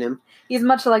lifting him. He's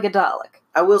much like a Dalek.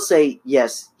 I will say,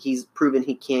 yes, he's proven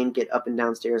he can get up and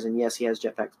down stairs, and yes, he has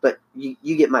jetpacks, but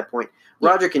you get my point.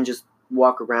 Yeah. Roger can just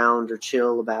walk around or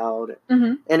chill about,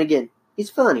 mm-hmm. and again, he's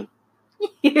funny,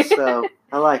 so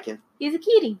I like him. He's a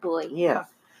cutie boy. Yeah.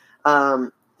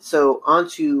 So on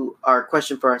to our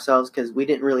question for ourselves, because we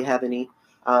didn't really have any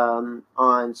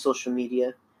on social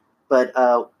media, but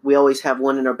we always have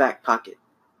one in our back pocket,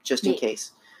 just in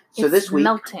case. So it's this week,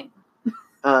 melting.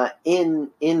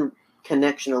 in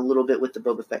connection a little bit with the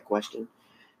Boba Fett question,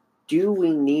 do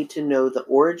we need to know the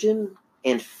origin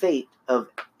and fate of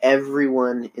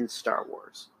everyone in Star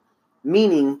Wars?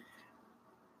 Meaning,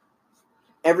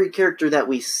 every character that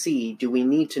we see, do we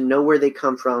need to know where they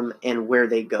come from and where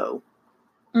they go?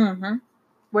 Mm-hmm.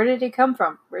 Where did he come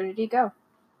from? Where did he go?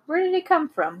 Where did he come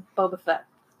from, Boba Fett?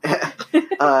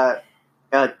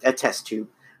 A test tube.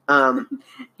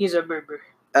 He's a burger.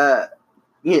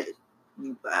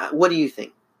 What do you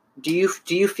think? Do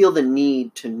you feel the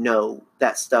need to know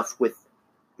that stuff with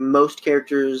most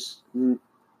characters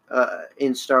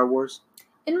in Star Wars?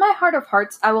 In my heart of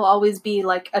hearts, I will always be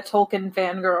like a Tolkien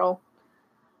fangirl.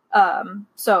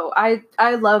 So I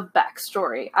love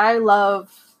backstory. I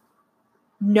love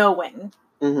knowing.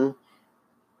 Mm-hmm.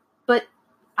 But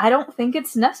I don't think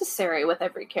it's necessary with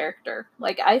every character.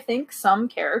 Like, I think some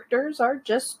characters are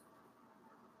just,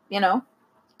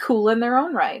 cool in their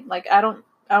own right. Like, I don't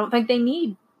think they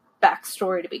need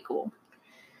backstory to be cool.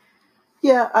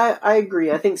 Yeah, I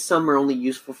agree. I think some are only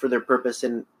useful for their purpose,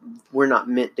 and we're not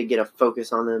meant to get a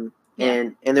focus on them. Yeah.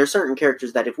 And there's certain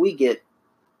characters that if we get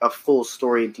a full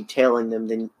story detailing them,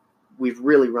 then we've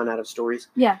really run out of stories.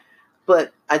 Yeah.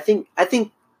 But I think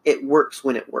it works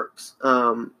when it works.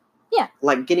 Yeah.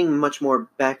 Like getting much more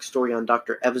backstory on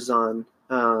Dr. Evazan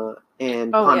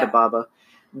and Ponda Baba.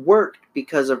 worked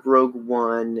because of Rogue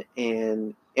One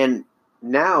and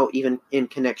now even in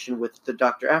connection with the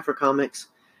Dr. Aphra comics,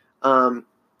 you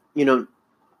know,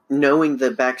 knowing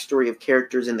the backstory of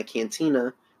characters in the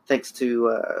Cantina, thanks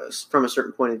to from a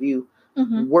certain point of view,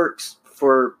 Mm-hmm. works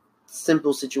for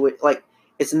simple situations. Like,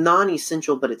 it's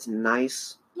non-essential, but it's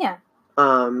nice. Yeah.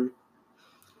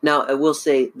 Now, I will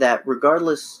say that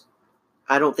regardless,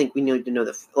 I don't think we need to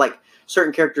know like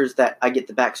certain characters that I get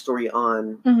the backstory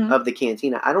on Mm-hmm. of the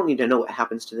Cantina. I don't need to know what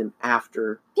happens to them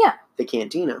after Yeah. the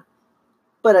Cantina,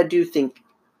 but I do think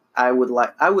I would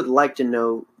like to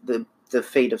know the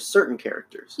fate of certain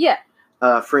characters. Yeah.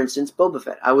 For instance, Boba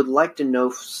Fett. I would like to know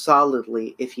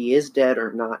solidly if he is dead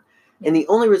or not. And the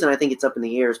only reason I think it's up in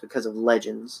the air is because of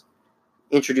Legends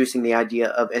introducing the idea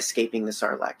of escaping the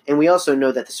Sarlacc. And we also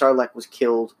know that the Sarlacc was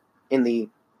killed in the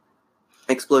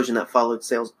explosion that followed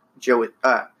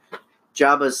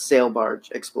Jabba's sail barge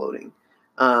exploding.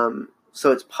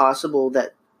 So it's possible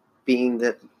that, being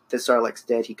that the Sarlacc's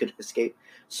dead, he could have escaped.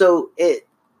 So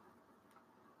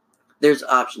there's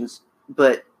options,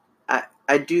 but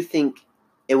I do think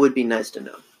it would be nice to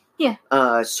know. Yeah.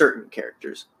 Certain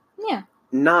characters. Yeah.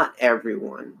 Not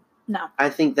everyone. No. I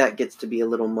think that gets to be a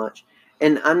little much.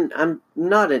 And I'm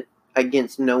not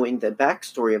against knowing the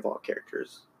backstory of all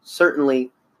characters.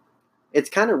 Certainly, it's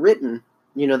kind of written,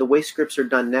 the way scripts are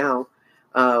done now,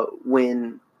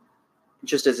 when,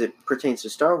 just as it pertains to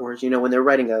Star Wars, when they're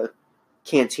writing a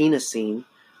cantina scene,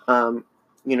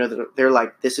 they're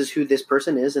like, this is who this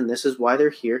person is and this is why they're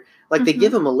here. Like, they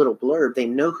give them a little blurb. They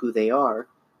know who they are.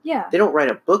 Yeah. They don't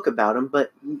write a book about them,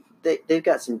 but they've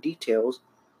got some details.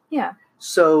 Yeah.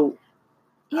 So...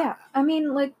 Yeah. I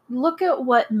mean, like, look at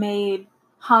what made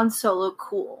Han Solo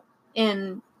cool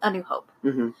in A New Hope.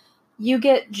 Mm-hmm. You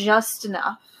get just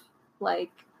enough.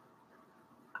 Like,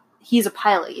 he's a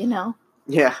pilot,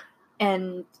 Yeah.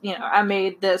 And, I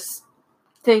made this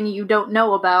thing you don't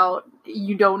know about.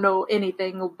 You don't know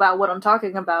anything about what I'm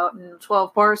talking about in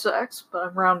 12 parsecs, but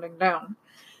I'm rounding down.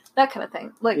 That kind of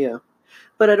thing. Like, yeah.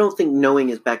 But I don't think knowing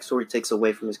his backstory takes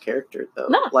away from his character, though.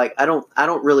 No. Like, I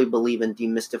don't really believe in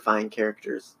demystifying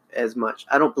characters as much.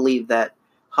 I don't believe that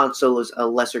Han Solo's a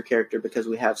lesser character because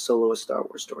we have Solo, a Star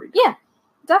Wars story. Yeah,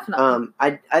 definitely.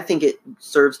 I think it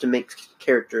serves to make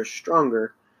characters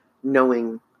stronger,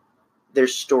 knowing their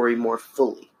story more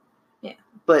fully. Yeah.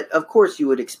 But of course, you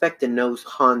would expect to know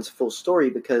Han's full story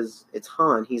because it's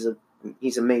Han. He's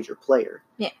a major player.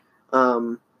 Yeah.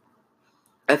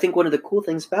 I think one of the cool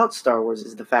things about Star Wars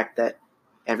is the fact that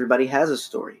everybody has a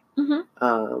story.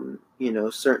 Mm-hmm.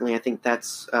 Certainly I think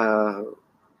that's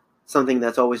something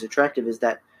that's always attractive, is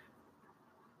that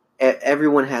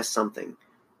everyone has something.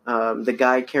 The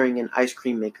guy carrying an ice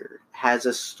cream maker has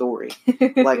a story.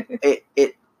 Like,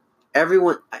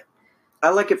 everyone... I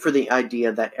like it for the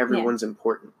idea that everyone's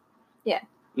important. Yeah.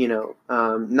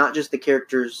 Not just the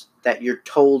characters that you're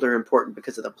told are important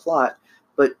because of the plot,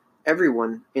 but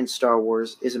everyone in Star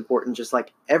Wars is important, just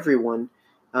like everyone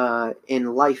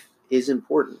in life is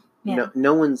important. Yeah.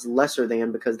 No one's lesser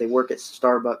than because they work at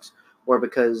Starbucks or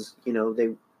because, they,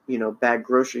 bag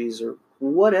groceries or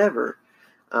whatever.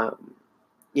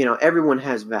 Everyone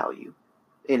has value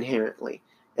inherently.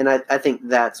 And I think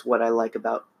that's what I like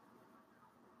about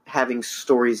having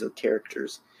stories of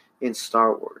characters in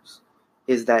Star Wars,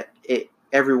 is that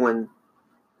everyone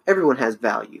has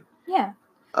value. Yeah.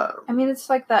 I mean, it's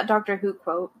like that Doctor Who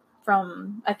quote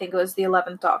from, I think it was the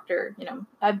 11th Doctor,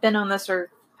 I've been on this earth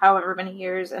however many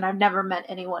years, and I've never met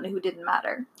anyone who didn't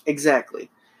matter. Exactly.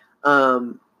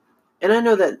 And I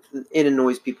know that it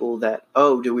annoys people that,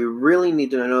 do we really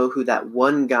need to know who that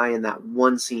one guy in that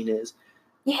one scene is?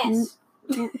 Yes.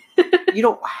 You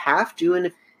don't have to, and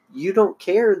if you don't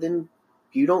care, then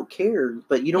you don't care.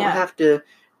 But you don't have to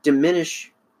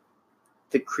diminish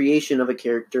the creation of a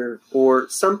character or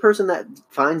some person that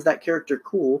finds that character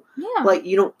cool. Yeah. Like,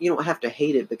 you don't have to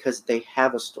hate it because they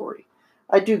have a story.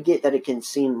 I do get that it can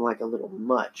seem like a little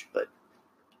much, but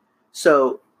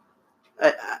so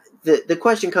the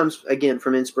question comes again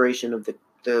from inspiration of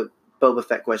the Boba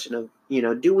Fett question of,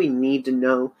 do we need to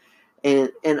know?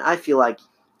 And I feel like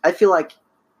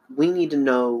we need to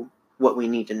know what we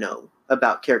need to know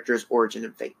about characters' origin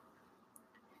and fate.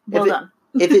 Well done.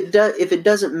 If it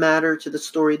doesn't matter to the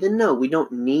story, then no, we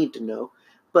don't need to know.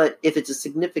 But if it's a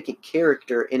significant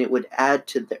character and it would add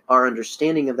to our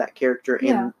understanding of that character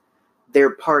and their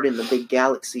part in the big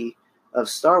galaxy of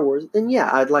Star Wars, then yeah,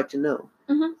 I'd like to know.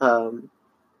 Mm-hmm.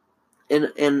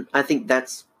 And I think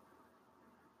that's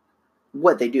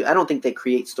what they do. I don't think they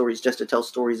create stories just to tell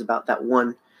stories about that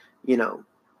one,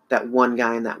 that one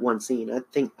guy in that one scene.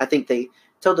 I think they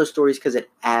tell those stories because it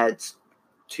adds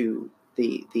to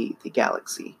the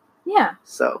galaxy. Yeah.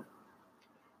 So,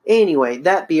 anyway,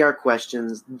 that be our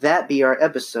questions. That be our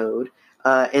episode.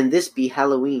 And this be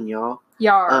Halloween, y'all.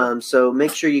 Yar. So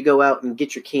make sure you go out and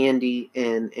get your candy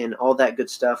and all that good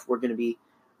stuff. We're going to be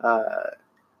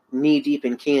knee deep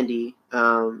in candy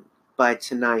by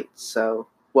tonight. So,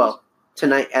 well,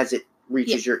 tonight as it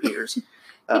reaches your ears.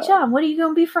 Hey, John, what are you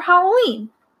going to be for Halloween?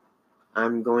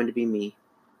 I'm going to be me.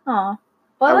 Aw.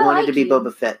 Well, I wanted like to be you.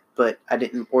 Boba Fett, but I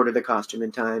didn't order the costume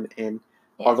in time, and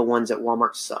all the ones at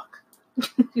Walmart suck.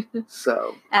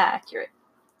 So, accurate.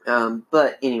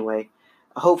 but anyway,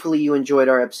 hopefully you enjoyed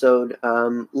our episode.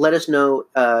 Let us know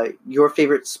your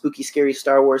favorite spooky, scary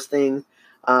Star Wars thing,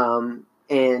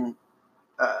 and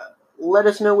let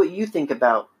us know what you think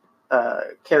about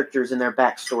characters and their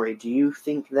backstory. Do you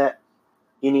think that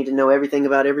you need to know everything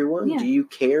about everyone? Yeah. Do you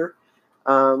care?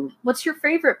 What's your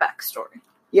favorite backstory?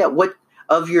 Yeah, what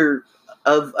of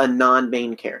a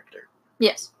non-main character?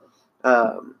 Yes.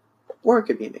 Or it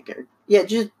could be a main character. Yeah,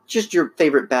 just your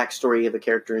favorite backstory of a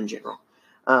character in general.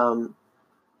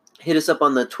 Hit us up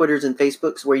on the Twitters and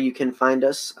Facebooks where you can find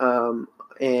us,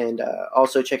 and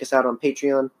also check us out on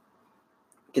Patreon.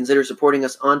 Consider supporting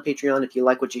us on Patreon if you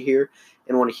like what you hear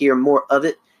and want to hear more of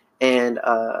it and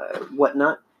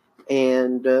whatnot.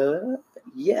 And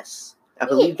yes, I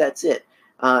believe that's it.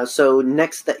 So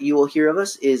next that you will hear of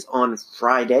us is on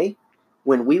Friday,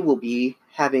 when we will be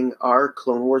having our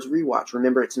Clone Wars rewatch.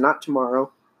 Remember, it's not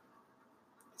tomorrow.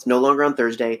 It's no longer on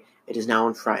Thursday. It is now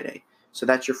on Friday. So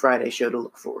that's your Friday show to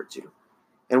look forward to.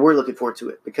 And we're looking forward to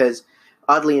it because,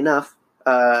 oddly enough,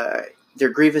 they're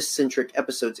Grievous-centric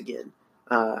episodes again.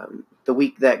 The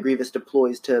week that Grievous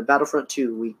deploys to Battlefront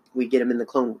 2, we get him in the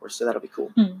Clone Wars, so that'll be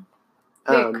cool.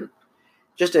 Very cool.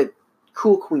 Just a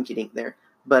cool quinky-dink there.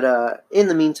 But in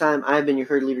the meantime, I've been your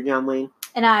herd leader, John Wayne.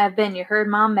 And I have been your herd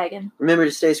mom, Megan. Remember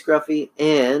to stay scruffy,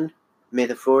 and may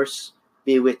the Force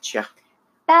be with you.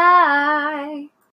 Bye.